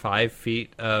within 5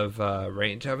 feet of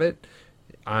range of it,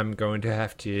 I'm going to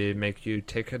have to make you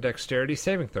take a dexterity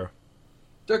saving throw.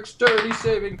 Dexterity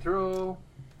saving throw.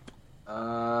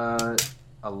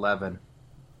 11.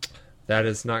 That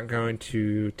is not going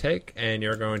to take, and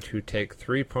you're going to take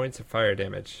 3 points of fire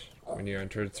damage when you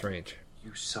enter its range.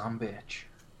 You sumbitch.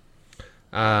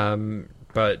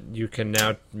 But you can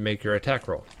now make your attack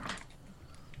roll.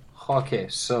 Okay,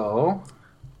 so...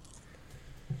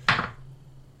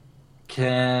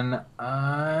 Can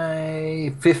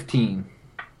I... 15.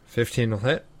 15 will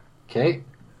hit. Okay.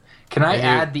 Can I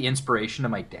add the inspiration to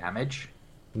my damage?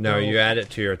 No, you add it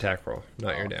to your attack roll,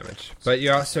 not your damage. But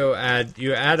you also add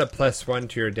a +1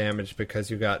 to your damage because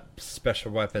you got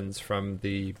special weapons from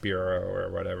the bureau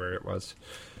or whatever it was.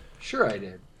 Sure I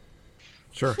did.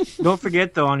 Sure. Don't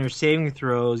forget, though, on your saving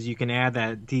throws, you can add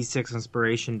that D6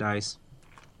 inspiration dice.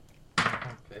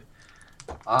 Okay.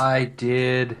 I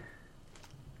did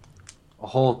a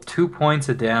whole 2 points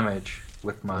of damage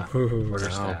with my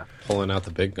quarterstaff. Pulling out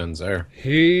the big guns there.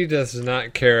 He does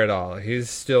not care at all.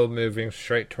 He's still moving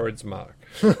straight towards Mog.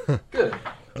 Good.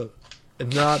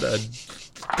 Not a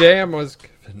damn was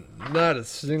given. Not a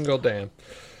single damn.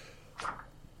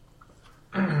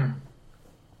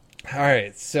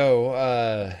 Alright,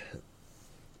 so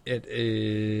it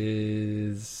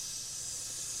is...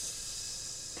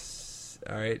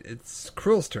 Alright, it's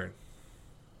Cruel's turn.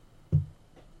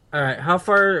 All right, how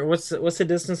far? What's the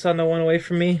distance on the one away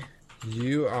from me?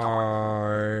 You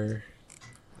are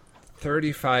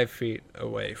 35 feet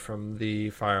away from the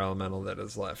fire elemental that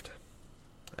is left.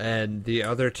 And the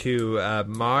other two,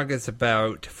 Mog is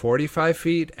about 45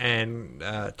 feet, and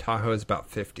Tahoe is about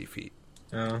 50 feet.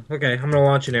 Oh, okay. I'm going to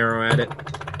launch an arrow at it.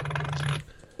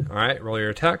 All right, roll your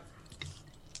attack.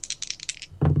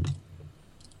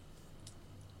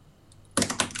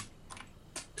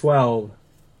 $12.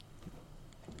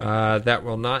 That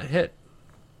will not hit.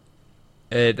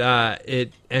 It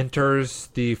enters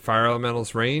the fire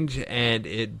elemental's range, and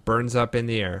it burns up in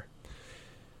the air.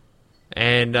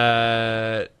 And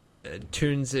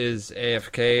Toons is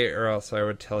AFK, or else I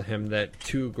would tell him that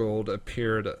 2 gold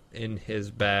appeared in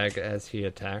his bag as he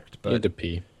attacked. But He had to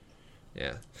pee.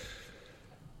 yeah.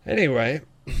 Anyway,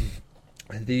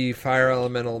 the fire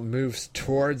elemental moves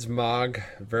towards Mog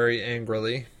very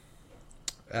angrily.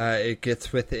 It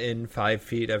gets within 5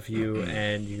 feet of you,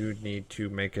 and you need to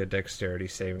make a dexterity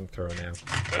saving throw now.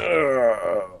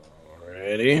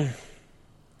 Ready?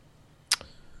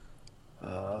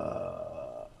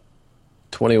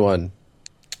 21.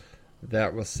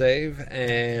 That will save,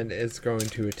 and it's going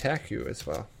to attack you as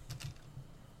well.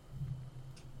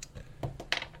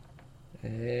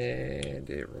 And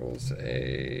it rolls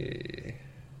and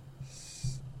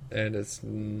it's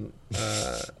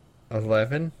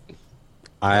 11.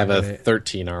 I have a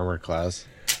 13 armor class.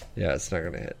 Yeah, it's not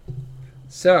going to hit.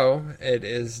 So, it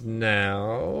is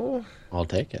now... I'll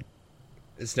take it.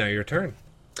 It's now your turn.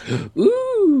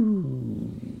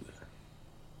 Ooh.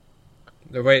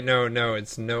 No, wait, no,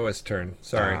 it's Noah's turn.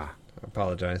 Sorry. I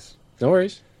apologize. No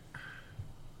worries.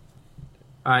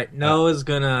 Alright, Noah's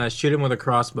gonna shoot him with a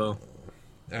crossbow.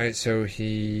 Alright, so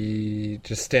he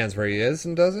just stands where he is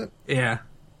and does it? Yeah.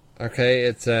 Okay,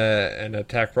 it's an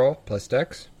attack roll plus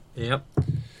dex. Yep.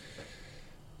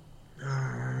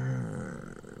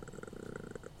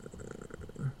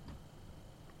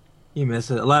 You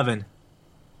miss it. 11.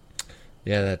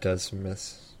 Yeah, that does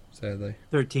miss, sadly.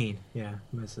 13. Yeah,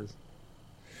 misses.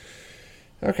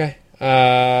 Okay.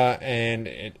 And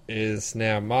it is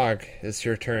now Mog. It's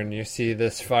your turn. You see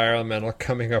this fire elemental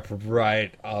coming up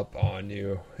right up on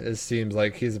you. It seems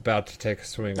like he's about to take a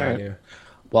swing on you.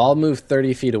 Well, I'll move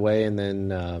 30 feet away, and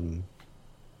then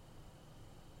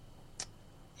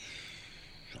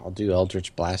I'll do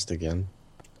Eldritch Blast again.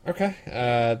 Okay.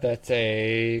 That's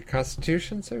a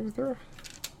Constitution saving throw.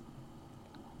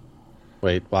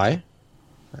 Wait, why?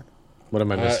 What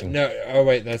am I missing? No. Oh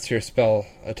wait, that's your spell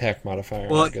attack modifier.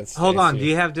 Well, against hold on. AC. Do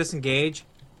you have disengage?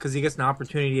 Because he gets an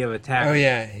opportunity of attack. Oh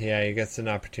yeah, he gets an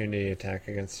opportunity attack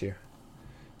against you.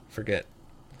 Forget.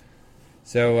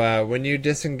 So when you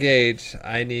disengage,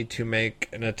 I need to make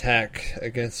an attack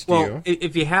against you. Well,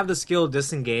 if you have the skill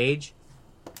disengage,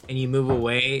 and you move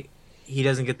away, he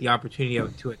doesn't get the opportunity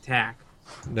to attack.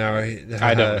 No,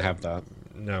 I don't have that.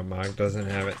 No, Mog doesn't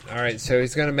have it. All right, so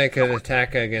he's going to make an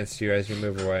attack against you as you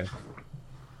move away.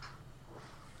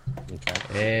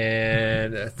 Okay.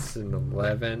 And that's an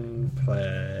 11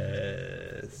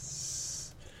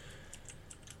 plus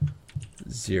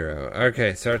 0.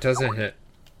 Okay, so it doesn't hit.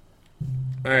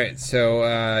 All right,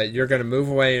 so you're going to move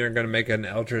away and you're going to make an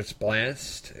Eldritch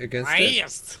Blast against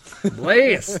it.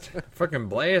 Blast! Fucking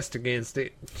blast against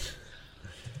it.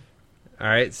 All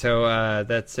right, so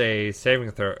that's a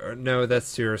saving throw. No,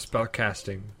 that's your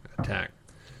spellcasting attack.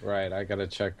 Right, I gotta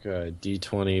check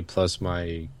D20 plus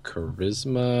my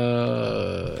charisma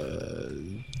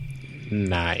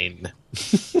 9.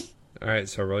 All right,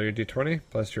 so roll your D20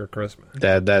 plus your charisma.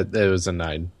 That it was a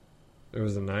 9. It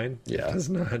was a 9? Yeah. It does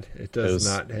not. It does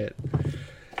not hit.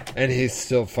 And he's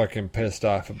still fucking pissed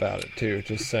off about it too,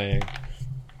 just saying.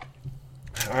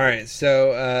 All right,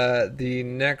 so the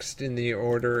next in the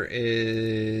order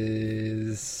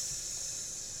is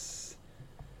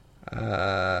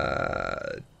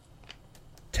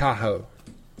Tahoe.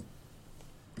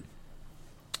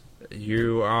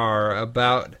 You are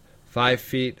about 5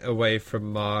 feet away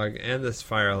from Mog and this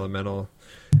fire elemental.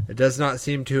 It does not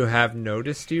seem to have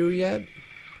noticed you yet.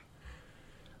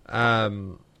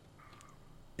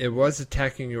 It was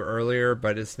attacking you earlier,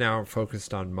 but it's now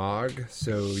focused on Mog,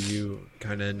 so you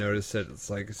kind of notice that it's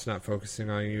like it's not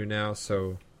focusing on you now,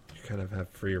 so you kind of have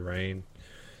free reign.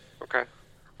 Okay.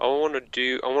 I want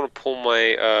to pull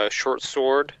my short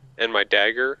sword and my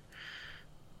dagger.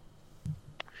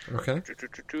 Okay.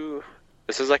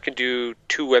 This says I can do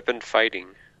 2-weapon fighting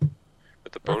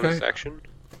with the bonus action.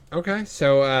 Okay,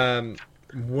 so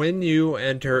when you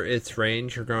enter its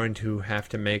range, you're going to have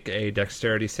to make a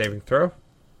dexterity saving throw.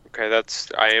 Okay,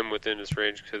 I am within its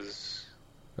range because.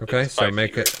 Okay, so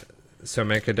make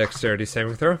a dexterity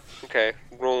saving throw. Okay,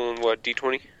 rolling what,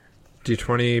 D20?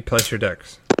 D20 plus your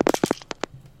dex.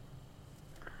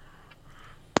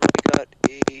 Got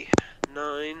a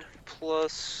 9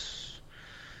 plus.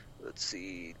 Let's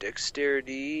see,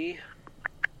 dexterity.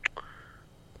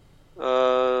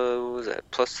 What was that?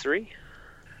 Plus 3?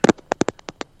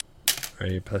 Are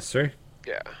you plus 3?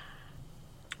 Yeah.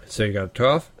 So you got a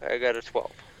 12? I got a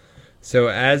 12. So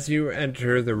as you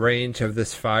enter the range of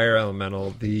this fire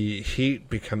elemental, the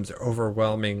heat becomes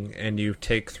overwhelming and you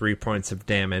take 3 points of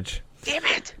damage. Damn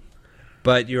it!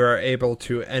 But you are able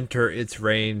to enter its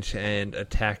range and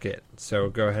attack it. So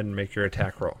go ahead and make your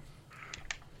attack roll.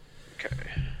 Okay.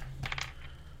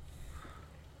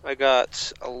 I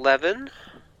got 11.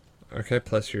 Okay,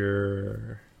 plus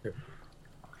your...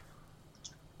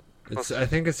 I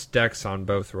think it's dex on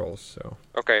both rolls, so...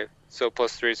 Okay, so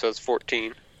plus 3, so it's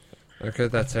 14. Okay,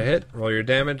 that's a hit. Roll your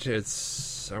damage. I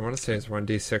want to say it's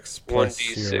 1d6 plus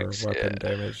 1d6, your weapon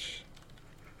damage.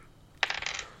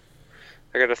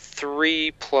 I got a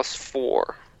 3 plus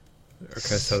 4. Okay,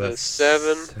 so that's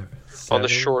 7 on the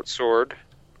short sword.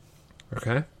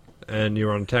 Okay, and you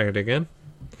want to attack it again?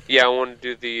 Yeah, I want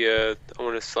to do I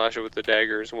want to slash it with the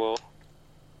dagger as well.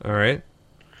 All right.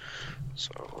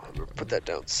 So I'm gonna put that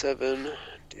down 7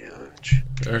 damage.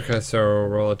 Okay, so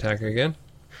roll attack again.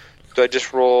 Do I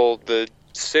just roll the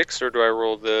 6 or do I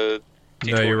roll the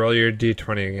D20? No, you roll your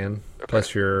d20 again,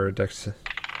 plus your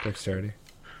dexterity.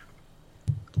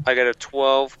 I got a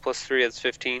 12 plus 3, that's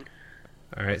 15.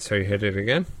 All right, so you hit it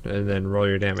again, and then roll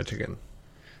your damage again.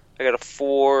 I got a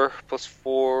 4 plus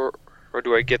 4, or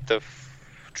do I get the...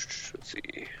 Let's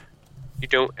see. You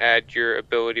don't add your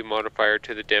ability modifier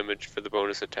to the damage for the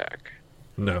bonus attack.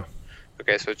 No.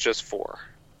 Okay, so it's just 4.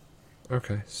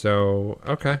 Okay,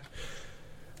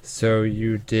 so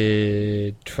you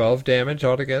did 12 damage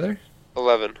altogether?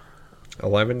 11.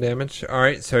 11 damage. All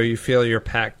right, so you feel your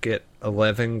pack get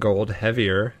 11 gold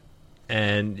heavier,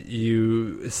 and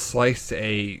you slice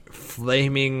a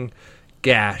flaming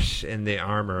gash in the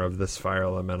armor of this fire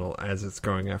elemental as it's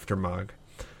going after Mog.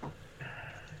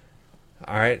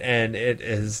 All right, and it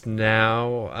is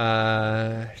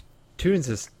now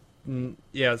Toons'.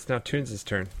 Yeah, it's now Toons'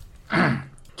 turn.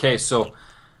 Okay, so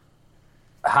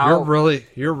how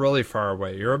you're really far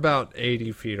away. You're about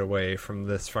 80 feet away from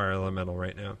this fire elemental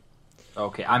right now.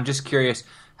 Okay, I'm just curious.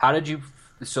 How did you?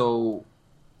 So,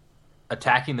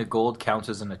 attacking the gold counts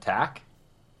as an attack?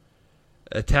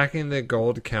 Attacking the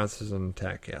gold counts as an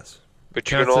attack, yes. But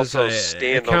you can also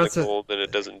stand on the gold, and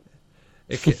it doesn't.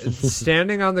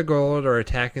 Standing on the gold or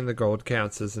attacking the gold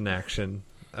counts as an action.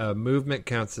 Movement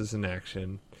counts as an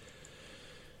action.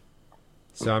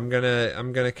 So I'm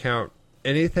gonna count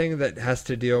anything that has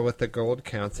to deal with the gold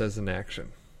counts as an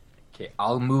action. Okay,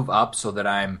 I'll move up so that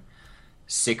I'm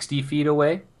 60 feet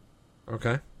away.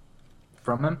 Okay.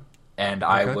 From him, and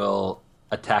I will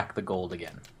attack the gold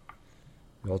again.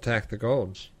 You'll attack the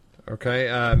gold.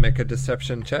 Okay, make a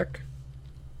deception check.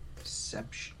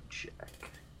 Deception check.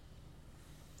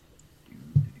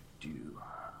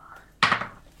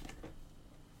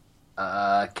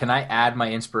 Can I add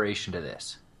my inspiration to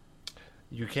this?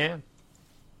 You can.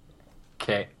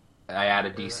 Okay, I add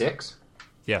a d6?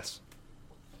 Yes.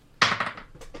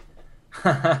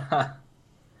 I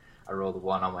rolled a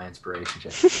 1 on my inspiration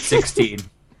check. 16.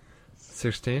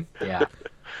 16? Yeah.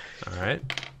 All right.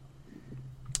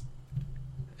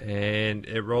 And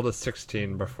it rolled a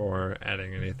 16 before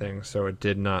adding anything, so it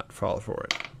did not fall for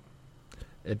it.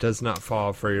 It does not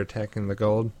fall for your attacking the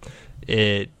gold.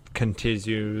 It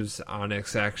continues on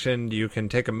its action. You can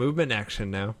take a movement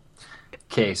action now.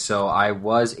 Okay, so I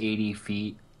was 80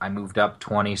 feet. I moved up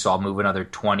 20, so I'll move another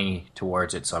 20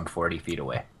 towards it, so I'm 40 feet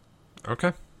away.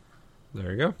 Okay.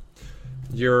 There you go.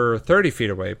 You're 30 feet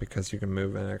away because you can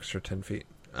move an extra 10 feet.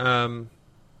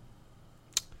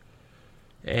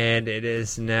 And it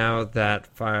is now that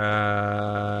fire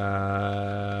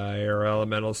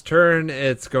elemental's turn.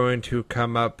 It's going to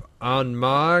come up on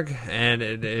Mog, and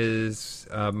it is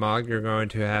Mog. You're going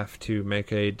to have to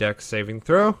make a dex saving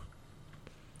throw.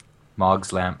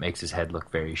 Mog's lamp makes his head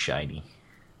look very shiny.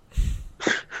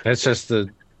 That's just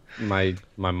my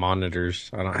monitors.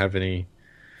 I don't have any.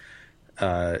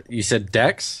 You said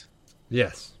dex?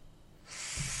 Yes.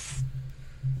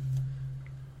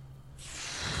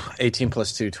 18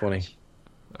 plus 2, 20.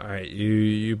 All right,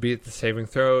 you beat the saving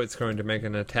throw. It's going to make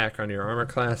an attack on your armor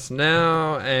class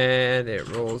now, and it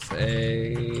rolls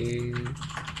a.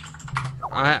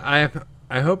 I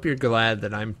hope you're glad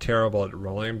that I'm terrible at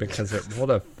rolling because it rolled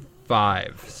a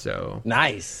 5. So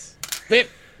nice.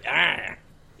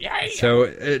 So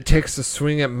it takes a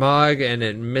swing at Mog, and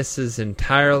it misses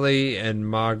entirely. And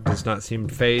Mog does not seem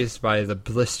fazed by the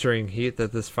blistering heat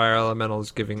that this fire elemental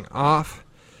is giving off.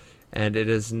 And it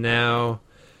is now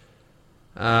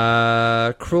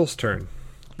Krul's turn.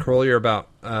 Krul, you're about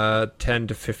 10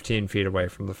 to 15 feet away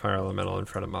from the fire elemental in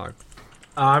front of Mog.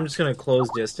 I'm just going to close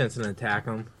distance and attack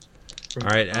him. All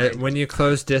right, when you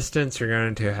close distance, you're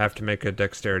going to have to make a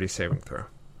dexterity saving throw.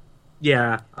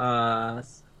 Yeah.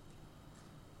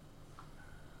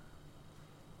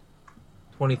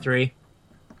 23.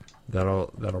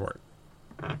 That'll work.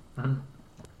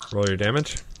 Roll your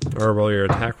damage, or roll your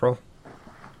attack roll.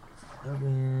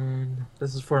 7.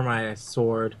 This is for my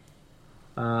sword.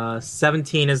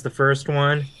 17 is the first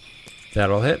one.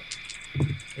 That'll hit.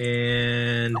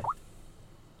 And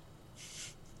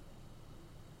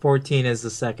 14 is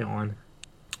the second one.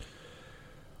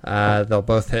 They'll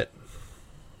both hit.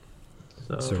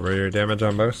 So roll your damage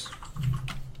on both.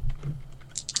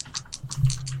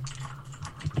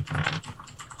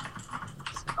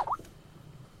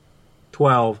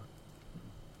 $12.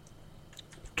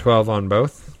 12 on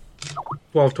both.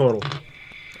 12 total.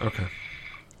 Okay.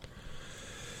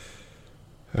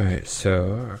 All right.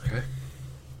 So okay.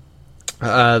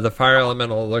 The fire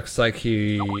elemental looks like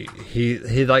he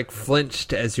like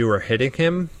flinched as you were hitting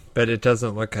him, but it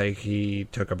doesn't look like he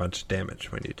took a bunch of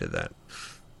damage when you did that.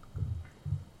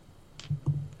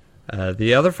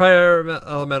 The other fire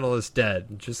elemental is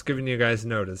dead. Just giving you guys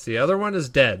notice. The other one is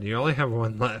dead. You only have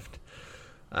one left.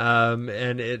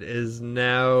 And it is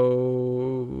now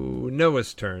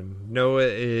Noah's turn. Noah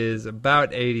is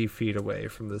about 80 feet away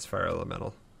from this fire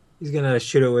elemental. He's going to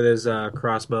shoot it with his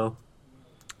crossbow.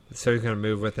 So he's going to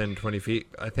move within 20 feet.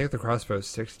 I think the crossbow is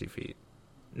 60 feet.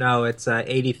 No, it's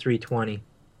 83-20.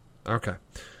 Okay.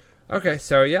 Okay,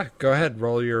 so yeah, go ahead.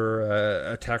 Roll your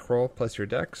attack roll plus your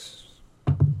dex.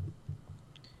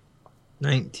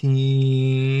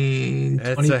 19.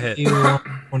 That's a hit.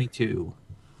 22.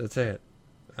 That's a hit.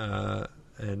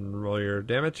 And roll your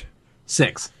damage.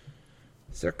 6.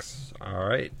 6. All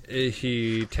right.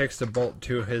 He takes the bolt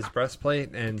to his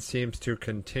breastplate and seems to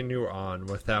continue on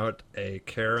without a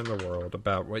care in the world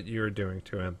about what you're doing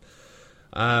to him.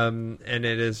 And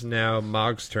it is now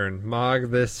Mog's turn.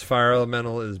 Mog, this fire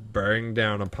elemental is bearing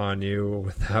down upon you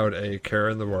without a care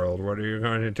in the world. What are you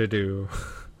going to do?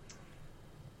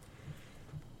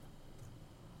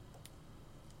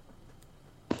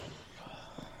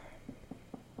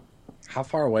 How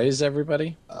far away is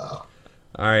everybody? All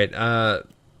right.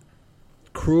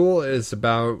 Krul is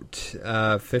about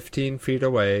 15 feet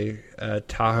away.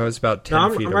 Tahoe's about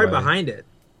 10 feet away. I'm right behind it.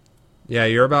 Yeah,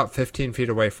 you're about 15 feet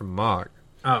away from Mog.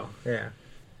 Oh, yeah.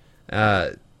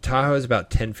 Tahoe is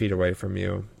about 10 feet away from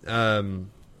you. No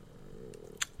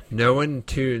one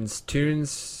Tunes.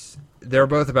 Tunes, they're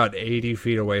both about 80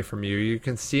 feet away from you. You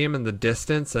can see them in the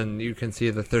distance, and you can see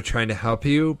that they're trying to help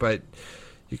you, but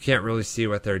you can't really see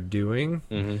what they're doing.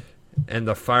 Mm-hmm. And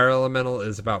the fire elemental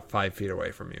is about 5 feet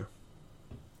away from you.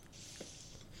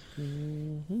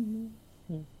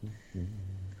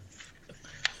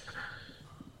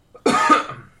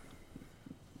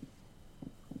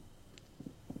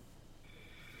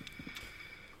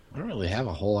 I don't really have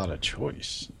a whole lot of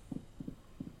choice.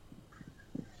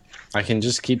 I can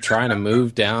just keep trying to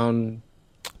move down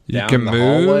the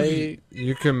hallway.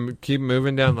 You can keep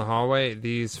moving down the hallway.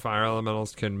 These fire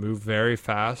elementals can move very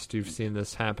fast. You've seen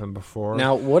this happen before.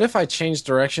 Now, what if I change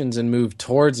directions and move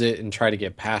towards it and try to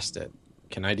get past it?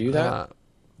 Can I do that?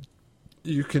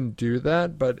 You can do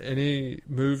that, but any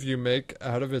move you make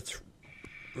out of its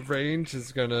range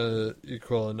is going to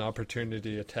equal an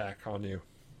opportunity attack on you.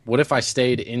 What if I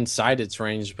stayed inside its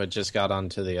range but just got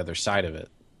onto the other side of it?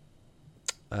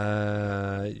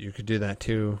 You could do that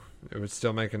too. It would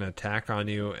still make an attack on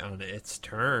you on its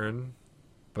turn,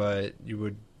 but you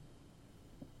would...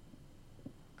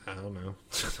 I don't know.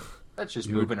 That's just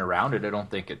moving around it. I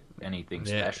don't think anything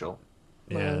special.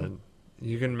 Yeah,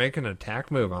 you can make an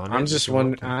attack move on it. I'm just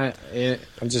trying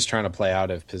to play out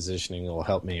if positioning will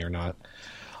help me or not.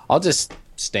 I'll just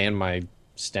stand my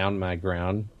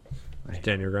ground.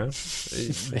 Stand your ground?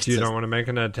 You don't want to make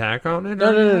an attack on it?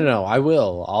 No. I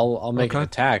will. I'll make an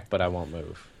attack, but I won't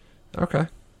move. Okay.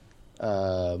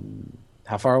 How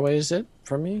far away is it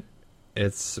from me?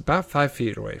 It's about 5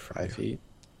 feet away from you. 5 feet?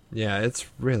 Yeah, it's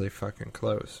really fucking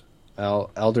close.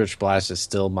 Eldritch Blast is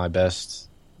still my best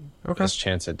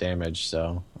chance at damage,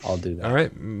 so I'll do that. All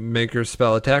right, make your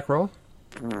spell attack roll.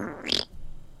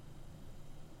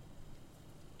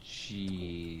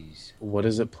 Jeez. What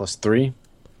is it, +3?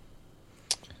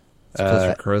 It's plus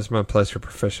your charisma plus your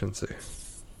proficiency.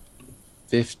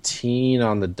 15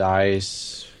 on the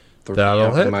dice. 3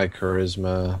 That'll hit. My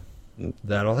charisma.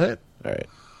 That'll hit. All right.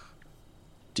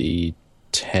 D10.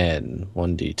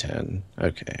 1d10.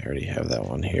 Okay, I already have that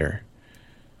one here.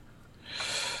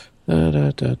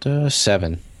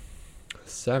 7.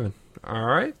 7. All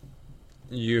right.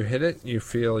 You hit it. You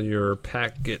feel your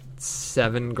pack get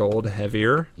 7 gold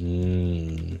heavier.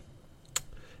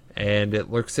 And it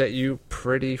looks at you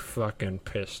pretty fucking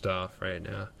pissed off right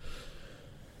now.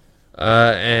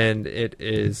 And it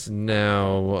is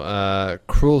now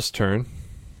Cruel's turn.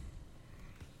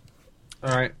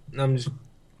 All right, I'm just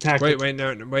tacking. Wait,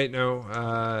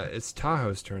 no. It's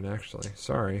Tahoe's turn, actually.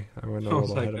 Sorry, I went a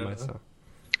little ahead of myself.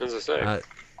 As I say.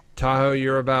 Tahoe,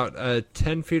 you're about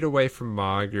 10 feet away from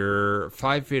Mog. You're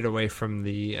 5 feet away from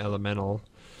the elemental.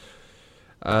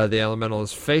 The elemental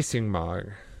is facing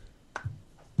Mog.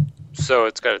 So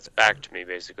it's got its back to me,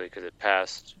 basically, because it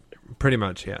passed. Pretty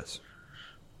much, yes.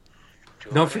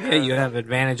 Don't forget you have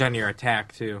advantage on your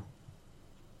attack, too.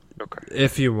 Okay.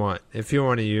 If you want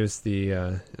to use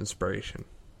the inspiration.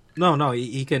 No,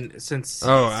 he can, since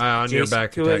on your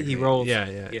back to it, he rolls.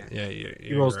 Yeah.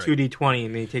 He rolls right. 2d20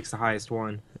 and then he takes the highest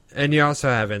one. And you also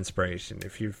have inspiration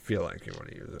if you feel like you want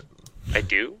to use it. I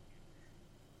do?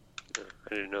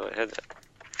 I didn't know I had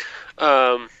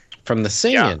that. From the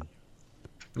singing. Yeah.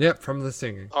 Yep, from the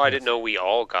singing. Oh, I didn't know we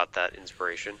all got that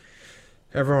inspiration.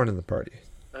 Everyone in the party.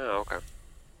 Oh, okay.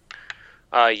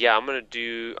 Yeah, I'm gonna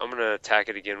attack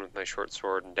it again with my short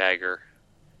sword and dagger.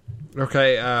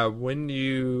 Okay, when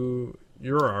you're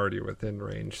already within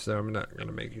range, so I'm not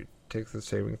gonna make you take the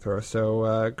saving throw.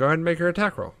 So go ahead and make your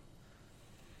attack roll.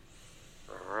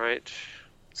 All right.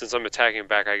 Since I'm attacking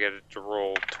back, I get to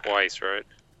roll twice, right?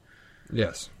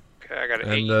 Yes. Okay, I got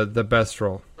an 8. And the best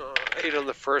roll. 8 on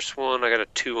the first one. I got a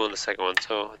 2 on the second one,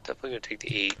 so I'm definitely gonna take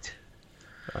the 8.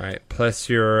 All right, plus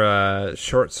your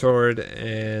short sword,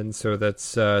 and so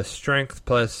that's strength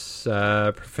plus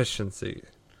proficiency.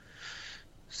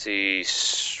 See,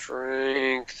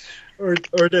 strength or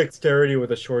dexterity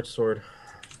with a short sword.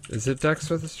 Is it dex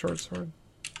with a short sword?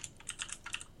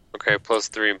 Okay,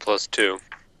 +3 and +2.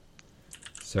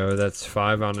 So that's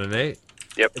 5 on an 8.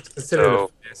 Yep. It's considered a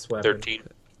fast weapon. 13.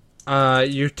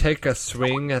 You take a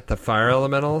swing at the fire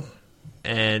elemental,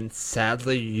 and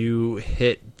sadly you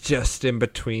hit just in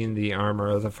between the armor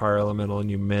of the fire elemental and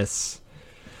you miss.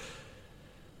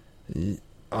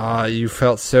 You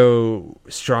felt so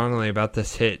strongly about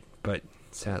this hit, but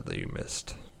sadly you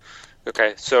missed.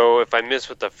 Okay, so if I miss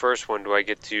with the first one, do I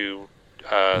get to...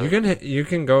 You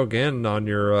can go again on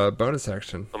your bonus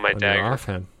action. On my dagger? Your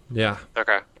offhand. Yeah.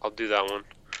 Okay, I'll do that one.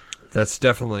 That's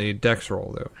definitely dex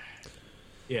roll, though.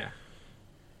 Yeah.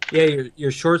 Yeah,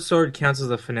 your short sword counts as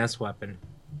a finesse weapon,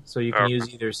 so you can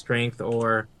use either strength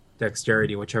or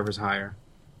dexterity, whichever's higher.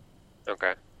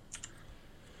 Okay.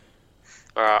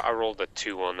 I rolled a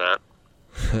 2 on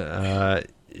that.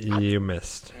 You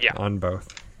missed. Yeah. On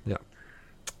both. Yeah.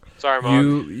 Sorry,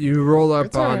 Mog. You roll up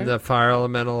That's all on right. the fire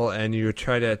elemental and you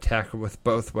try to attack it with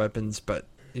both weapons, but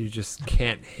you just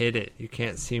can't hit it. You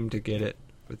can't seem to get it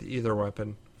with either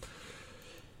weapon.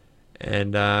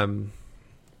 And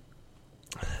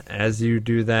as you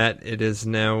do that, it is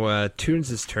now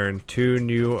Toons' turn. Toon,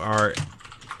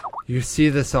 you see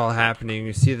this all happening.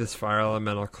 You see this fire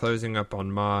elemental closing up on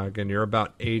Mog, and you're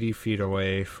about 80 feet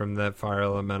away from that fire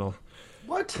elemental.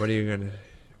 What? What are you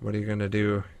gonna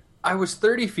do? I was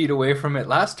 30 feet away from it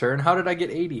last turn. How did I get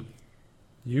 80?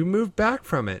 You moved back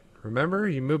from it. Remember?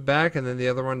 You moved back, and then the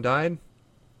other one died.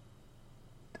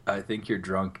 I think you're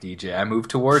drunk, DJ. I moved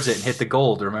towards it and hit the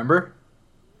gold, remember?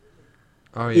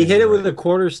 Oh yeah. He hit it with a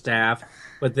quarterstaff,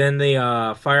 but then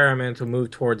the fire elemental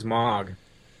moved towards Mog.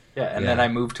 Yeah, and then I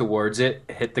moved towards it,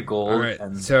 hit the gold. All right.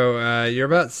 And... So you're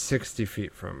about 60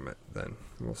 feet from it. Then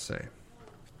we'll say.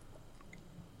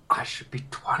 I should be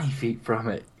 20 feet from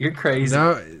it. You're crazy.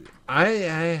 No, I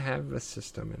have a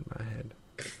system in my head.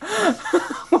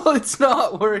 Well, it's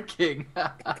not working.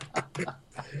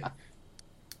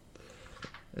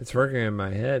 It's working in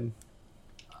my head.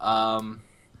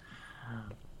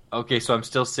 Okay, so I'm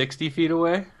still 60 feet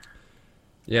away?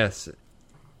 Yes.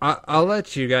 I'll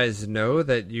let you guys know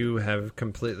that you have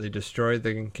completely destroyed the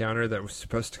encounter that was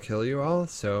supposed to kill you all,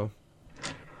 so...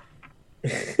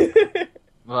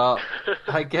 Well,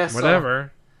 I guess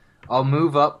whatever. I'll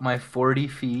move up my 40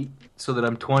 feet so that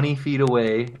I'm 20 feet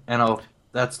away, and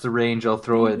that's the range I'll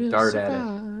throw a dart at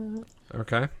it.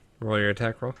 Okay. Roll your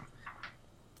attack roll.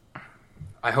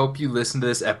 I hope you listen to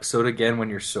this episode again when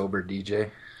you're sober,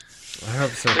 DJ. I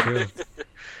hope so too.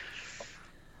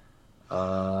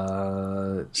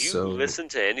 Do you listen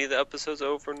to any of the episodes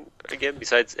over and again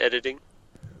besides editing?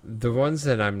 The ones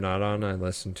that I'm not on, I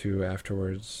listen to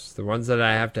afterwards. The ones that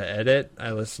I have to edit,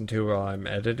 I listen to while I'm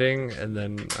editing, and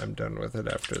then I'm done with it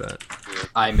after that.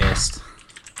 I missed.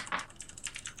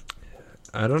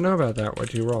 I don't know about that.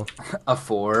 What'd you roll? A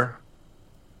 4.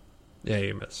 Yeah,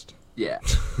 you missed. Yeah.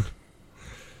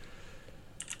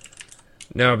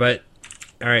 No, but...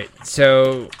 Alright,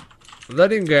 so...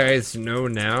 Letting guys know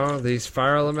now, these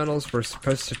fire elementals were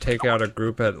supposed to take out a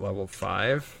group at level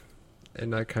 5.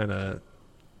 And I kind of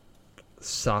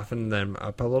softened them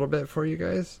up a little bit for you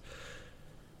guys.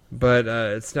 But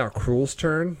it's now Cruel's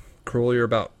turn. Cruel, you're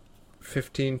about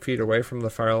 15 feet away from the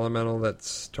fire elemental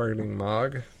that's targeting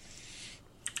Mog.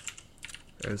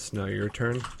 It's now your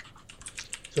turn.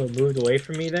 So it moved away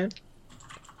from me then?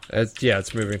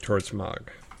 It's moving towards Mog.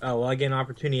 Oh, well, I get an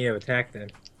opportunity of attack then.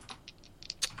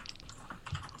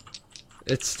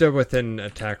 It's still within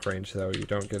attack range, though. You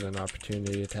don't get an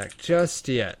opportunity to attack just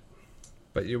yet.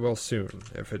 But you will soon,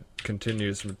 if it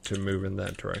continues to move in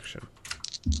that direction.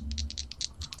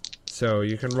 So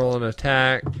you can roll an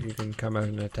attack. You can come out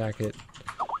and attack it.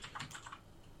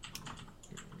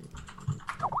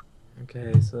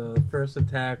 Okay, so the first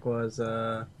attack was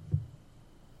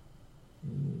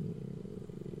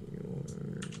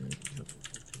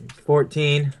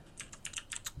 14.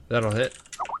 That'll hit.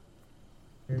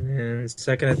 And then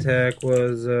second attack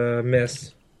was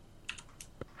miss.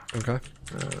 Okay.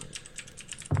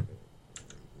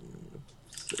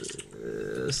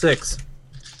 6.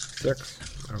 6.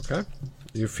 Okay.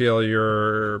 You feel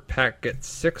your pack gets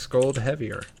 6 gold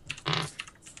heavier.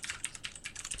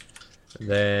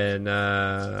 Then,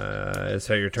 is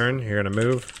that your turn? You're going to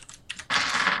move?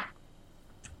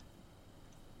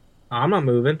 I'm not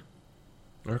moving.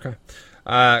 Okay.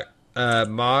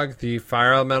 Mog, the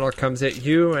fire elemental comes at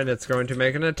you, and it's going to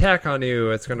make an attack on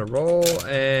you. It's going to roll,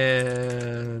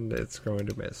 and it's going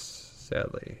to miss.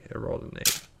 Sadly, it rolled an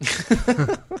 8.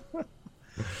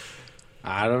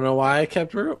 I don't know why I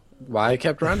kept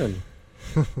running.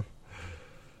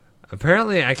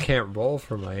 Apparently, I can't roll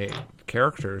for my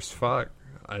characters. Fuck.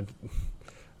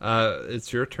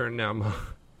 It's your turn now, Mog.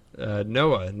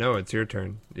 Noah, it's your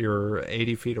turn. You're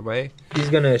 80 feet away. He's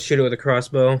gonna shoot it with a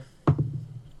crossbow.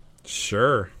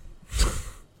 Sure.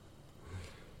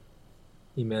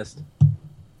 He missed.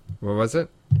 What was it?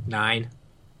 9.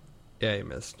 Yeah, you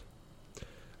missed.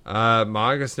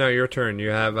 Mog, it's now your turn. You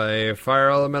have a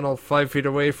fire elemental 5 feet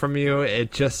away from you.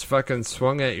 It just fucking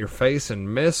swung at your face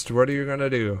and missed. What are you gonna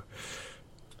do?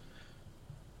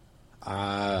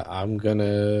 I'm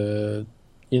gonna...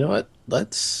 You know what?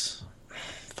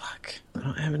 Fuck. I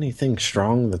don't have anything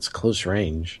strong that's close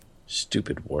range.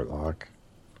 Stupid warlock.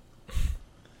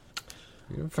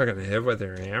 You can fucking hit with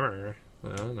your hammer.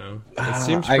 I don't know. It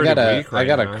seems I pretty got weak right I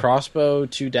got now. a crossbow,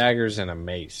 2 daggers, and a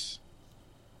mace.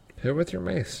 Hit with your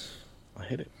mace. I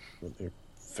hit it with your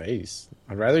face.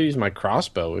 I'd rather use my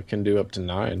crossbow. It can do up to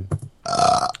 9.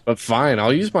 But fine,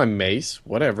 I'll use my mace.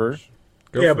 Whatever.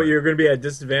 Yeah, but you're going to be at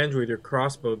disadvantage with your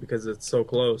crossbow because it's so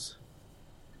close.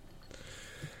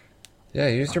 Yeah,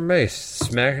 use your mace.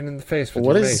 Smack it in the face with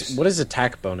What your is mace. what does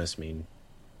attack bonus mean?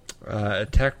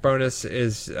 Attack bonus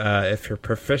is if you're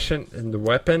proficient in the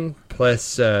weapon,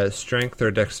 plus strength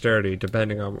or dexterity,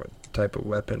 depending on what type of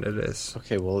weapon it is.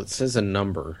 Okay, well, it says a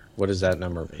number. What does that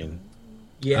number mean?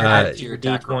 Yeah, to your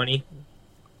attack D20.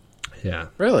 Yeah.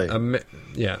 Really?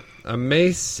 Yeah. A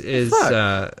mace is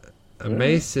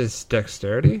mace is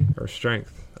dexterity or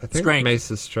strength. I think Strength.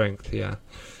 mace is strength. Yeah.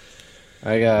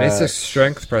 I got Mace is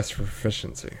strength plus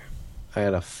proficiency. I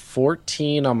got a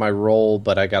 14 on my roll,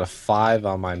 but I got a 5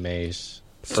 on my mace.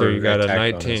 So you got a attack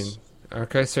 19. bonus.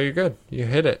 Okay, so you're good. You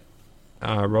hit it.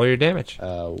 Roll your damage.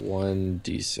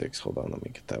 1d6. Hold on, let me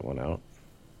get that one out.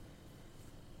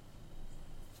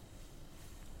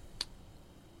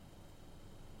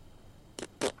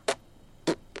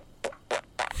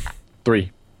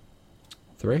 Three.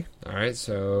 3. All right,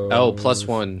 so plus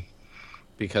 1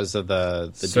 because of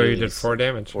the so you dealies. did 4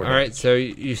 damage. All right, so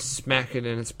you smack it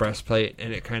in its breastplate,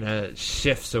 and it kind of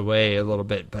shifts away a little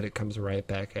bit, but it comes right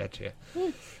back at you.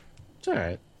 It's all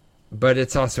right. But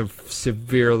it's also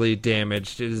severely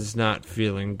damaged. It is not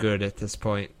feeling good at this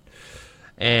point.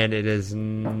 And it is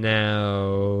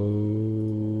now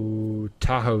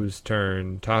Tahoe's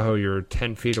turn. Tahoe, you're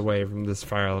 10 feet away from this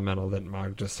fire elemental that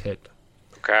Mog just hit.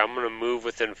 Okay, I'm gonna move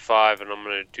within 5, and I'm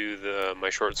gonna do my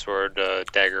short sword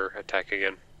dagger attack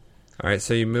again. All right,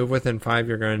 so you move within 5.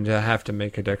 You're going to have to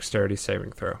make a dexterity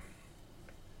saving throw.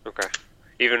 Okay,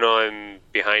 even though I'm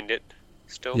behind it,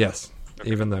 still. Yes,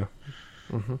 Okay. even though.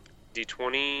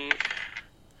 D20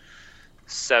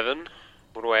 7.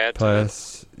 What do I add?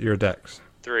 Plus your dex. to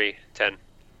 3 10.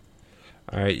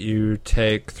 All right, you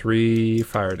take 3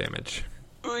 fire damage.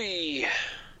 Ooh.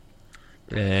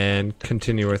 And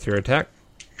continue with your attack.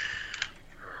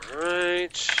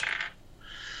 Alright.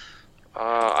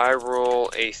 I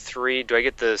roll a 3. Do I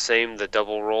get the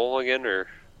double roll again, or?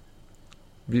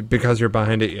 Because you're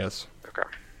behind it, yes. Okay.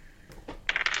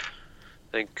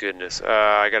 Thank goodness.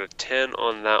 I got a 10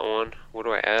 on that one. What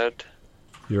do I add?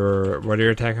 What are you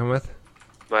attacking with?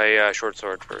 My short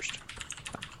sword first.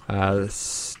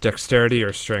 Dexterity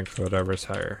or strength, whatever's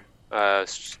higher.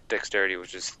 Dexterity,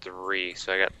 which is 3,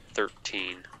 so I got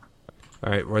 13.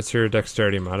 All right, what's your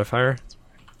dexterity modifier?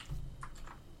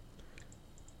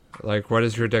 Like, what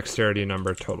is your dexterity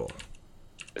number total?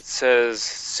 It says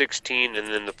 16, and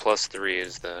then the plus 3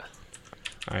 is the...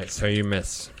 All right, so you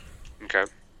miss. Okay.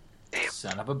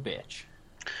 Son of a bitch.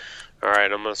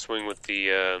 Alright, I'm gonna swing with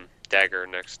the dagger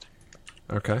next.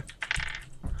 Okay.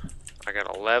 I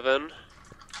got 11,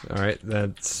 All right,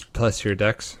 that's plus your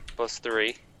dex. plus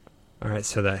 3. All right,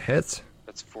 so that hits.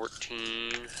 That's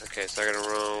 14. Okay, so I gotta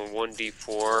roll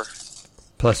 1d4.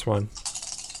 Plus 1.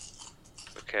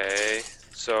 Okay,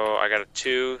 so I got a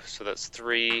 2, so that's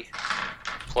 3,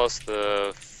 plus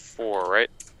the 4, right?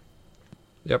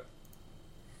 Yep.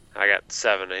 I got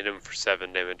 7. I hit him for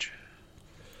 7 damage.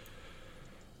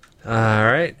 All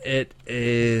right, it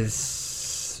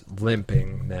is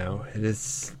limping now. It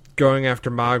is going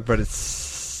after Mog, but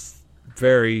it's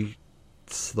very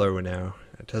slow now.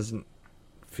 It doesn't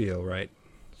feel right.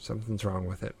 Something's wrong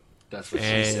with it. That's what she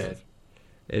And said.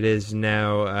 it is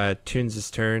now Toons'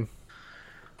 turn.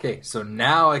 Okay, so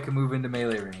now I can move into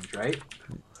melee range, right?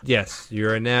 Yes, you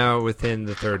are now within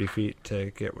the 30 feet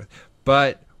to get with.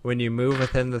 But when you move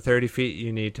within the 30 feet,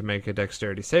 you need to make a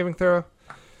dexterity saving throw.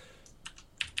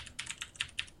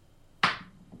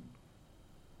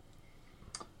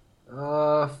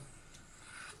 Uh,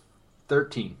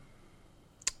 13.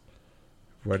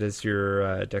 What is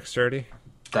your dexterity?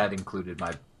 That included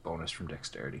my bonus from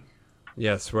dexterity.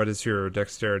 Yes, what is your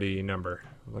dexterity number?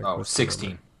 Like, Oh, what's the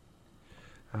 16.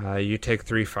 number? You take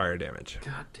 3 fire damage.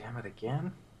 God damn it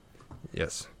again.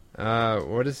 Yes.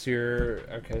 What is your...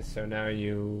 Okay, so now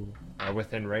you are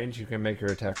within range. You can make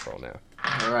your attack roll now.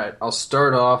 Alright, I'll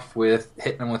start off with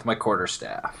hitting him with my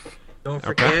quarterstaff. Don't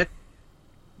Okay. forget,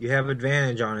 you have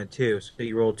advantage on it too, so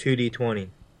you roll 2d20.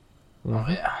 Oh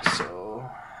yeah, so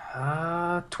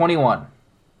 21.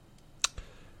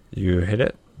 You hit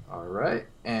it. Alright,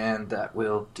 and that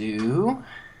will do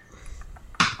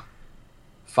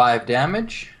 5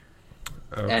 damage.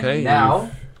 Okay. And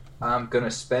now I'm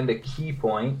gonna spend a key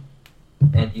point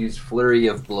and use Flurry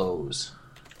of Blows.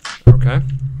 Okay.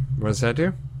 What does that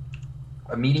do?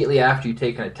 immediately after you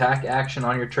take an attack action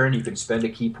on your turn, you can spend a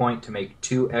key point to make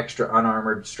 2 extra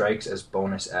unarmored strikes as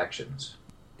bonus actions.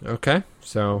 Okay,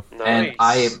 so... Nice.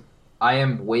 And I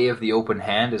am Way of the Open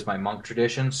Hand is my monk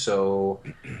tradition, so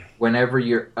whenever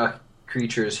your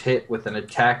creature is hit with an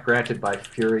attack granted by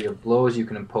Fury of Blows, you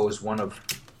can impose one of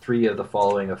 3 of the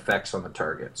following effects on the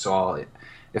target. So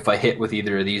if I hit with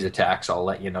either of these attacks, I'll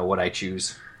let you know what I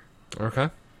choose. Okay.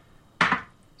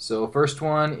 So first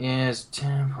one is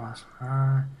 10 plus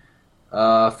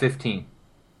 5, 15.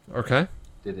 Okay.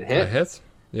 Did it hit? It hits.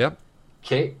 Yep.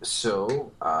 Okay,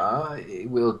 so it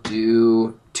will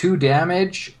do 2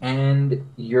 damage, and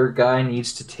your guy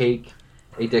needs to take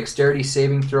a dexterity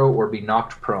saving throw or be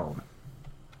knocked prone.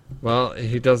 Well,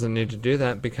 he doesn't need to do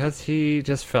that because he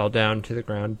just fell down to the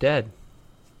ground dead.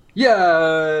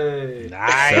 Yay!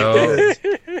 Nice. So,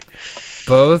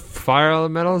 both fire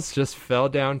elementals just fell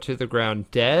down to the ground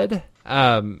dead.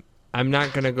 I'm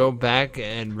not going to go back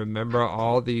and remember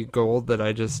all the gold that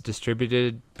I just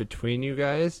distributed between you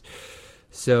guys.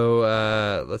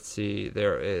 So, let's see.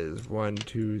 There is 1,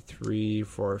 2, 3,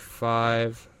 4,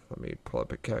 5. Let me pull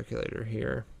up a calculator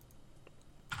here.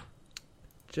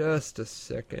 Just a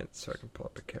second so I can pull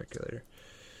up a calculator.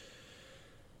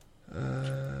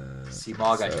 See,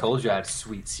 Mog, I told you I had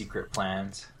sweet secret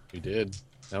plans. You did.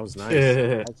 That was nice.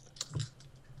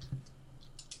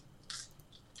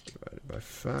 Divided by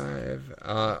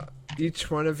 5. Each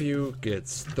one of you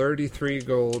gets 33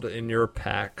 gold in your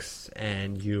packs,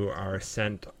 and you are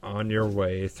sent on your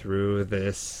way through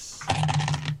this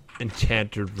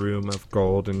enchanted room of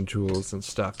gold and jewels and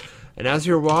stuff. And as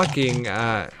you're walking,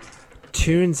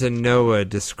 Toons and Noah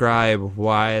describe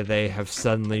why they have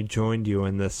suddenly joined you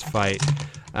in this fight.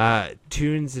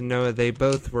 Toons and Noah, they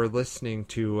both were listening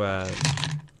to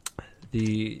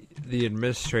the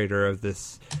administrator of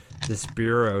this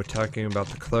bureau talking about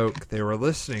the cloak. They were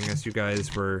listening as you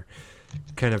guys were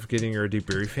kind of getting your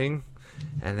debriefing,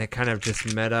 and they kind of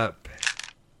just met up.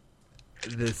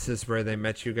 This is where they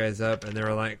met you guys up, and they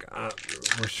were like,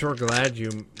 we're sure glad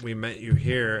we met you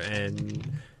here,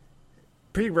 and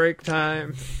pre-break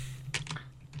time.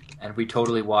 And we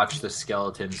totally watched the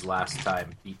skeletons last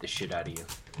time beat the shit out of you.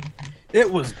 It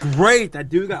was great. That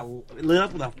dude got lit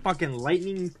up with a fucking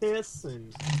lightning piss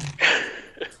and...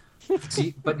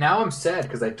 See, but now I'm sad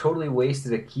because I totally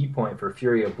wasted a key point for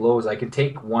Fury of Blows. I can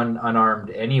take 1 unarmed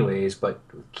anyways, but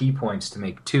key points to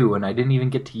make 2, and I didn't even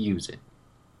get to use it.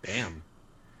 Damn.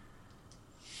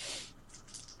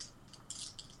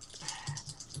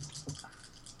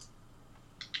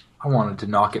 I wanted to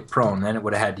knock it prone, then it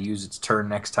would have had to use its turn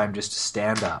next time just to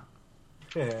stand up.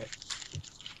 Yeah.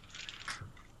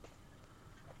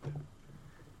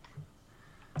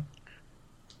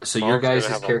 So your guys'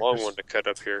 have characters, a long one to cut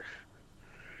up here.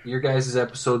 your guys'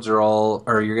 episodes are all,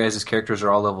 or your guys' characters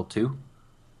are all level 2?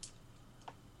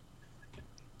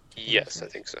 Yes, I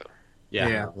think so.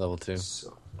 Yeah. Level 2.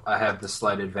 So I have the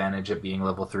slight advantage of being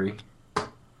level 3.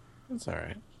 That's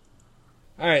alright.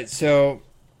 Alright, so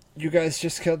you guys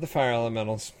just killed the fire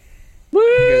elementals. Woo!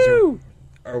 You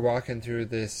guys are walking through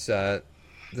this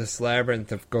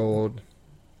labyrinth of gold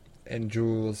and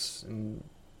jewels and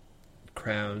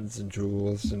crowns and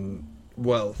jewels and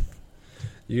wealth.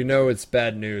 You know it's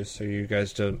bad news, so you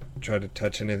guys don't try to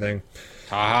touch anything.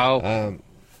 How?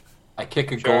 I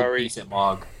kick a gold piece at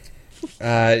Mog.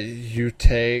 You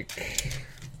take...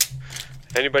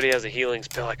 If anybody has a healing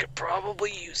spell, I could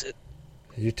probably use it.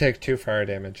 You take 2 fire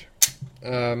damage.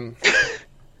 How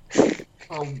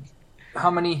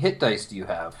many hit dice do you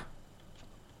have?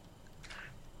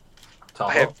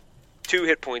 I have 2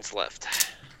 hit points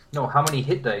left. No, how many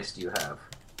hit dice do you have?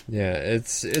 Yeah,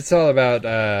 it's all about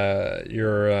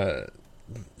your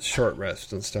short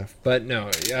rest and stuff. But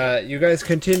no, you guys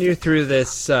continue through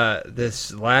this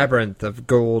labyrinth of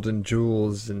gold and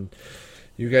jewels, and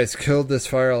you guys killed this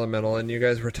fire elemental, and you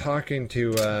guys were talking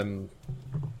to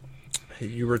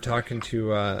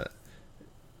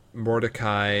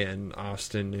Mordecai and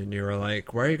Austin, and you were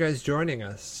like, "Why are you guys joining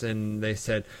us?" And they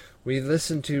said, "We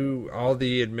listened to all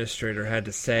the administrator had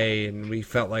to say, and we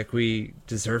felt like we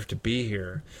deserved to be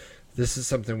here. This is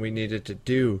something we needed to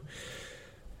do."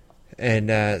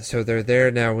 And so they're there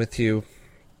now with you.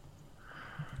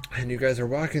 And you guys are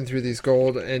walking through these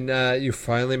gold, and you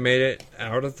finally made it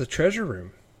out of the treasure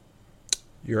room.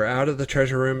 You're out of the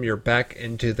treasure room, you're back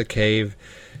into the cave,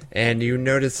 and you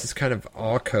notice this kind of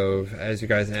alcove as you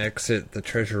guys exit the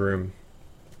treasure room.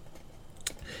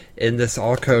 In this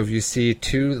alcove, you see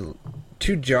two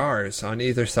jars on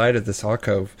either side of this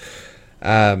alcove.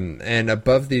 And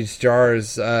above these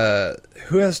jars,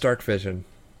 who has dark vision?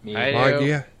 Me. I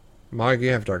do. Mog, you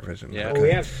have dark vision. Yeah. Well,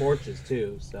 we have torches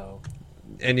too, so...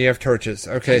 And you have torches.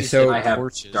 Okay, so I have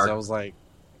torches. dark. I was like,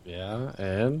 yeah,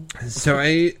 and so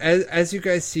as you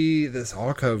guys see this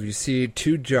alcove, you see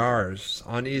 2 jars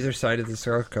on either side of this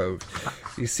alcove.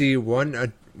 You see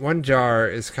one jar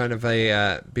is kind of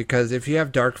a because if you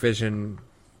have dark vision,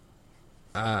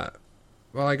 well,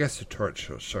 I guess the torch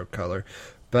will show color,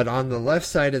 but on the left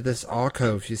side of this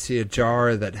alcove, you see a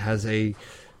jar that has a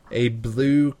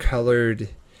blue colored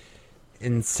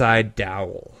inside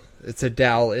dowel. It's a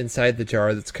dowel inside the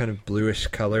jar that's kind of bluish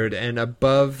colored, and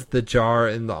above the jar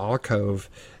in the alcove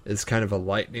is kind of a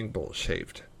lightning bolt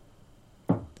shaped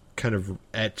kind of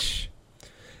etch.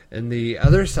 And the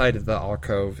other side of the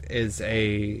alcove is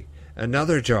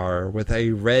another jar with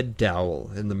a red dowel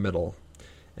in the middle,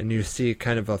 and you see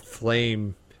kind of a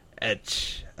flame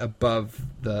etch above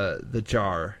the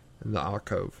jar in the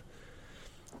alcove.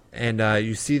 And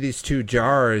you see these 2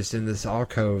 jars in this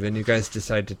alcove, and you guys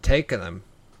decide to take them.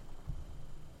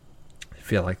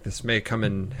 Feel like this may come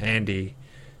in handy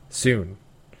soon.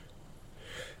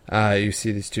 You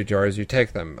see these 2 jars, you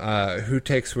take them. Who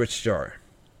takes which jar?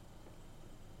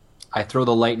 I throw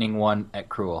the lightning one at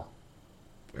Cruel.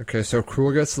 Okay, so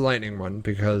Cruel gets the lightning one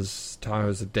because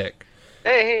Tahoe's a dick.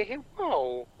 Hey,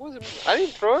 whoa. I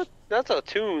didn't throw it. That's a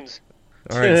Tunes.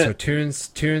 Alright, so Tunes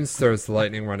throws the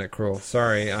lightning one at Cruel.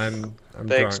 Sorry, I'm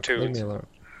Thanks, drunk. Leave Tunes. me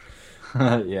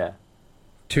alone. Yeah.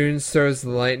 Tunes throws the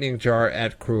lightning jar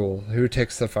at Cruel. Who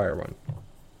takes the fire one?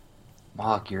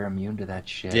 Mog, you're immune to that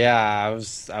shit. yeah, I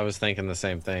was thinking the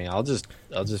same thing. I'll just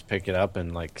pick it up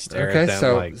and like stare at them.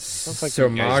 So like, "What so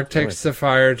you guys Mog doing?" takes the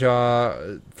fire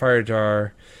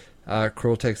jar.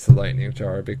 Cruel takes the lightning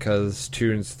jar because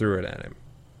Tunes threw it at him.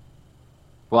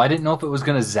 Well, I didn't know if it was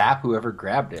gonna zap whoever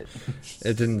grabbed it.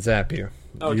 It didn't zap you.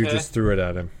 Okay. You just threw it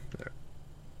at him.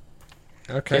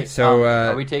 Okay, so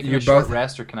are we taking you a short both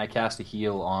rest, or can I cast a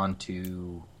heal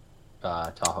onto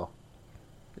Tahoe?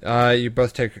 you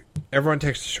both take. Everyone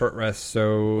takes a short rest.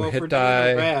 So Well, if hit we're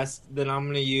die. doing a rest, then I'm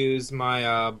going to use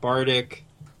my bardic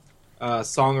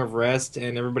Song of Rest,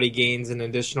 and everybody gains an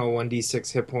additional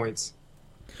 1d6 hit points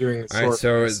during the All right, short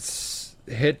so rest. it's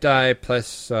hit die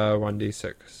plus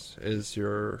 1d6 is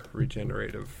your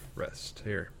regenerative rest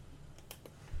here.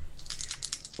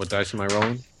 What dice am I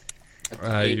rolling?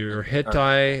 Your hit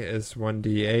die is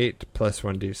 1d8 plus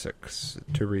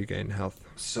 1d6 to regain health.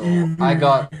 So I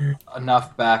got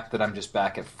enough back that I'm just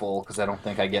back at full because I don't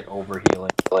think I get over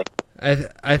healing.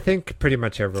 I think pretty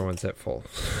much everyone's at full.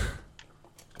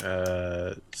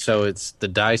 So it's the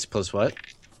dice plus what?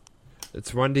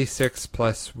 It's 1d6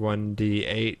 plus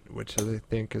 1d8, which I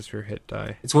think is your hit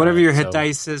die. It's whatever your hit so-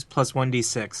 dice is plus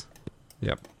 1d6.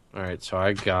 Yep. All right, so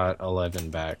I got 11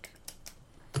 back.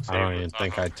 I don't even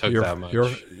think I took You're, that much.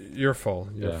 you're full.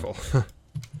 You're Yeah. full.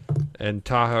 And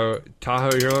Tahoe,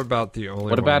 you're about the only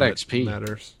What about one that XP?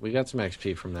 matters. We got some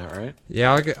XP from that, right?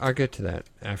 Yeah, I'll get to that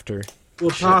after.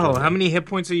 Well, Tahoe, how many hit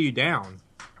points are you down?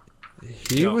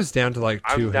 He was down to like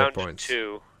 2 I'm down hit points. to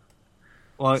 2.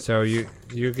 Well, So you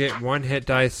get 1 hit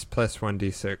dice plus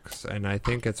 1d6, and I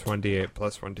think it's 1d8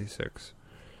 plus 1d6.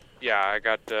 Yeah, I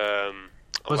got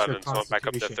Plus your 11, so I'm back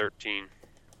up to constitution. 13.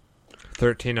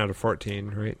 13 out of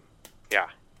 14, right? Yeah.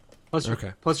 plus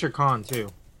your con, too.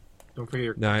 Don't forget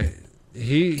your... No,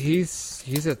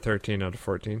 he's at 13 out of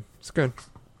 14. It's good.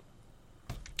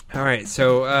 All right,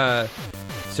 so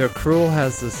Cruel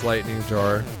has this lightning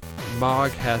jar.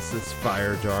 Mog has this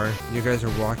fire jar. You guys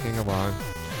are walking along.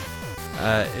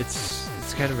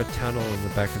 It's kind of a tunnel in the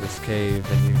back of this cave,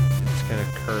 and it's kind of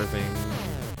curving,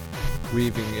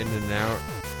 weaving in and out.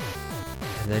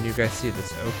 And then you guys see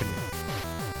this opening.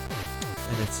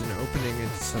 And it's an opening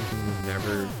into something you've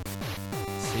never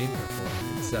seen before.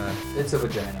 It's a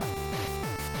vagina.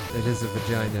 It is a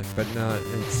vagina, but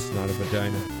it's not a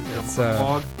vagina. It's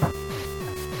Log.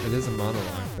 It is a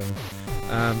monologue,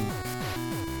 though.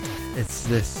 It's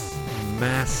this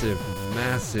massive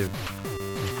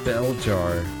bell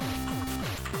jar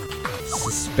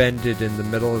suspended in the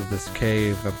middle of this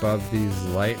cave above these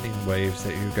lightning waves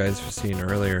that you guys have seen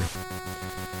earlier.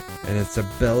 And it's a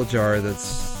bell jar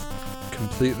that's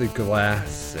completely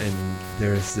glass, and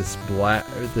there's this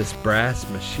brass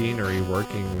machinery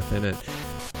working within it.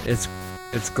 It's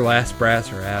glass,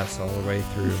 brass, or ass all the way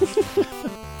through.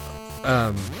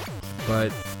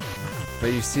 But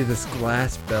you see this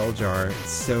glass bell jar.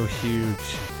 It's so huge,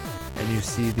 and you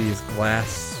see these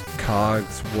glass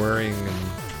cogs whirring and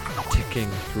ticking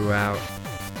throughout.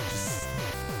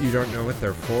 You don't know what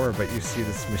they're for, but you see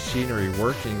this machinery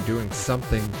working, doing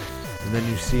something, and then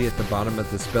you see at the bottom of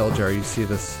this bell jar, you see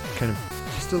this kind of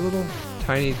just a little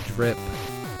tiny drip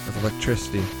of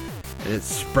electricity, and it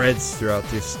spreads throughout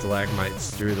these stalagmites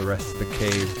through the rest of the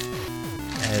cave.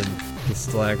 And the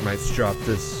stalagmites drop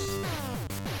this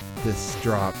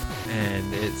drop,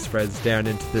 and it spreads down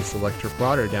into this electric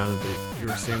water down that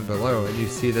you're seeing below, and you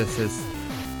see this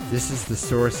is the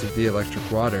source of the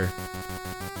electric water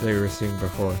that you were seeing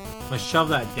before. Let's shove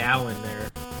that dowel in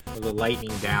there, or the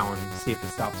lightning dowel, and see if it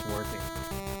stops working.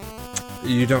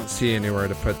 You don't see anywhere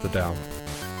to put the dowel.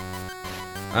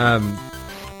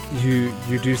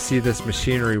 You do see this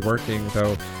machinery working,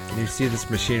 though, and you see this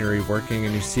machinery working,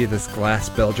 and you see this glass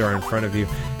bell jar in front of you,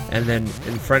 and then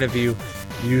in front of you,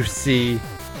 you see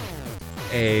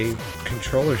a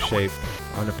controller shape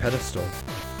on a pedestal.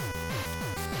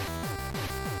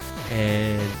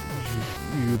 And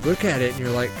you look at it, and you're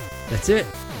like, that's it.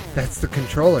 That's the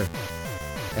controller.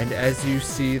 And as you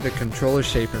see the controller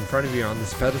shape in front of you on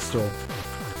this pedestal,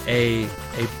 a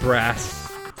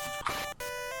brass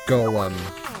golem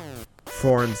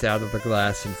forms out of the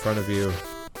glass in front of you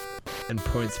and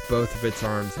points both of its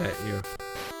arms at you.